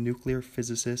works with a nuclear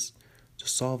physicist to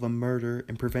solve a murder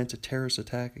and prevent a terrorist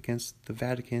attack against the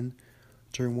Vatican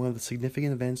during one of the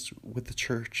significant events with the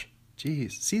church.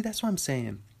 Jeez. See, that's what I'm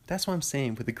saying. That's what I'm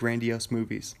saying with the grandiose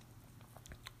movies.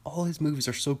 All his movies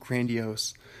are so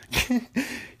grandiose.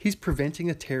 He's preventing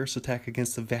a terrorist attack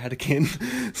against the Vatican.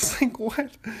 It's like,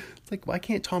 what? It's like, why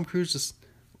can't Tom Cruise just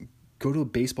go to a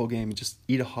baseball game and just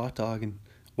eat a hot dog and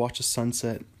watch a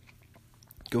sunset?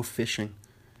 Go fishing.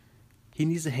 He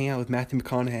needs to hang out with Matthew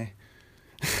McConaughey.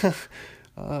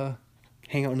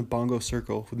 Hang out in a bongo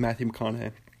circle with Matthew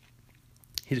McConaughey.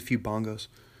 Hit a few bongos.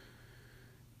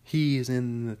 He is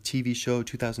in the TV show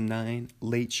 2009,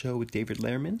 Late Show with David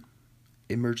Letterman.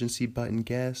 Emergency button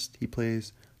guest. He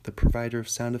plays the provider of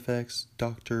sound effects,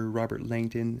 Dr. Robert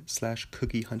Langdon /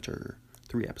 Cookie Hunter.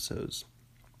 3 episodes.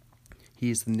 He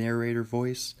is the narrator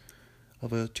voice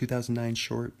of a 2009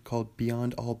 short called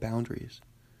Beyond All Boundaries.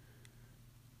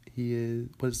 He is,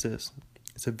 what is this?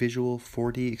 It's a visual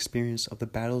 4D experience of the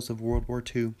battles of World War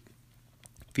II,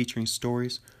 featuring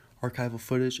stories, archival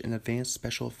footage, and advanced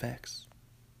special effects.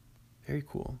 Very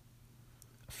cool.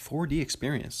 A 4D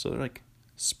experience. So they're like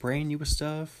spraying you with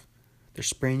stuff. They're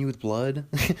spraying you with blood.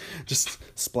 Just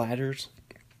splatters.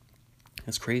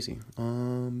 That's crazy.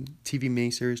 TV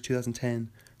miniseries 2010,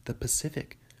 The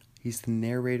Pacific. He's the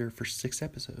narrator for 6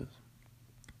 episodes.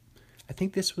 I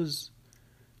think this was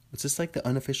this like the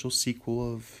unofficial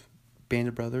sequel of Band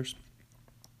of Brothers?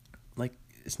 Like,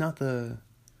 it's not the...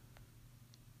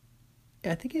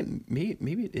 Yeah, I think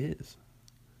maybe it is.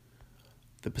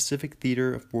 The Pacific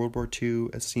theater of World War II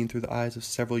as seen through the eyes of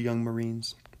several young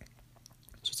Marines.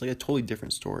 So it's like a totally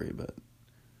different story, but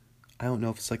I don't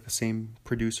know if it's like the same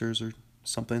producers or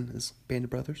something as Band of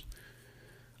Brothers.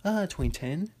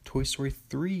 2010, Toy Story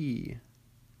 3.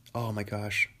 Oh my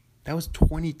gosh. That was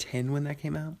 2010 when that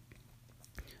came out.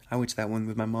 I went to that one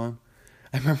with my mom.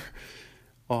 I remember,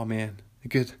 oh man, a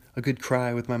good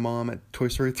cry with my mom at Toy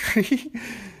Story 3.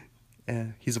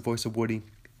 He's the voice of Woody.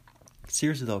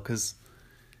 Seriously though, because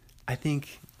I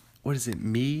think, what is it,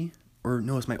 me? Or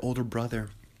no, it's my older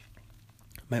brother.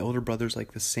 My older brother's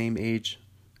like the same age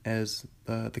as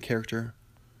the character.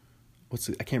 I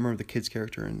can't remember the kid's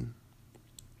character. And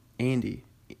Andy.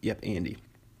 Yep, Andy.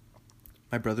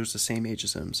 My brother's the same age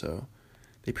as him, so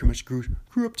they pretty much grew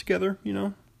up together, you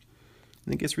know?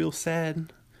 And it gets real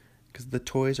sad because the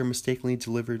toys are mistakenly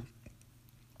delivered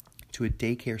to a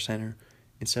daycare center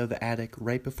instead of the attic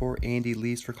right before Andy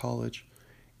leaves for college.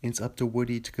 And it's up to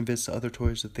Woody to convince the other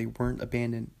toys that they weren't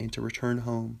abandoned and to return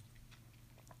home.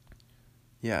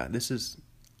 Yeah, this is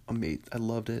amazing. I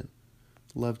loved it.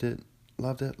 Loved it.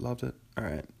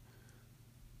 Alright.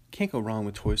 Can't go wrong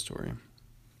with Toy Story.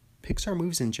 Pixar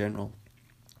movies in general.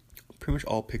 Pretty much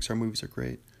all Pixar movies are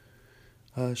great.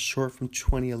 Short from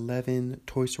 2011,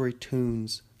 Toy Story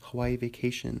Toons, Hawaii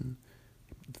Vacation.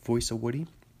 The voice of Woody.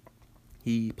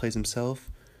 He plays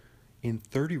himself in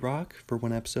 30 Rock for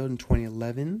 1 episode in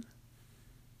 2011.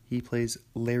 He plays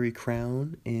Larry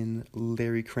Crown in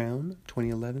Larry Crown,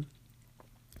 2011.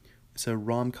 It's a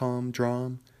rom-com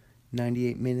drama,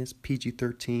 98 minutes,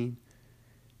 PG-13.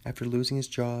 After losing his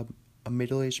job, a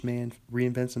middle-aged man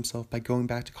reinvents himself by going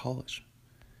back to college.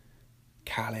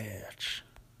 College.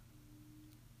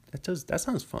 That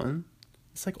sounds fun.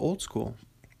 It's like old school.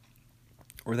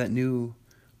 Or that new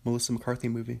Melissa McCarthy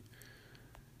movie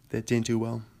that didn't do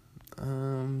well.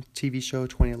 TV show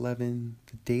 2011,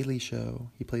 The Daily Show.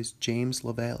 He plays James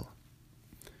Lavelle.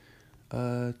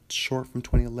 Short from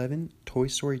 2011, Toy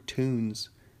Story Toons.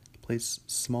 He plays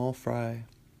Small Fry.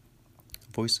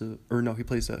 He plays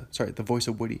the voice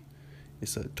of Woody.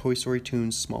 It's a Toy Story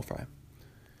Toons Small Fry.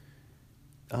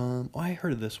 I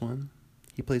heard of this one.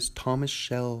 He plays Thomas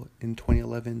Shell in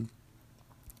 2011.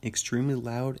 Extremely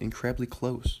Loud, Incredibly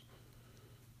Close.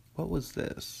 What was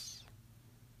this?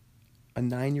 A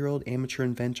 9-year-old amateur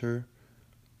inventor,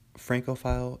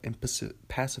 Francophile, and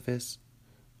pacifist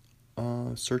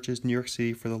searches New York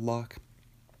City for the lock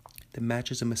that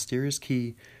matches a mysterious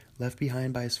key left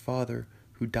behind by his father,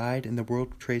 who died in the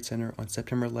World Trade Center on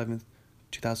September 11th,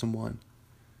 2001.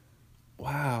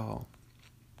 Wow.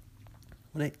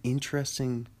 What an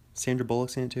interesting... Sandra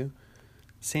Bullock's in it too.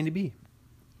 Sandy B.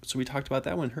 So we talked about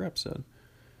that one in her episode.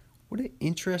 What an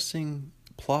interesting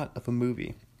plot of a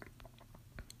movie.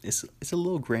 It's a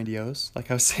little grandiose, like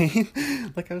I was saying.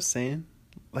 Like, I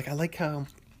like how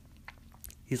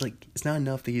he's like, it's not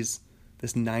enough that he's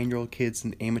this 9-year-old kid's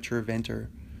an amateur inventor.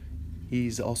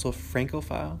 He's also a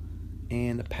Francophile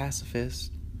and a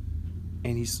pacifist.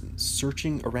 And he's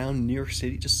searching around New York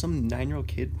City. Just some 9-year-old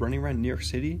kid running around New York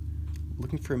City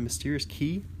looking for a mysterious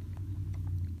key.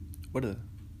 What a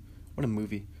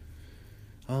movie.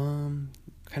 Kind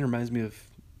of reminds me of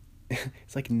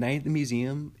it's like Night at the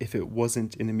Museum if it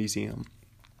wasn't in a museum.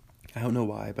 I don't know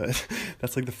why, but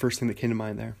that's like the first thing that came to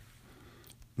mind there.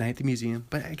 Night at the Museum.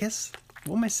 But I guess,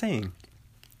 what am I saying?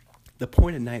 The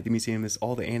point of Night at the Museum is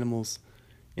all the animals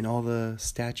and all the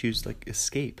statues like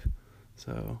escape.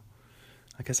 So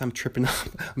I guess I'm tripping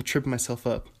myself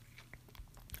up.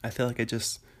 I feel like I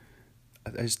just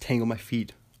tangled my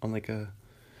feet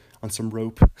on some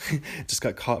rope. Just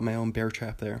got caught in my own bear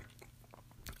trap there.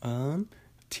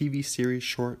 TV series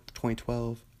short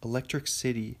 2012, Electric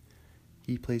City.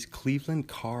 He plays Cleveland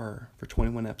Carr for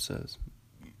 21 episodes.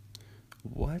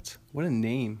 What a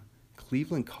name.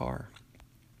 Cleveland Carr.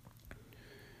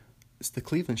 It's the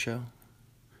Cleveland Show.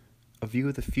 A view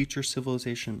of the future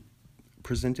civilization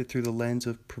presented through the lens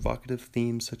of provocative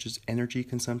themes such as energy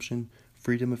consumption,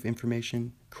 freedom of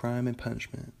information, crime, and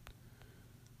punishment.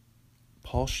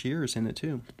 Paul Scheer's in it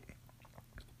too.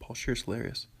 Paul Scheer's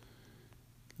hilarious.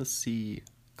 Let's see.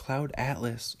 Cloud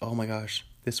Atlas. Oh my gosh.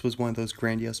 This was one of those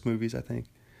grandiose movies, I think.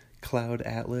 Cloud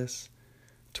Atlas.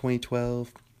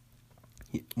 2012.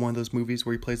 One of those movies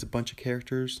where he plays a bunch of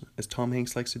characters, as Tom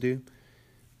Hanks likes to do.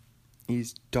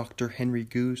 He's Dr. Henry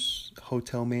Goose,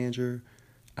 hotel manager,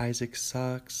 Isaac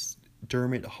Sachs,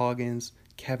 Dermot Hoggins,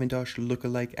 Cavendish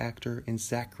lookalike actor, and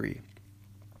Zachary.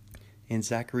 And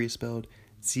Zachary is spelled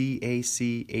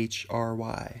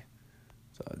Zachry.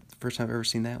 So the first time I've ever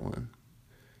seen that one.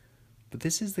 But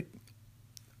this is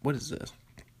what is this?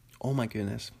 Oh my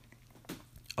goodness.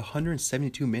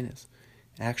 172 minutes.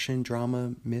 Action,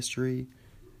 drama, mystery,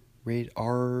 rated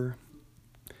R.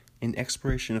 An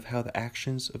exploration of how the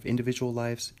actions of individual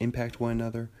lives impact one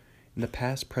another in the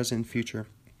past, present, and future.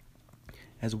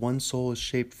 As one soul is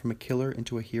shaped from a killer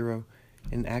into a hero,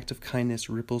 an act of kindness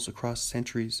ripples across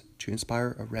centuries to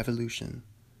inspire a revolution.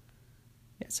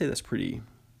 Yeah, I'd say that's pretty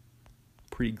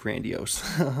grandiose.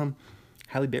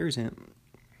 Halle Berry's in it.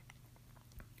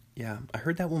 Yeah, I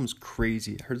heard that one was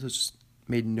crazy. I heard it just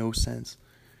made no sense.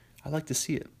 I'd like to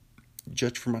see it.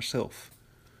 Judge for myself.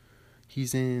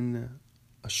 He's in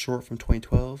a short from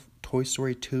 2012, Toy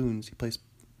Story Toons. He plays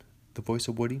the voice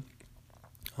of Woody.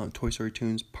 Toy Story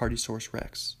Toons, Party Source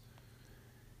Rex.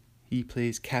 He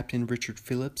plays Captain Richard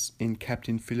Phillips in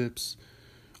Captain Phillips.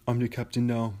 I'm the captain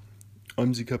now.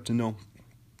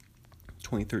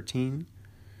 2013.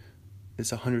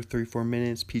 It's 134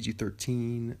 minutes,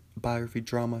 PG-13, biography,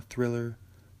 drama, thriller.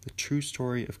 The true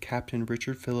story of Captain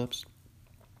Richard Phillips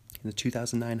in the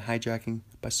 2009 hijacking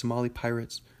by Somali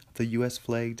pirates of the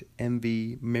U.S.-flagged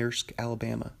MV Maersk,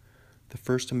 Alabama, the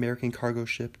first American cargo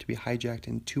ship to be hijacked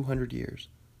in 200 years.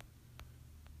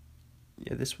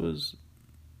 Yeah,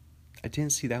 I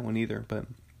didn't see that one either, but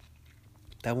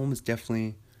that one was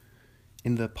definitely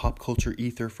in the pop culture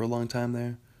ether for a long time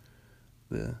there.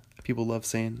 The people love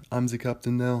saying, I'm the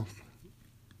captain now.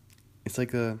 It's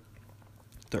like the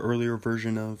earlier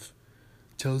version of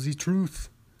Tell the truth.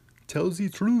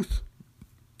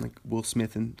 Like Will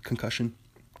Smith in Concussion.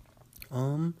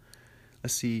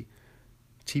 Let's see.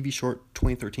 TV short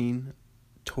 2013,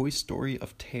 Toy Story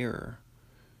of Terror.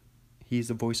 He's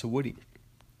the voice of Woody.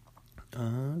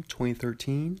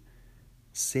 2013,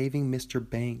 Saving Mr.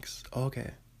 Banks.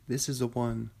 Okay, this is the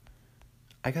one.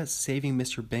 I got Saving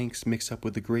Mr. Banks mixed up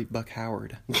with The Great Buck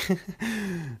Howard.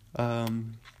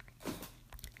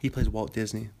 He plays Walt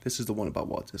Disney. This is the one about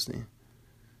Walt Disney.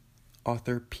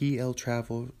 Author P.L.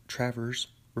 Travers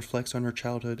reflects on her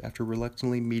childhood after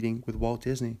reluctantly meeting with Walt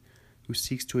Disney, who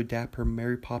seeks to adapt her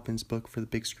Mary Poppins book for the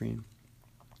big screen.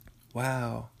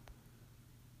 Wow.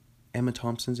 Emma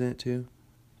Thompson's in it too.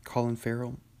 Colin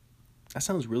Farrell. That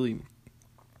sounds really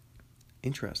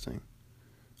interesting.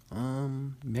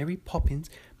 Mary Poppins.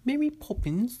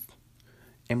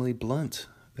 Emily Blunt,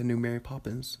 the new Mary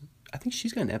Poppins. I think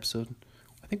she's got an episode.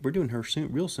 I think we're doing her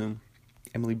real soon.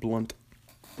 Emily Blunt.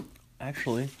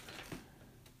 Actually,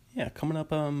 yeah, coming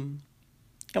up. Yeah,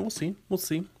 we'll see. Let's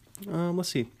see. I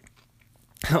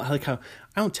like how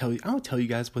I don't tell you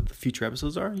guys what the future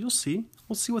episodes are. You'll see.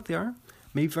 We'll see what they are.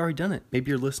 Maybe you've already done it. Maybe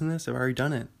you're listening to this. I've already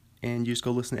done it, and you just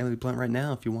go listen to Emily Blunt right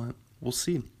now if you want. We'll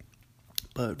see.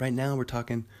 But right now we're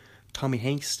talking Tommy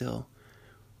Hanks still.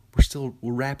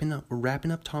 We're wrapping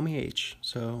up Tommy H.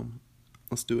 So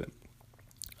let's do it.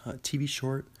 TV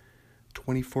short,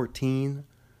 2014,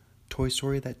 Toy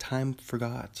Story That Time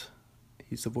Forgot.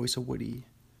 He's the voice of Woody.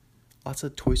 Lots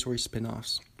of Toy Story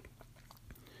spin-offs.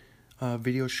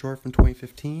 Video short from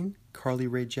 2015, Carly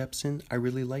Rae Jepsen, I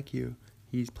Really Like You.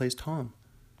 He plays Tom.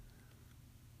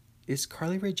 Is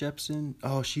Carly Rae Jepsen?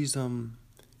 Oh, she's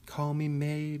Call Me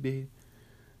Maybe.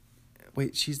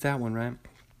 Wait, she's that one, right?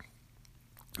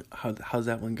 How's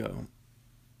that one go?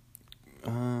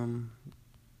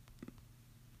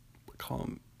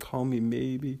 Call Me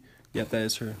Maybe. Yep, that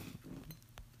is her.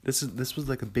 This was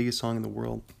like the biggest song in the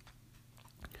world.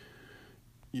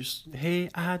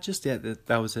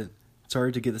 That was it.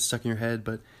 Sorry to get this stuck in your head,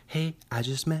 but hey, I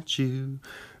just met you.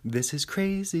 This is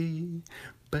crazy,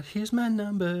 but here's my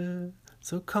number.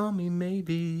 So call me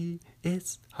maybe.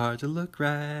 It's hard to look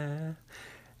right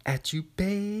at you,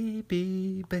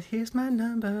 baby, but here's my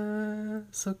number.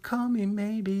 So call me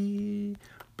maybe.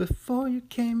 Before you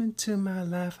came into my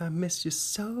life, I missed you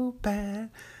so bad.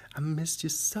 I missed you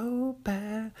so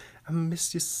bad. I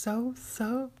missed you so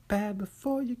bad.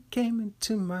 Before you came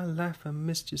into my life, I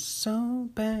missed you so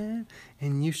bad.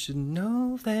 And you should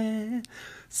know that.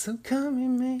 So call me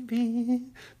maybe.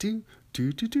 Do.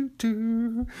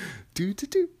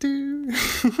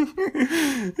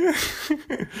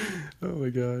 Oh my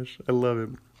gosh, I love it.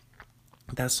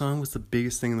 That song was the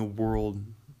biggest thing in the world.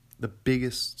 The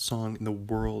biggest song in the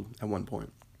world at one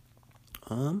point.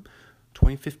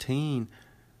 2015,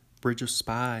 Bridge of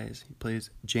Spies. He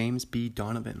plays James B.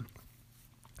 Donovan.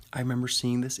 I remember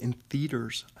seeing this in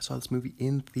theaters. I saw this movie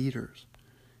in theaters.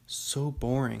 So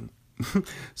boring.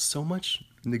 So much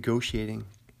negotiating.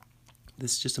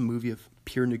 This is just a movie of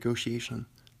pure negotiation,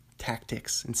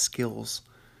 tactics, and skills.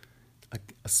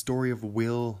 A story of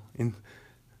will and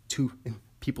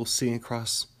people sitting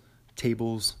across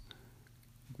tables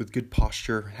with good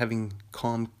posture, having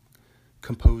calm,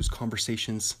 composed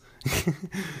conversations.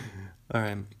 All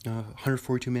right,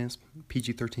 142 minutes,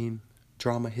 PG-13,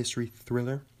 drama, history,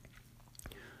 thriller.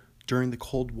 During the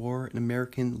Cold War, an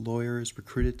American lawyer is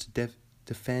recruited to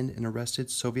defend an arrested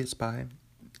Soviet spy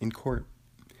in court,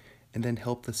 and then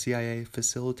help the CIA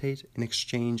facilitate an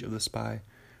exchange of the spy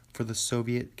for the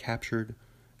Soviet-captured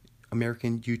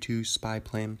American U-2 spy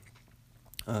plane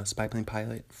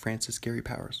pilot Francis Gary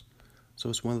Powers. So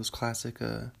it's one of those classic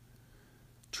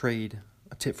trade,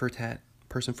 a tit for a tat,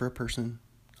 person for a person.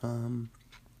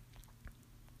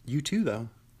 U2 though,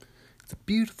 it's a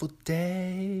beautiful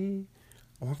day.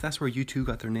 I wonder if that's where U2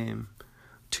 got their name.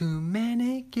 Too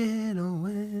many get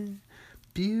away.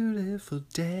 Beautiful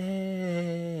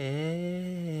day.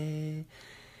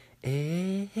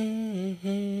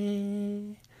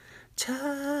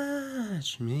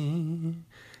 Touch me.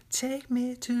 Take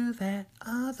me to that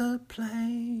other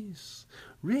place.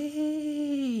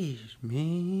 Reach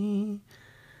me.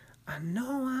 I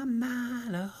know I'm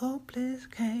not a hopeless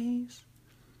case.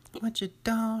 What you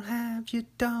don't have, you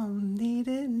don't need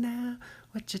it now.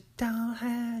 What you don't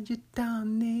have, you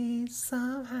don't need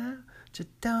somehow. What you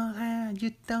don't have,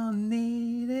 you don't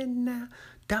need it now.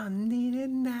 Don't need it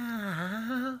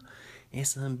now.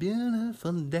 It's a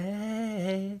beautiful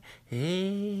day.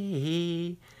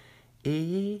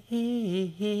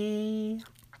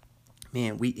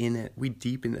 Man, we in it. We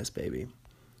deep in this, baby.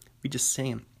 We just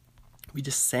sang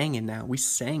it now. We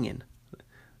sangin'.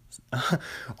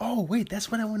 Oh, wait,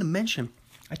 that's what I want to mention.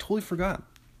 I totally forgot.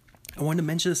 I wanted to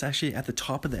mention this actually at the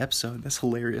top of the episode. That's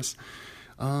hilarious.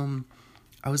 I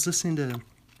was listening to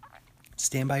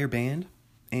Stand By Your Band,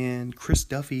 and Chris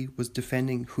Duffy was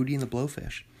defending Hootie and the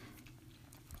Blowfish.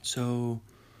 So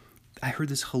I heard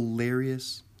this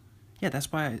hilarious. Yeah,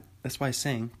 that's why I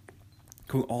sang.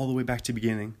 Going all the way back to the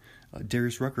beginning.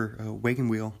 Darius Rucker, Wagon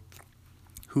Wheel.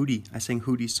 Hootie. I sang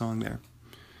Hootie's song there.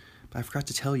 But I forgot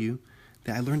to tell you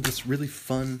that I learned this really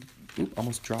fun.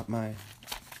 Almost dropped my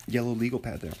yellow legal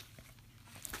pad there.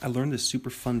 I learned this super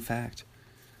fun fact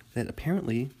that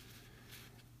apparently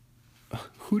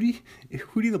Hootie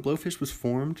the Blowfish was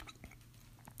formed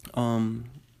on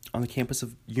the campus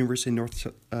of University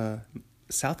of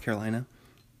South Carolina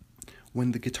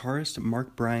when the guitarist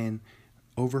Mark Bryan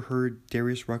overheard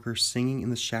Darius Rucker singing in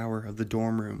the shower of the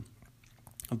dorms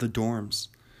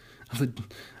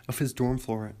of his dorm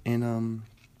floor, and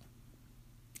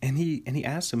he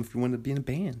asked him if he wanted to be in a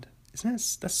band.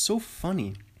 That's so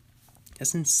funny?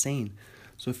 That's insane.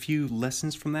 So a few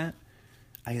lessons from that,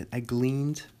 I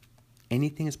gleaned.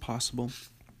 Anything is possible.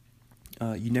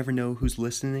 You never know who's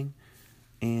listening,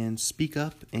 and speak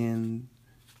up and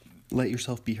let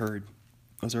yourself be heard.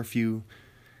 Those are a few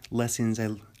lessons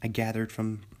I gathered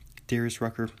from Darius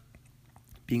Rucker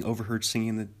being overheard singing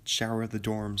in the shower of the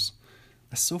dorms.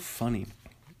 That's so funny.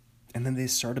 And then they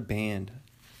start a band.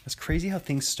 That's crazy how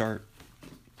things start.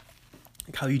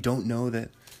 Like how you don't know that.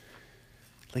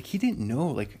 Like he didn't know.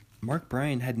 Like Mark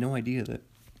Bryan had no idea that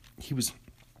he was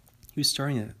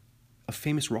starting a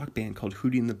famous rock band called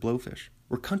Hootie and the Blowfish,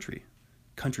 or country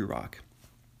rock.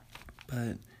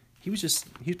 But he was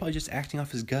probably just acting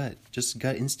off his gut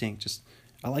instinct. Just,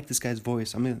 I like this guy's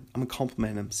voice. I'm gonna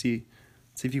compliment him. See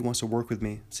if he wants to work with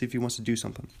me. See if he wants to do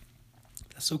something.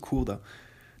 That's so cool though.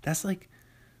 That's like,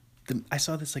 I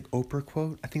saw this like Oprah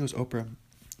quote. I think it was Oprah.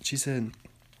 She said,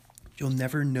 "You'll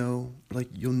never know what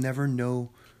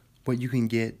you can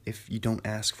get if you don't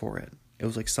ask for it." It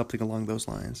was like something along those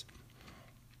lines.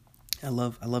 I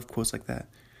love quotes like that.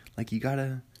 Like you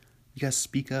gotta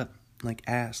speak up, like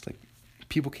ask. Like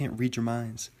people can't read your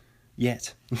minds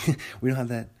yet. We don't have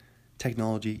that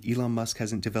technology. Elon Musk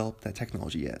hasn't developed that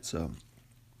technology yet. So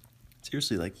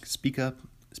seriously, like speak up,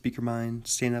 speak your mind,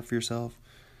 stand up for yourself,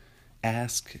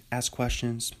 ask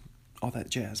questions, all that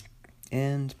jazz.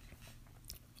 And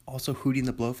also Hootie and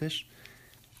the Blowfish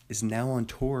is now on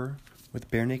tour with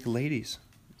Barenaked Ladies.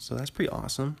 So that's pretty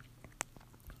awesome.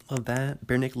 Love that.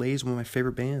 Barenaked Ladies is one of my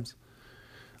favorite bands.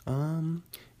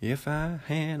 If I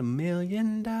had $1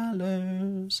 million,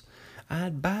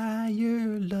 I'd buy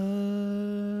your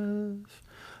love.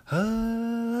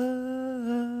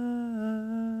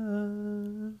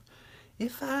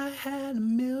 If I had $1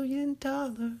 million,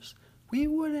 we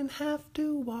wouldn't have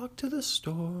to walk to the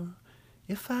store.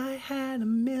 If I had $1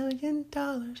 million,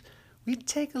 we'd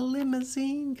take a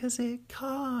limousine 'cause it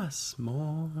costs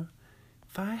more.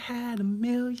 If I had $1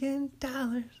 million,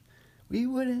 we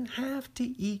wouldn't have to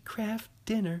eat Kraft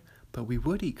dinner, but we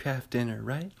would eat Kraft dinner,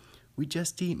 right? We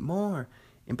just eat more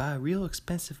and buy real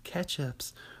expensive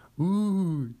ketchups.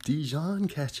 Ooh, Dijon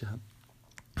ketchup.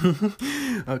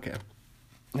 Okay.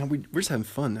 Now we're just having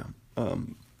fun now.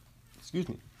 Excuse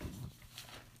me.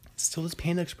 Still this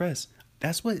Panda Express.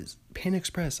 That's what is Panda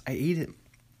Express. I ate it.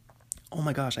 Oh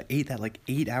my gosh, I ate that like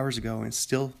 8 hours ago and it's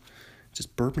still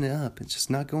just burping it up. It's just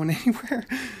not going anywhere.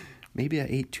 Maybe I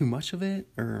ate too much of it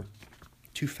or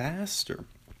too fast, or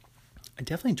I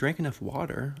definitely drank enough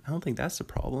water. I don't think that's the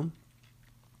problem.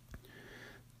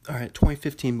 All right,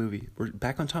 2015 movie. We're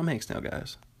back on Tom Hanks now,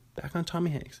 guys. Back on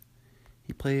Tommy Hanks.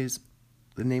 He plays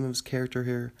the name of his character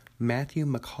here, Matthew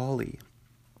McCauley,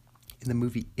 in the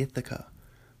movie Ithaca,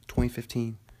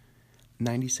 2015.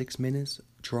 96 minutes,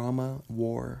 drama,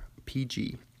 war,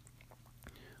 PG.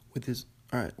 With his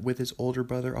older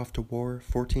brother off to war,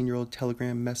 14-year-old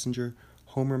telegram messenger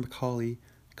Homer McCauley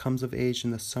comes of age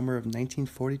in the summer of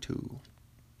 1942.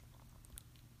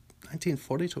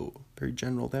 1942, very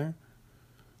general there.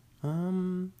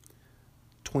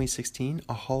 2016,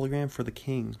 A Hologram for the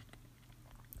King.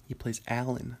 He plays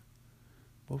Alan.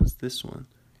 What was this one?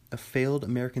 A failed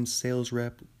American sales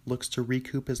rep looks to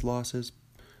recoup his losses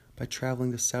by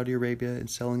traveling to Saudi Arabia and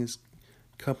selling his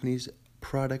company's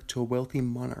product to a wealthy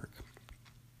monarch.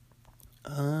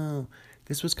 Oh,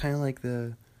 this was kind of like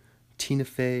the Tina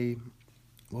Fey.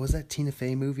 What was that Tina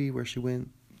Fey movie where she went?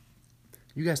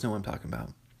 You guys know what I'm talking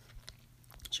about.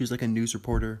 She was like a news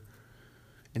reporter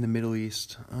in the Middle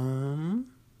East. But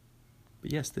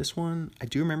yes, this one, I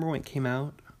do remember when it came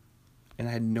out, and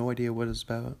I had no idea what it was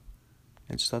about.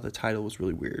 I just thought the title was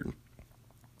really weird.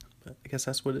 But I guess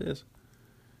that's what it is.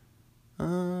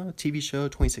 TV show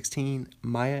 2016,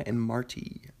 Maya and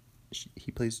Marty.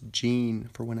 He plays Gene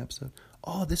for one episode.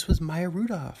 Oh, this was Maya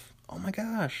Rudolph. Oh my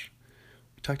gosh.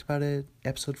 We talked about it,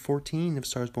 episode 14 of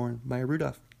Stars Born, Maya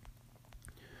Rudolph.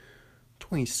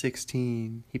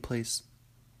 2016, he plays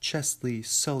Chesley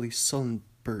Sully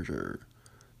Sullenberger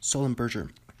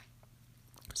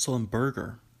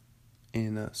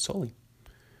in Sully.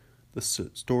 The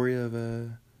story of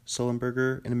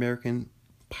Sullenberger, an American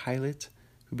pilot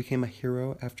who became a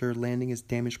hero after landing his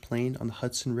damaged plane on the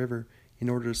Hudson River in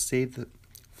order to save the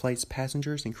flight's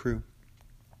passengers and crew.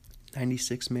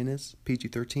 96 minutes,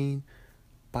 PG-13,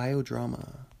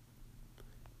 biodrama.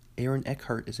 Aaron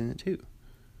Eckhart is in it too.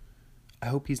 I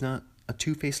hope he's not a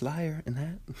two-faced liar in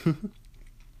that.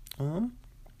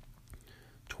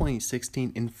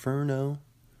 2016 Inferno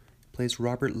plays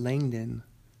Robert Langdon.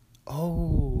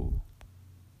 Oh,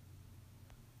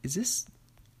 is this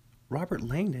Robert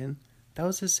Langdon? That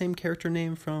was his same character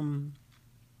name from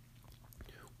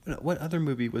what other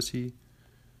movie was he?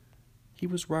 He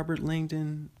was Robert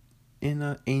Langdon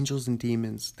in Angels and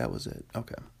Demons. That was it.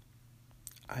 Okay.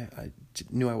 I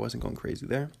knew I wasn't going crazy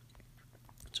there.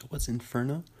 So what's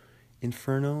Inferno?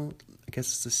 Inferno, I guess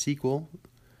it's a sequel.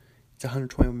 It's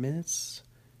 120 minutes.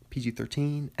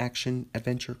 PG-13, action,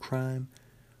 adventure, crime.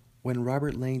 When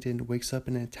Robert Langdon wakes up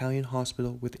in an Italian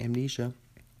hospital with amnesia,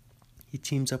 he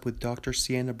teams up with Dr.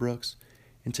 Sienna Brooks,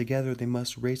 and together they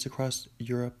must race across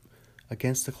Europe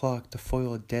against the clock to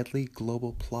foil a deadly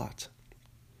global plot.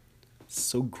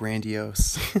 So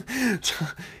grandiose.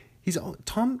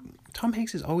 Tom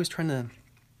Hanks is always trying to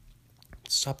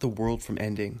stop the world from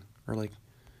ending, or like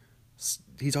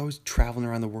he's always traveling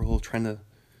around the world trying to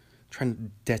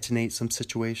detonate some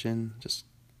situation. Just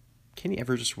can't he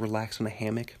ever just relax on a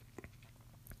hammock?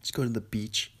 Just go to the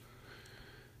beach.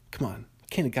 Come on,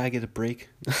 can't a guy get a break?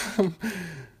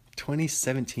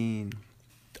 2017.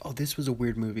 Oh, this was a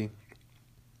weird movie.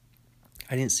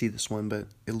 I didn't see this one, but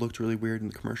it looked really weird in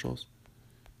the commercials.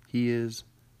 He is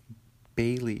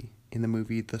Bailey in the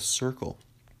movie The Circle.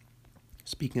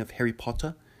 Speaking of Harry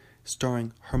Potter,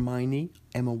 starring Hermione,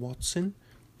 Emma Watson.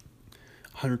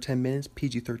 110 minutes,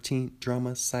 PG-13,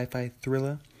 drama, sci-fi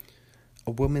thriller.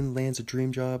 A woman lands a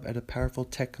dream job at a powerful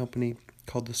tech company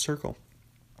called The Circle,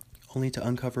 only to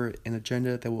uncover an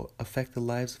agenda that will affect the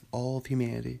lives of all of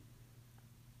humanity.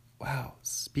 Wow,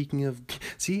 speaking of,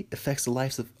 affects the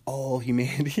lives of all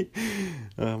humanity.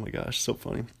 Oh my gosh, so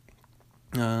funny.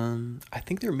 I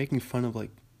think they were making fun of,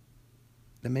 like,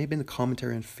 that may have been a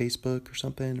commentary on Facebook or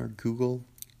something, or Google,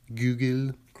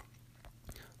 like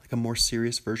a more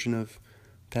serious version of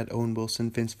that Owen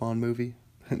Wilson, Vince Vaughn movie,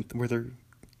 where they're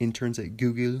interns at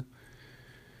Google.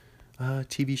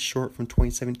 TV short from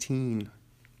 2017.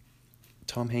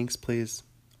 Tom Hanks plays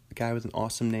a guy with an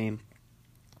awesome name,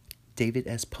 David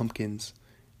S. Pumpkins,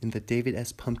 in the David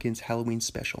S. Pumpkins Halloween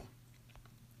special.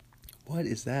 What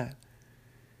is that?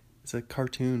 It's a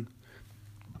cartoon.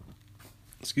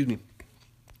 Excuse me.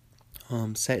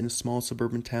 Set in a small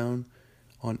suburban town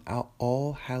on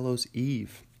All Hallows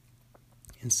Eve,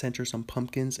 and centers on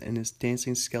Pumpkins and his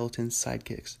dancing skeleton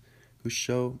sidekicks, who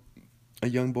show a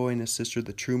young boy and his sister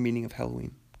the true meaning of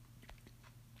Halloween.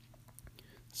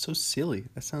 So silly.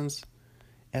 That sounds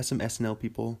as some SNL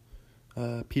people.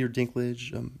 Peter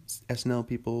Dinklage, SNL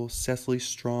people, Cecily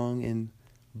Strong and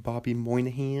Bobby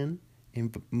Moynihan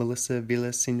and Melissa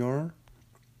Villaseñor.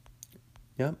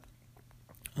 Yep.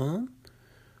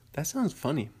 That sounds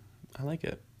funny. I like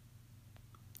it.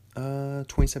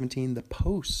 2017, The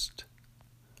Post,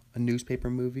 a newspaper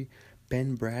movie.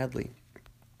 Ben Bradley.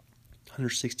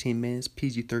 116 minutes,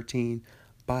 PG-13,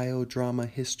 biodrama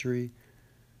history.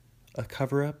 A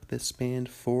cover-up that spanned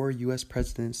 4 U.S.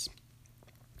 presidents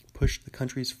pushed the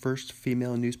country's first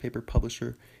female newspaper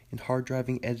publisher and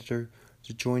hard-driving editor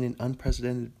to join an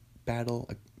unprecedented battle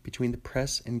between the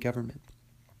press and government.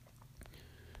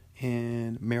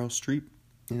 And Meryl Streep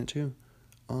in it too.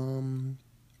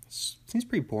 Seems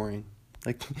pretty boring.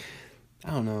 Like, I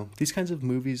don't know. These kinds of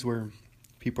movies where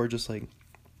people are just like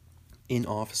in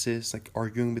offices, like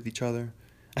arguing with each other.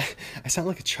 I sound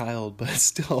like a child, but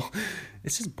still,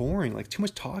 it's just boring. Like, too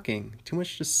much talking, too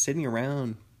much just sitting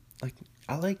around.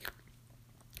 Like,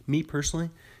 me personally,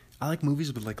 I like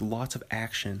movies with like lots of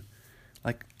action.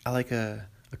 Like, I like a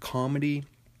comedy.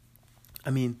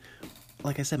 I mean,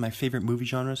 like I said, my favorite movie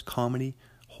genres: comedy,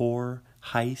 horror,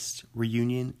 heist,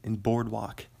 reunion, and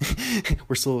boardwalk.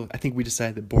 I think we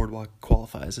decided that boardwalk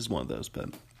qualifies as one of those, but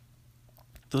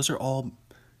those are all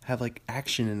have like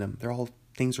action in them. They're all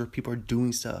things where people are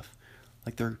doing stuff.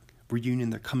 Like, they're reunion,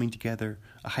 they're coming together.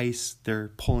 A heist,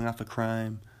 they're pulling off a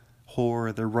crime.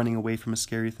 Horror, they're running away from a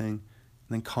scary thing. And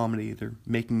then comedy, they're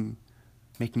making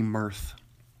mirth.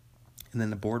 And then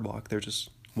the boardwalk, they're just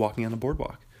walking on the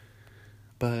boardwalk.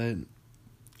 But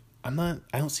I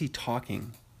don't see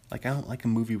talking. Like, I don't like a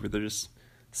movie where they're just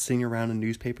sitting around a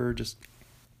newspaper, just,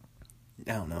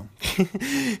 I don't know.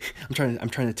 I'm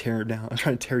trying to tear him down. I'm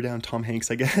trying to tear down Tom Hanks,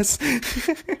 I guess. I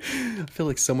feel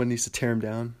like someone needs to tear him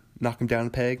down, knock him down a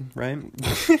peg, right?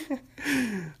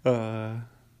 All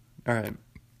right.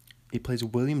 He plays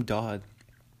William Dodd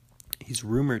He's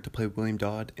rumored to play William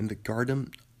Dodd in the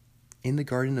Garden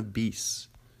of Beasts,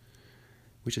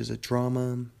 which is a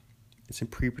drama. It's in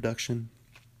pre-production.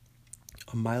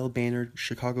 A mild-mannered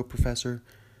Chicago professor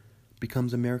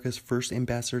becomes America's first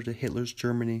ambassador to Hitler's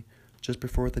Germany just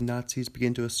before the Nazis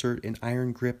begin to assert an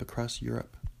iron grip across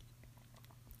Europe.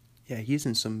 Yeah, he's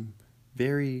in some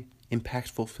very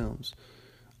impactful films.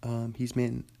 He's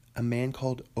been A Man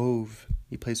Called Ove.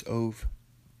 He plays Ove.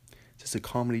 It's a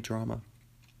comedy drama.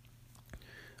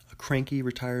 A cranky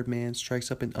retired man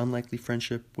strikes up an unlikely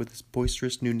friendship with his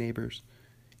boisterous new neighbors.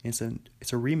 And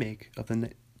it's a remake of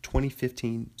the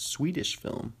 2015 Swedish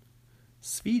film.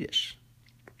 Swedish.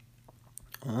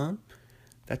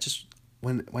 That just,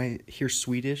 when I hear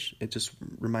Swedish, it just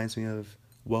reminds me of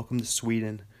Welcome to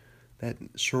Sweden, that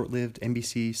short-lived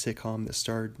NBC sitcom that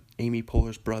starred Amy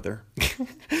Poehler's brother.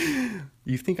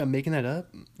 You think I'm making that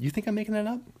up?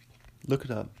 Look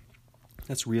it up.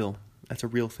 That's real. That's a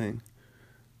real thing.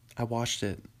 I watched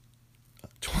it.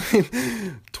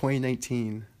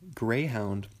 2019.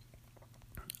 Greyhound.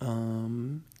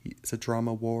 It's a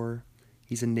drama war.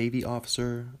 He's a Navy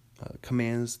officer,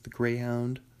 commands the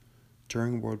Greyhound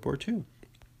during World War II.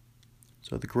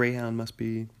 So the Greyhound must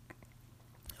be,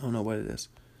 I don't know what it is.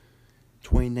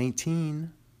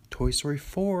 2019, Toy Story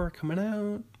 4 coming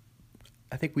out.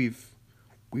 I think we've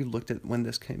looked at when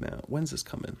this came out. When's this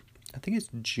coming? I think it's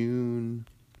June.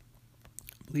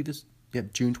 I believe this. Yeah,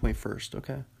 June 21st.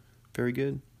 Okay, very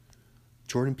good.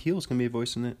 Jordan Peele is gonna be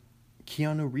voicing it.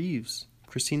 Keanu Reeves,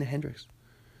 Christina Hendricks.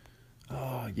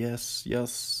 Oh yes,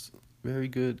 very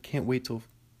good. Can't wait till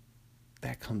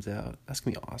that comes out. That's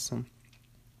gonna be awesome.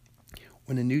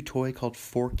 When a new toy called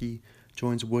Forky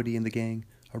joins Woody and the gang,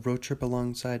 a road trip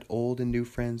alongside old and new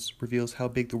friends reveals how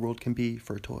big the world can be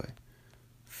for a toy.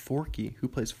 Forky. Who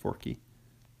plays Forky?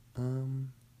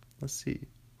 Let's see.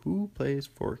 Who plays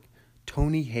Forky?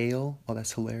 Tony Hale. Oh,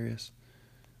 that's hilarious.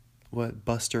 What?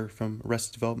 Buster from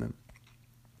Arrested Development.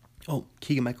 Oh,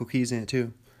 Keegan-Michael Key's in it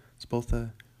too. It's both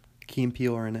Key and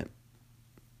Peele are in it.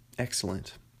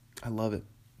 Excellent. I love it.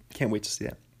 Can't wait to see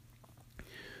that.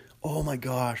 Oh my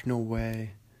gosh, no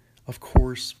way. Of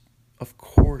course,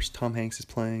 Tom Hanks is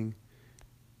playing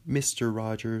Mr.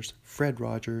 Rogers, Fred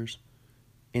Rogers,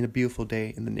 in A Beautiful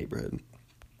Day in the Neighborhood.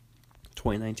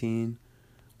 2019.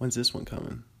 When's this one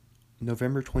coming?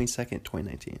 November 22nd,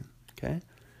 2019. Okay?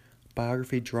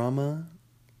 Biography drama.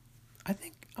 I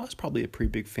think I was probably a pretty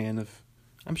big fan of,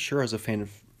 I'm sure I was a fan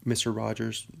of Mr.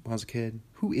 Rogers when I was a kid.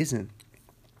 Who isn't?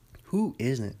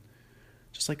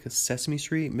 Just like a Sesame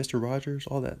Street, Mr. Rogers,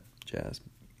 all that jazz.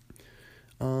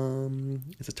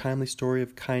 It's a timely story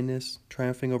of kindness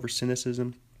triumphing over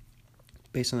cynicism,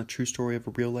 based on a true story of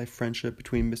a real-life friendship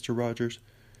between Mr. Rogers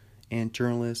and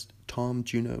journalist Tom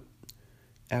Junod.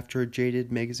 After a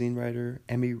jaded magazine writer,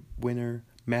 Emmy winner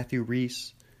Matthew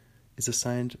Rhys is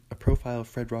assigned a profile of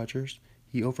Fred Rogers,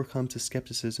 he overcomes his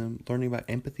skepticism, learning about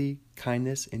empathy,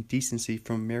 kindness, and decency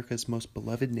from America's most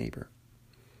beloved neighbor.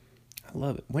 I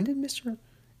love it.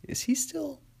 Is he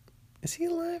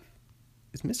alive?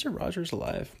 Is Mr. Rogers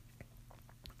alive?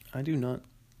 I do not.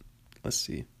 Let's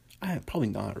see. Probably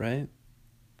not, right?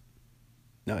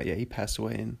 No, yeah, he passed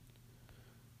away in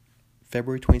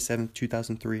February 27th,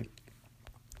 2003.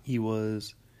 He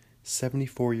was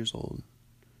 74 years old.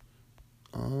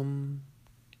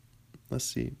 Let's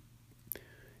see.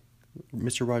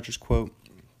 Mr. Rogers quote,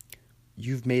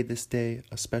 "You've made this day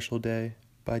a special day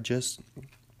by just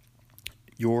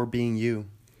your being you.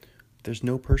 There's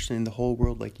no person in the whole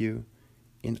world like you,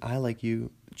 and I like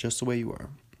you just the way you are."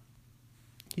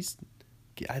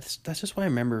 That's just what I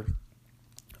remember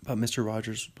about Mr.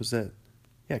 Rogers, was that,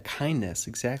 kindness,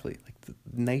 exactly. Like the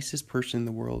nicest person in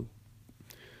the world.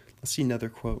 Let's see another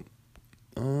quote.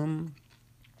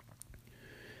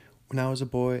 When I was a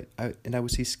boy, I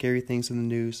would see scary things in the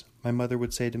news, my mother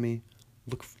would say to me,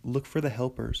 look for the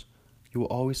helpers. You will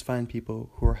always find people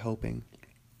who are helping.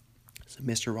 It's a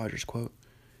Mr. Rogers quote.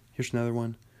 Here's another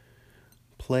one.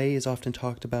 Play is often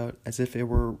talked about as if it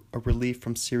were a relief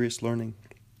from serious learning.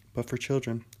 But for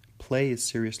children, play is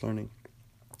serious learning.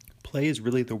 Play is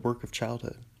really the work of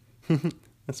childhood.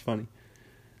 That's funny.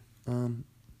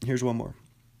 Here's one more.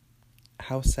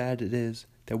 How sad it is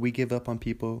that we give up on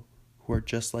people who are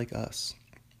just like us.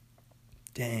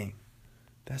 Dang.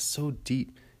 That's so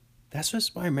deep. That's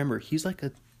just what I remember. He's like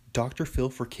a Dr. Phil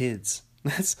for kids.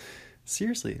 That's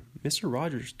seriously, Mr.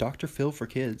 Rogers, Dr. Phil for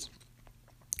kids.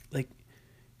 Like,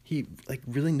 he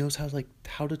really knows how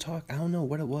to talk. I don't know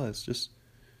what it was. Just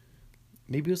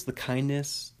maybe it was the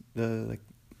kindness, I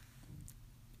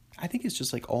think it's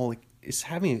just it's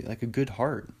having a good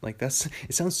heart. It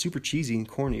sounds super cheesy and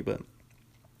corny, but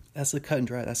that's the cut and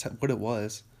dry. That's what it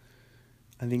was.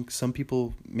 I think some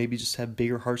people maybe just have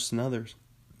bigger hearts than others.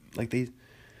 Like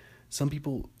some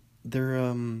people, they're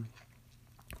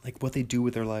like what they do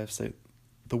with their lives,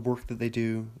 the work that they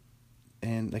do,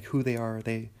 and like who they are,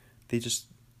 they just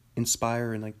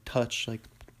inspire and like touch like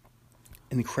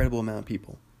an incredible amount of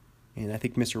people. And I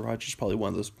think Mr. Rogers is probably one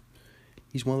of those.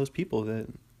 He's one of those people that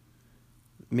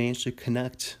managed to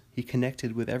connect. He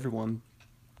connected with everyone,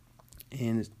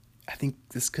 and I think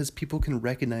this because people can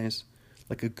recognize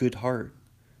like a good heart.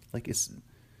 Like it's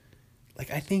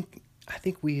like I think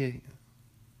we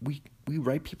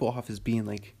write people off as being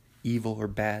like evil or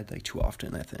bad like too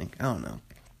often. I don't know.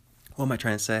 What am I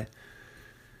trying to say?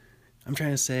 I'm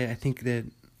trying to say I think that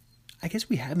I guess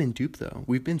we have been duped though.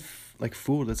 We've been like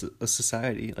fooled as a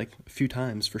society like a few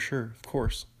times for sure. Of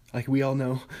course, like we all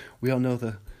know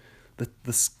the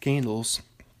scandals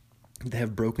that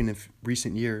have broken in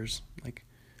recent years. Like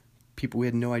people, we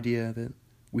had no idea that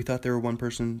we thought they were one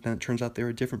person, then it turns out they were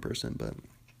a different person. But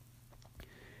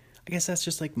I guess that's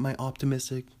just like my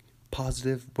optimistic,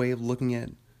 positive way of looking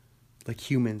at like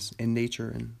humans and nature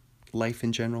and life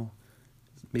in general.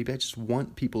 Maybe I just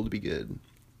want people to be good.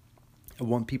 I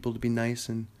want people to be nice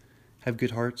and have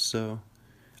good hearts, so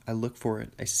I look for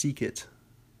it. I seek it.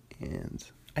 And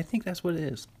I think that's what it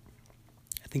is.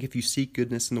 I think if you seek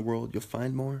goodness in the world, you'll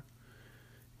find more.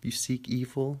 If you seek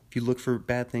evil, if you look for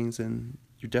bad things, then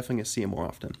you're definitely going to see it more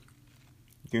often.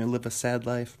 You're going to live a sad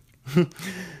life.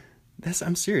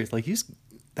 I'm serious. Like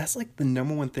that's like the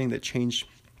number one thing that changed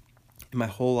in my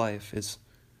whole life is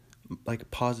like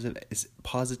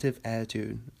positive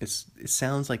attitude. It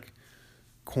sounds like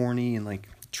corny and like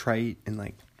trite and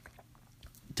like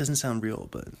it doesn't sound real,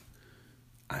 but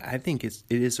I think it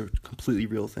is a completely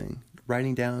real thing.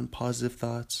 Writing down positive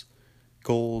thoughts,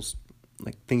 goals,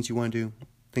 like things you want to do,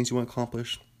 things you want to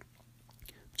accomplish,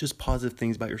 just positive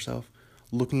things about yourself.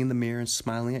 Looking in the mirror and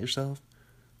smiling at yourself.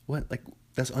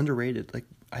 That's underrated. Like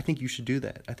I think you should do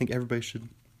that. I think everybody should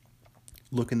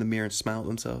look in the mirror and smile at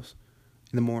themselves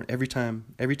in the morning. Every time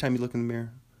you look in the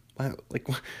mirror. I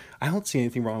don't see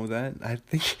anything wrong with that. I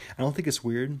don't think it's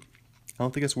weird. I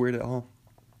don't think it's weird at all.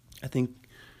 I think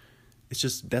it's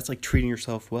just, that's like treating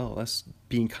yourself well. That's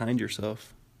being kind to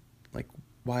yourself. Like,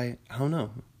 why? I don't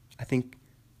know. I think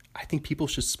people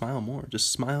should smile more.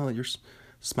 Just smile at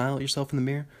yourself in the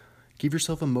mirror. Give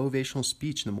yourself a motivational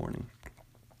speech in the morning.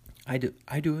 I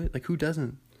do it. Like, who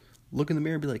doesn't? Look in the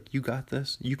mirror and be like, you got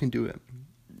this. You can do it.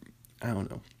 I don't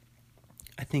know.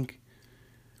 I think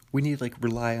we need to like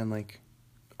rely on like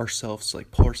ourselves,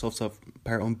 like pull ourselves up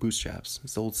by our own bootstraps.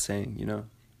 It's the old saying, you know.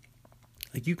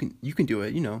 Like you can do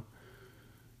it, you know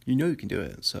you can do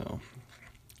it. So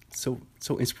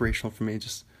inspirational for me.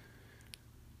 Just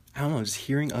I don't know, just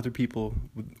hearing other people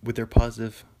with their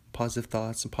positive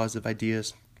thoughts and positive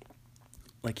ideas,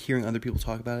 like hearing other people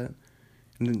talk about it,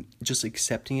 and then just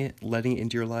accepting it, letting it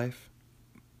into your life,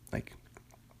 like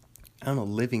I don't know,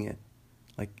 living it,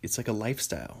 like it's like a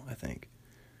lifestyle. I think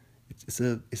it's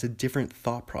a different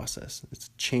thought process. It's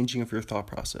changing of your thought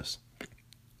process.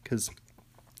 Because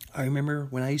I remember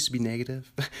when I used to be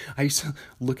negative, I used to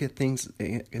look at things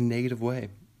a negative way,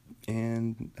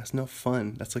 and that's not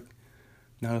fun. That's like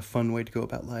not a fun way to go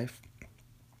about life.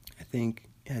 I think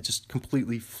it just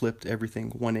completely flipped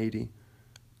everything 180,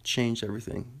 changed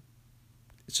everything.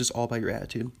 It's just all about your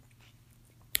attitude.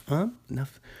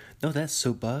 Enough. No, that's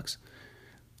soapbox.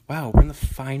 Wow, we're in the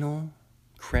final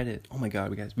credit. Oh my god,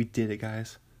 we did it,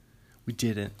 guys. We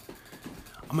did it.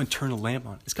 I'm gonna turn the lamp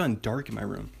on. It's gotten dark in my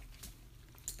room.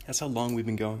 That's how long we've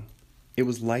been going. It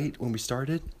was light when we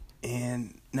started,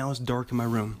 and now it's dark in my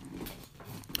room.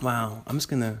 Wow, I'm just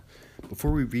gonna,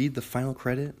 before we read the final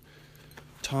credit,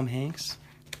 Tom Hanks,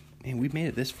 man, we've made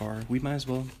it this far. We might as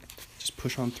well just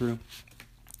push on through.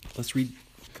 Let's read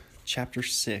chapter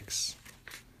 6.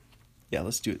 Yeah,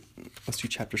 let's do it. Let's do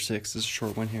chapter 6. This is a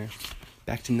short one here.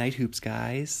 Back to Night Hoops,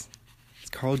 guys. It's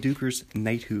Carl Duker's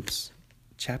Night Hoops.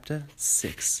 Chapter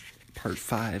 6, part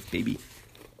 5, baby.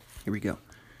 Here we go.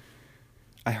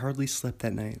 I hardly slept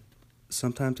that night.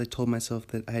 Sometimes I told myself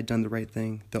that I had done the right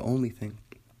thing, the only thing.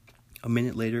 A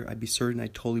minute later, I'd be certain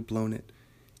I'd totally blown it.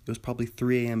 It was probably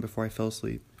 3 a.m. before I fell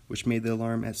asleep, which made the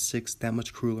alarm at 6 that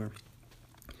much crueler.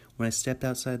 When I stepped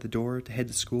outside the door to head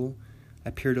to school,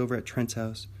 I peered over at Trent's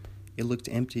house. It looked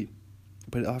empty,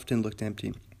 but it often looked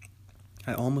empty.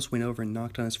 I almost went over and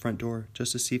knocked on his front door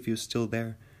just to see if he was still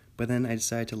there, but then I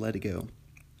decided to let it go.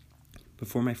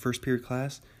 Before my first period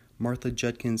class, Martha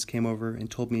Judkins came over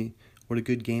and told me what a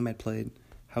good game I'd played,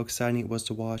 how exciting it was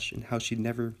to watch, and how she'd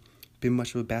never been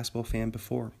much of a basketball fan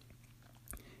before.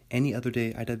 Any other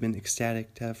day, I'd have been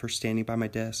ecstatic to have her standing by my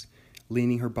desk,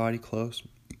 leaning her body close,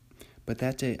 But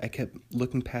that day, I kept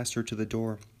looking past her to the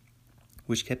door,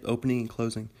 which kept opening and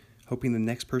closing, hoping the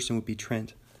next person would be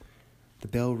Trent. The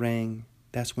bell rang.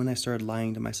 That's when I started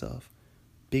lying to myself.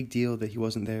 Big deal that he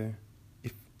wasn't there.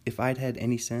 If I'd had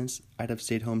any sense, I'd have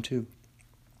stayed home too.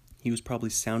 He was probably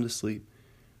sound asleep.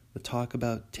 The talk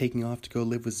about taking off to go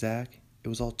live with Zach, it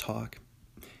was all talk.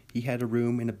 He had a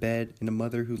room and a bed and a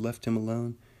mother who left him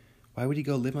alone. Why would he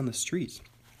go live on the streets?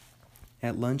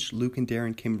 At lunch, Luke and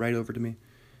Darren came right over to me.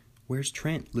 "Where's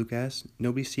Trent?" Luke asked.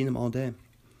 "Nobody's seen him all day."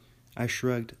 I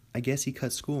shrugged. "I guess he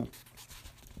cut school."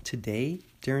 "Today?"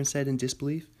 Darren said in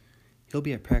disbelief. "He'll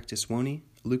be at practice, won't he?"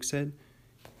 Luke said.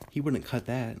 "He wouldn't cut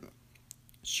that."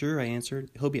 "Sure," I answered.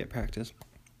 "He'll be at practice."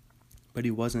 But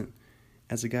he wasn't.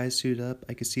 As the guys suited up,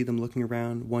 I could see them looking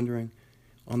around, wondering.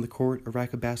 On the court, a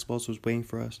rack of basketballs was waiting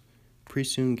for us. Pretty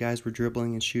soon, guys were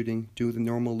dribbling and shooting, doing the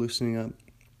normal loosening up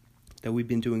that we'd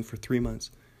been doing for 3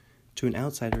 months. To an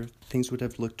outsider, things would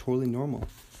have looked totally normal.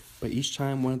 But each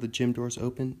time one of the gym doors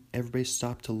opened, everybody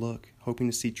stopped to look, hoping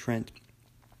to see Trent.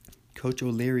 Coach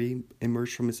O'Leary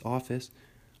emerged from his office,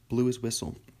 blew his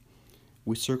whistle.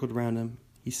 We circled around him.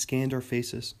 He scanned our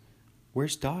faces.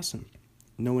 "Where's Dawson?"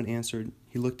 No one answered.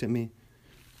 He looked at me.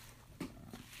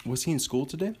 "Was he in school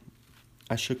today?"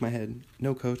 I shook my head.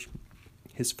 "No, coach."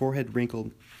 His forehead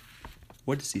wrinkled.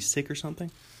 "What, is he sick or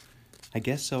something?" "I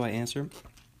guess so," I answered.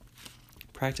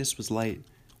 Practice was light.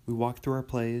 We walked through our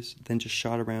plays, then just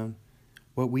shot around.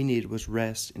 What we needed was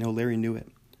rest, and O'Leary knew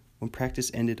it. When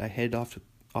practice ended, I headed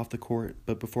off the court,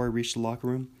 but before I reached the locker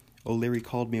room, O'Leary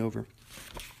called me over.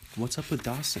 "What's up with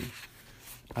Dawson?"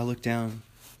 I looked down.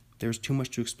 There was too much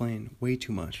to explain, way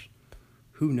too much.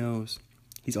 Who knows?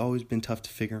 He's always been tough to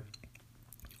figure.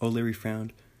 O'Leary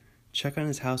frowned. "Check on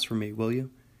his house for me, will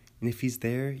you? And if he's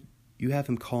there, you have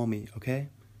him call me, okay?"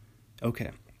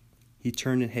 "Okay." He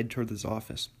turned and headed toward his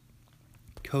office.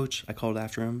 "Coach," I called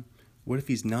after him, "what if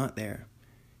he's not there?"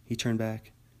 He turned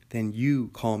back. "Then you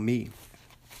call me."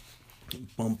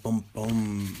 Bum, bum,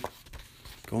 bum.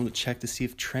 Going to check to see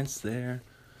if Trent's there.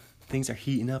 Things are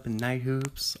heating up in Night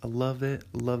Hoops. I love it.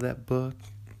 I love that book.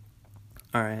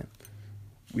 All right.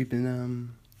 We've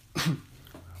been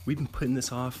putting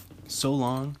this off so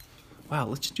long. Wow,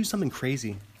 let's just do something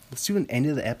crazy. Let's do an end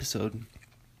of the episode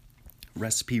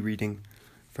recipe reading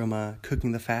from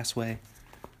Cooking the Fast Way,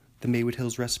 the Maywood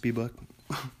Hills recipe book.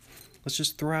 Let's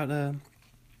just throw out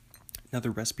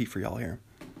another recipe for y'all here.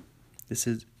 This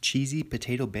is cheesy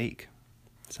potato bake.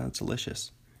 Sounds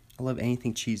delicious. I love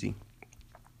anything cheesy.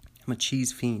 I'm a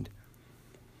cheese fiend.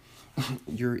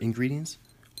 Your ingredients: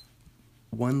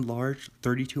 1 large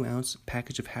 32-ounce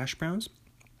package of hash browns,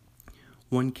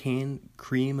 1 can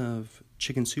cream of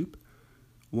chicken soup,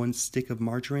 1 stick of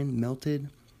margarine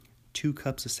melted, 2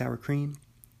 cups of sour cream,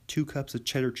 2 cups of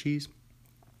cheddar cheese,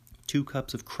 2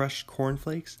 cups of crushed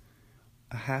cornflakes,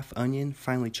 a half onion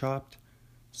finely chopped,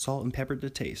 salt and pepper to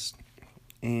taste.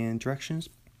 And directions: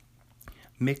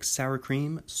 mix sour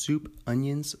cream, soup,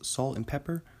 onions, salt, and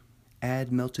pepper.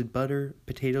 Add melted butter,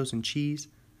 potatoes, and cheese.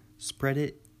 Spread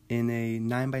it in a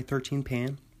 9x13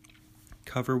 pan.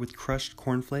 Cover with crushed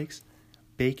cornflakes.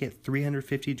 Bake at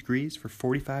 350 degrees for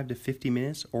 45 to 50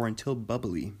 minutes or until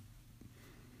bubbly.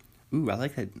 Ooh, I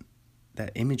like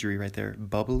that imagery right there.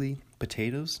 Bubbly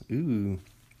potatoes. Ooh,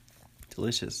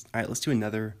 delicious. All right, let's do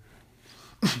another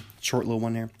short little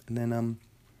one here. And then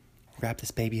wrap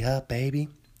this baby up, baby.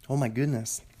 Oh my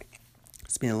goodness.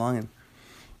 It's been a long one.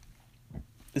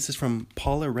 This is from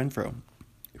Paula Renfro,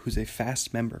 who's a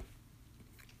fast member.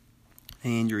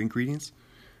 And your ingredients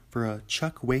for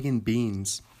Chuck Wagon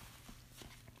beans: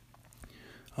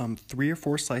 3 or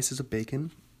 4 slices of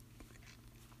bacon,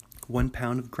 1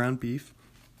 pound of ground beef,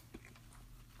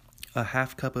 a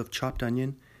half cup of chopped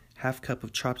onion, half cup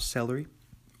of chopped celery,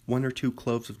 1 or 2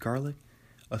 cloves of garlic,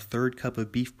 a third cup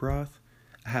of beef broth,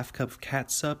 a half cup of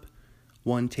catsup,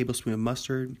 1 tablespoon of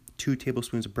mustard, 2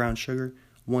 tablespoons of brown sugar,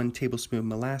 1 tablespoon of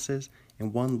molasses,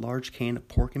 and 1 large can of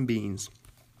pork and beans.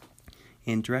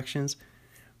 And directions: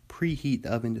 preheat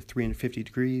the oven to 350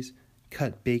 degrees,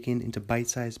 cut bacon into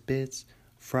bite-sized bits,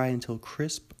 fry until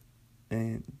crisp,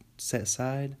 and set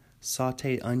aside.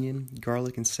 Saute onion,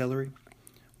 garlic, and celery.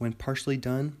 When partially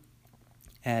done,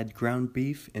 add ground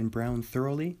beef and brown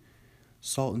thoroughly.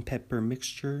 Salt and pepper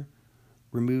mixture.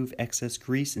 Remove excess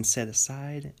grease and set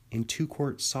aside. In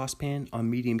 2-quart saucepan on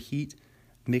medium heat,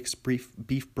 mix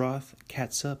beef broth,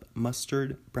 catsup,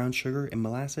 mustard, brown sugar, and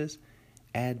molasses.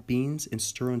 Add beans and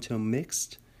stir until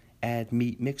mixed. Add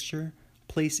meat mixture.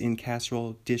 Place in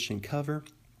casserole, dish, and cover.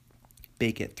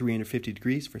 Bake at 350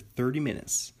 degrees for 30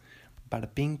 minutes.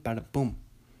 Bada bing, bada boom.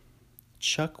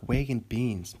 Chuck Wagon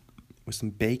beans with some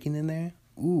bacon in there.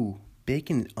 Ooh,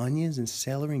 bacon and onions and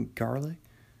celery and garlic.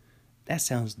 That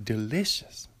sounds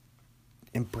delicious.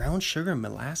 And brown sugar and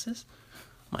molasses?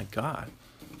 My God.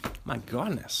 My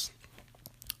goodness.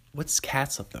 What's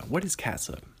catsup, though? What is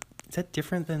catsup? Is that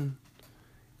different than...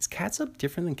 Is catsup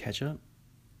different than ketchup?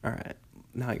 All right.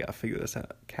 Now I gotta figure this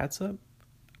out. Catsup?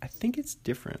 I think it's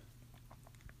different.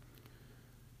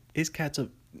 Is catsup...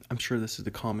 I'm sure this is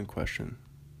the common question.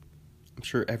 I'm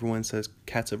sure everyone says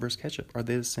catsup versus ketchup. Are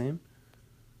they the same?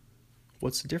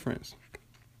 What's the difference?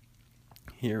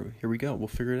 Here we go. We'll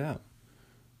figure it out.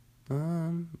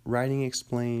 Writing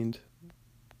explained...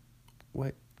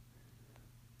 What?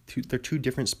 They're two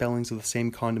different spellings of the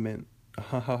same condiment.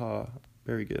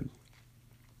 Very good.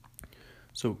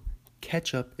 So,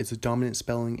 ketchup is a dominant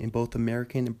spelling in both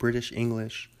American and British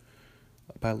English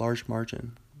by a large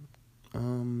margin.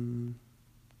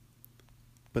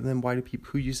 But then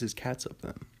who uses catsup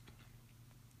then?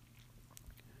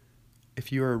 If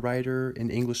you are a writer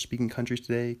in English-speaking countries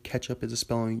today, ketchup is a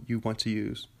spelling you want to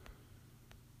use.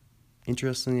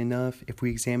 Interestingly enough, if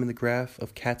we examine the graph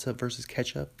of catsup versus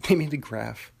ketchup, give me the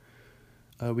graph.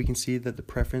 We can see that the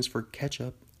preference for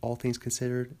ketchup, all things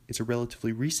considered, is a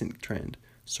relatively recent trend,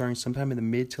 starting sometime in the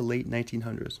mid to late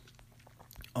 1900s.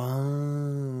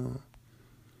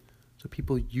 So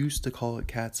people used to call it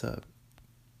catsup,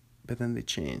 but then they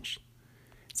changed.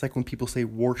 It's like when people say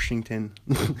Washington,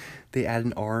 they add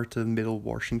an R to the middle,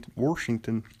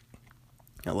 Washington.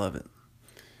 I love it.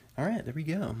 All right, there we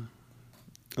go.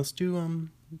 Let's do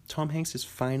Tom Hanks'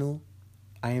 final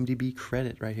IMDb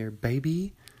credit right here,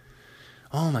 baby.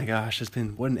 Oh my gosh,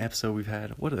 what an episode we've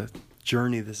had. What a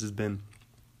journey this has been.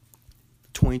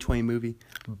 2020 movie,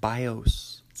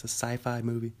 BIOS. It's a sci-fi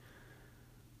movie.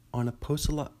 On a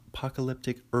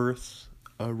post-apocalyptic Earth,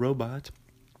 a robot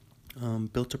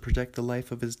built to protect the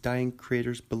life of his dying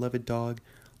creator's beloved dog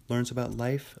learns about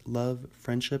life, love,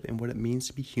 friendship, and what it means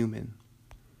to be human.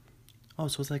 Oh,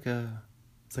 so it's like a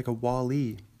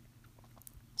WALL-E.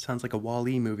 Sounds like a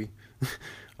WALL-E movie.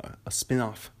 A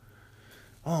spin-off.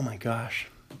 Oh my gosh.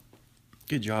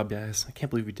 Good job, guys. I can't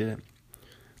believe we did it.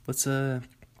 Let's do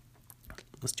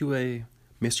a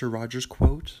Mr. Rogers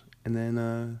quote and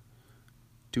then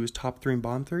do his top 3 and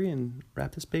bottom 3 and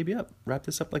wrap this baby up. Wrap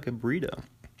this up like a burrito.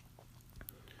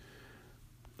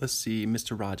 Let's see,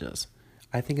 Mr. Rogers.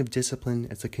 I think of discipline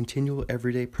as a continual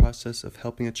everyday process of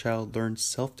helping a child learn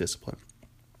self-discipline.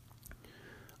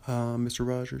 Mr.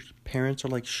 Rogers, parents are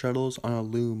like shuttles on a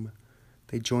loom.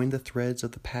 They join the threads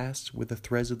of the past with the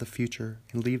threads of the future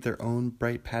and leave their own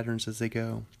bright patterns as they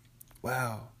go.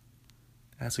 Wow.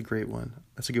 That's a great one.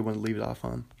 That's a good one to leave it off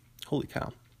on. Holy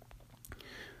cow.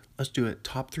 Let's do it.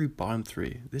 Top 3, bottom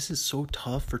 3. This is so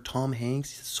tough for Tom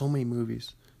Hanks. He has so many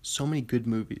movies. So many good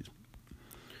movies.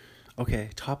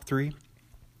 Okay, top 3.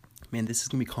 Man, this is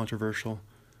going to be controversial.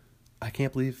 I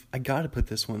can't believe I got to put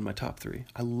this one in my top 3.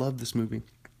 I love this movie.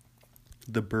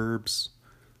 The Burbs.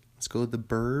 Let's go with The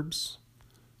Burbs.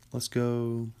 Let's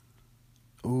go...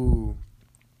 Ooh.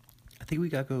 I think we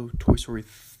got to go Toy Story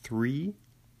 3.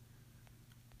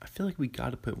 I feel like we got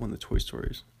to put one of the Toy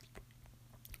Stories.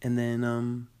 And then,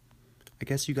 I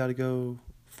guess you got to go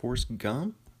Forrest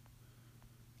Gump.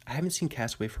 I haven't seen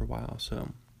Castaway for a while, so...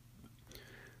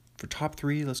 For top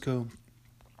 3, let's go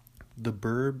The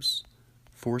Burbs,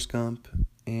 Forrest Gump,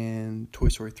 and Toy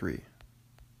Story 3.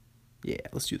 Yeah,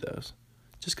 let's do those.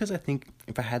 Just because I think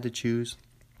if I had to choose,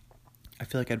 I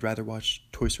feel like I'd rather watch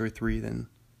Toy Story 3 than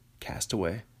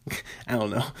Castaway. I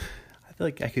don't know. I feel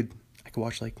like I could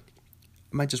watch I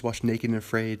might just watch Naked and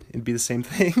Afraid. It'd be the same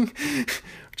thing.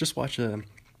 Just watch a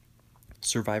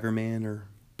Survivor Man or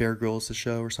Bear Grylls the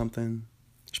show or something.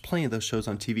 There's plenty of those shows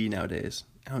on TV nowadays.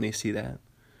 I don't need to see that.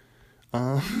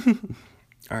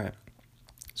 Alright.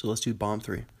 So let's do bottom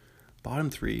 3. Bottom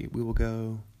 3, we will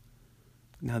go...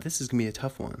 Now this is going to be a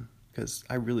tough one. Because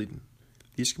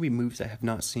these could be movies I have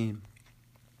not seen.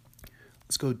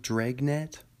 Let's go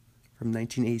Dragnet from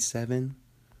 1987.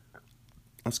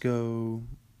 Let's go...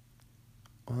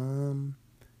 I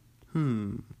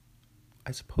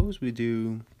suppose we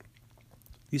do...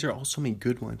 These are all so many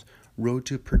good ones. Road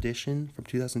to Perdition from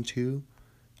 2002.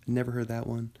 Never heard that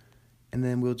one. And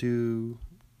then we'll do...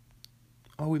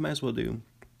 Oh, we might as well do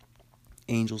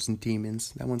Angels and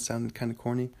Demons. That one sounded kind of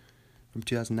corny. From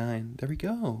 2009. There we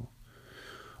go.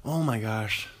 Oh my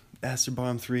gosh. That's your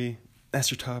bottom 3. That's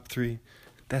your top 3.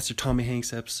 That's your Tommy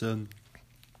Hanks episode.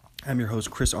 I'm your host,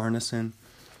 Chris Arneson.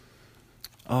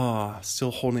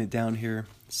 Still holding it down here.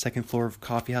 2nd floor of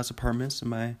Coffee House Apartments in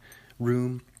my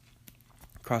room.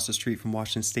 Across the street from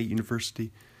Washington State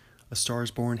University. A Star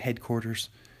is Born headquarters.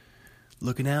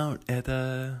 Looking out at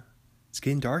it's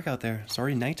getting dark out there. It's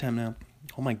already nighttime now.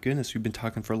 Oh my goodness, we've been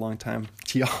talking for a long time.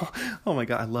 Y'all, oh my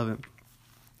God, I love it.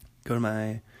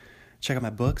 Check out my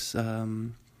books,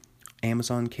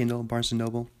 Amazon, Kindle, Barnes &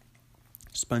 Noble.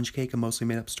 Sponge Cake, a mostly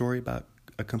made up story about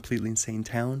a completely insane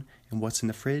town and what's in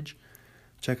the fridge.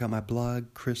 Check out my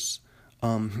blog,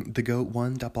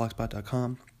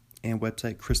 thegoat1.blogspot.com, and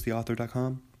website,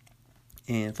 christheauthor.com.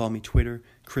 And follow me Twitter,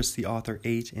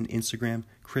 christheauthor8, and Instagram,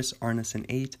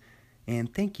 chrisarneson8.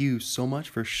 And thank you so much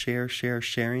for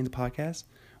sharing the podcast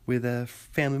with a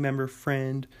family member,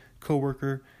 friend,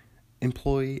 coworker,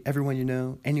 employee, everyone you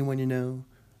know, anyone you know.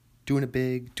 Doing it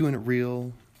big, doing it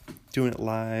real, doing it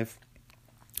live,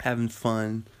 having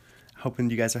fun. Hoping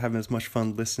you guys are having as much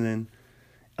fun listening.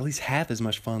 At least have as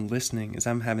much fun listening as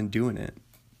I'm having doing it.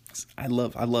 I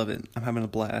love it. I'm having a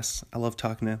blast. I love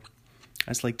talking I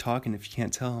just like talking, if you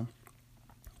can't tell.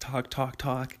 Talk.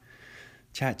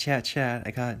 Chat.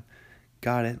 I got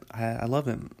it. I love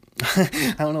it.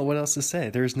 I don't know what else to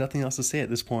say. There's nothing else to say at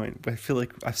this point. But I feel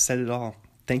like I've said it all.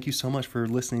 Thank you so much for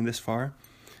listening this far.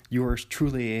 You are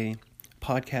truly a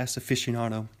podcast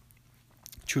aficionado.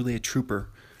 Truly a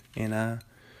trooper. And I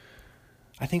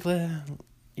think,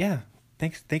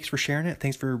 thanks for sharing it.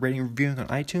 Thanks for rating and reviewing on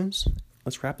iTunes.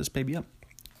 Let's wrap this baby up.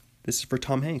 This is for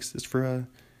Tom Hanks. This is for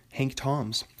Hank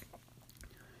Toms.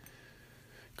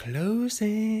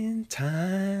 Closing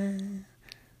time.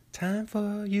 Time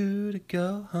for you to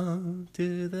go home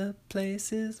to the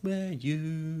places where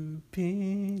you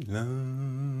belong.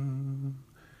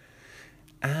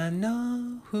 I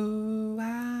know who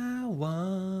I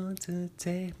want to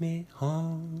take me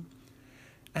home.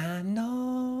 I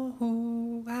know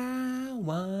who I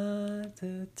want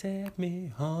to take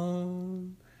me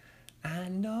home. I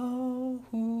know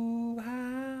who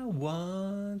I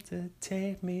want to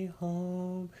take me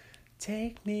home.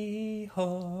 Take me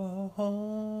home.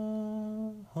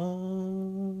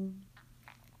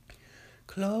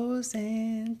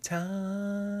 Closing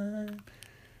time.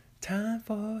 Time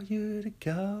for you to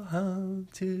go home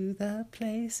to the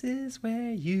places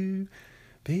where you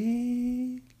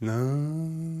belong.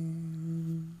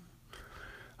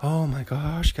 Oh my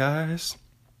gosh, guys.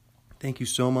 Thank you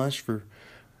so much for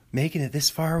making it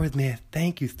this far with me.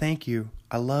 Thank you.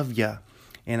 I love ya.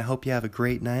 And I hope you have a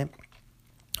great night.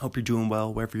 Hope you're doing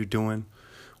well, wherever you're doing,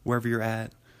 wherever you're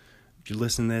at. If you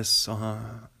listen to this,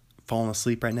 falling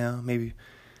asleep right now, maybe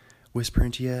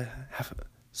whispering to you, have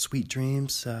sweet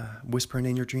dreams, whispering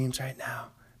in your dreams right now.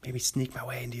 Maybe sneak my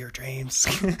way into your dreams.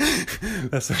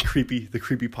 That's the creepy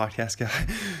podcast guy.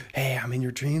 Hey, I'm in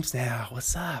your dreams now.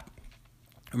 What's up?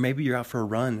 Or maybe you're out for a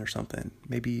run or something.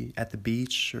 Maybe at the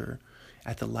beach or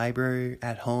at the library,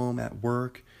 at home, at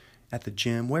work, at the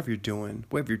gym, wherever you're doing,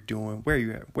 wherever you're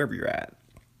at,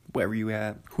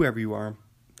 whoever you are.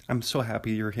 I'm so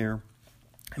happy you're here.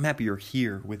 I'm happy you're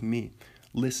here with me,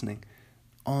 listening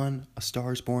on A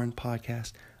Star Is Born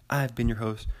podcast. I've been your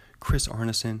host, Chris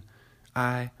Arneson.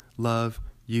 I love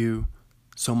you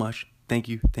so much. Thank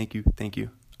you.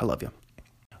 I love you.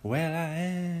 Well, I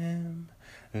am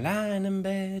lying in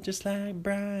bed just like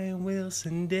Brian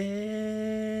Wilson did.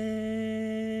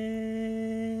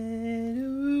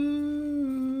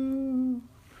 Ooh.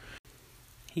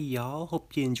 Hey y'all,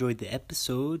 hope you enjoyed the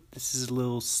episode. This is a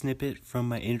little snippet from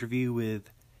my interview with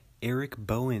Eric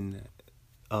Bowen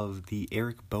of the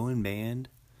Eric Bowen Band.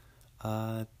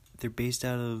 They're based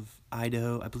out of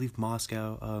Idaho, I believe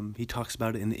Moscow. He talks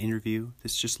about it in the interview.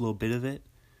 This is just a little bit of it.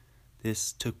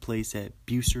 This took place at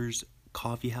Bucer's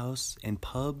Coffee House and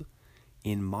Pub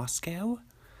in Moscow,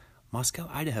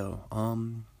 Idaho.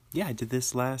 I did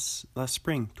this last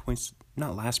spring,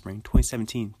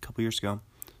 2017, a couple years ago.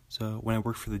 So when I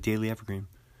worked for the Daily Evergreen.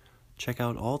 Check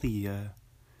out all the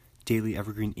Daily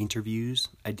Evergreen interviews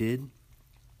I did.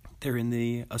 They're in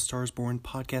the A Star Is Born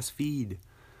podcast feed.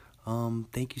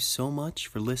 Thank you so much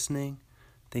for listening.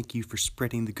 Thank you for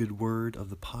spreading the good word of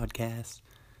the podcast,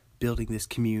 building this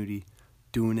community,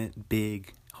 doing it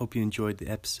big. Hope you enjoyed the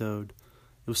episode.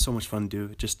 It was so much fun to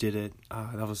do. Just did it.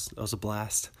 That was a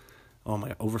blast. Oh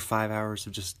my, over 5 hours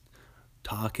of just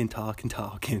talking.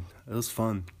 It was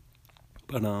fun.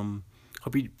 But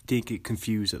hope you didn't get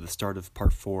confused at the start of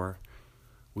part 4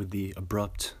 with the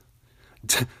abrupt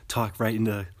talk right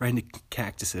into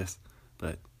cactuses.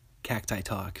 But cacti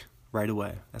talk right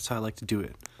away. That's how I like to do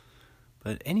it.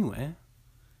 But anyway,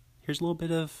 here's a little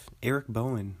bit of Eric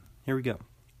Bowen. Here we go.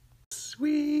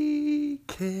 Sweet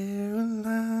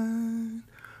Caroline,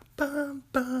 bum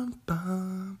bum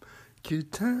bum.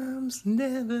 Good times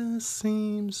never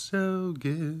seem so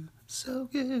good, so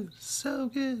good.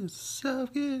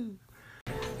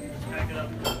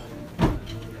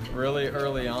 really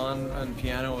early on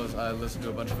piano I listened to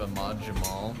a bunch of Ahmad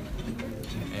Jamal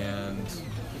and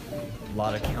a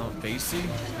lot of Count Basie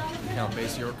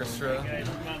Orchestra.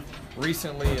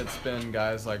 Recently, it's been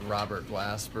guys like Robert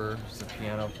Glasper, who's a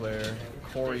piano player.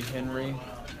 Corey Henry,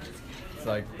 it's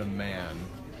like the man.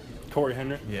 Corey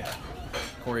Henry? Yeah.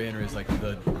 Corey Henry is like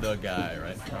the guy,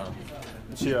 right?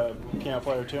 Is he a piano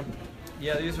player too?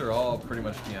 Yeah, these are all pretty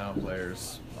much piano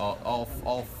players.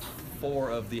 All four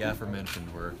of the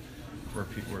aforementioned were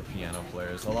piano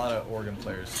players. A lot of organ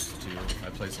players too. I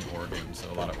play some organ, so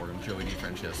a lot of organ. Joey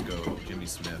DeFrancesco, Jimmy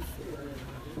Smith,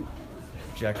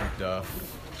 Jack McDuff,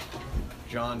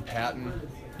 John Patton.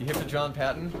 You hip to John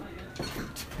Patton?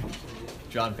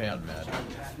 John Patton, man.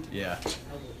 Yeah.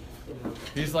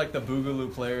 He's like the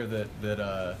boogaloo player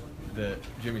that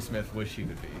Jimmy Smith wished he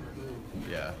could be.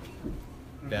 Yeah.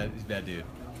 Bad dude.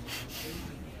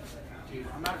 Dude,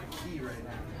 I'm out of a key right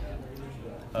now.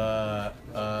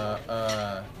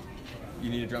 You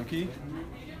need a drum key?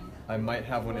 I might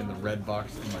have one in the red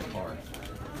box in my car.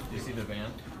 Do you see the van?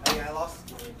 Oh yeah, I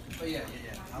lost. Oh yeah.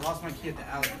 I lost my key at the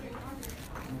alley.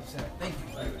 Thank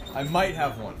you. I might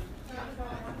have one.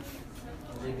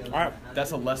 All right.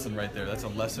 That's a lesson right there. That's a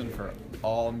lesson for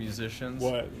all musicians.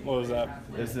 What was that?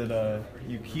 Is that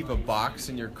you keep a box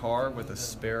in your car with a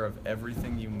spare of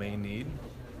everything you may need.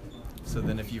 So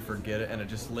then if you forget it and it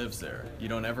just lives there, you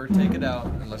don't ever take it out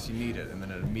unless you need it, and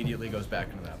then it immediately goes back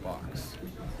into that box.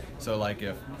 So like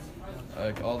if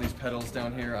all these pedals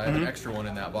down here, I have an extra one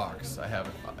in that box. I have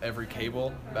every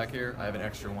cable back here, I have an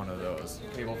extra one of those.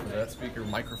 Cable for that speaker,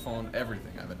 microphone,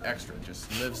 everything. I have an extra. It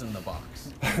just lives in the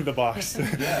box. The box.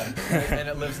 Yeah, and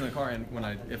it lives in the car. And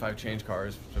if I change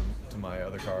cars to my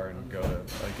other car and go to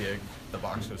a gig, the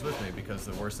box goes with me, because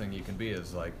the worst thing you can be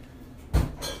is like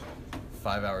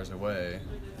 5 hours away,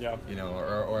 Yeah. you know,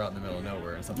 or out in the middle of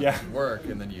nowhere, and something Yeah. doesn't work,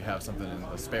 and then you have something in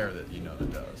a spare that you know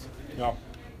that does. Yeah.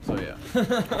 So yeah. All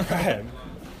right.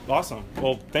 Awesome.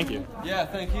 Well, thank you. Yeah,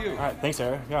 thank you. All right. Thanks,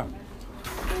 Eric. Yeah.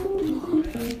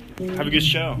 Have a good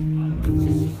show.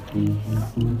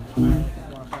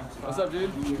 What's up,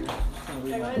 dude?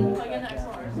 Yeah, go ahead and plug in the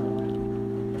XLRs.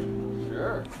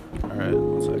 Sure. All right.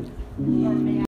 One sec.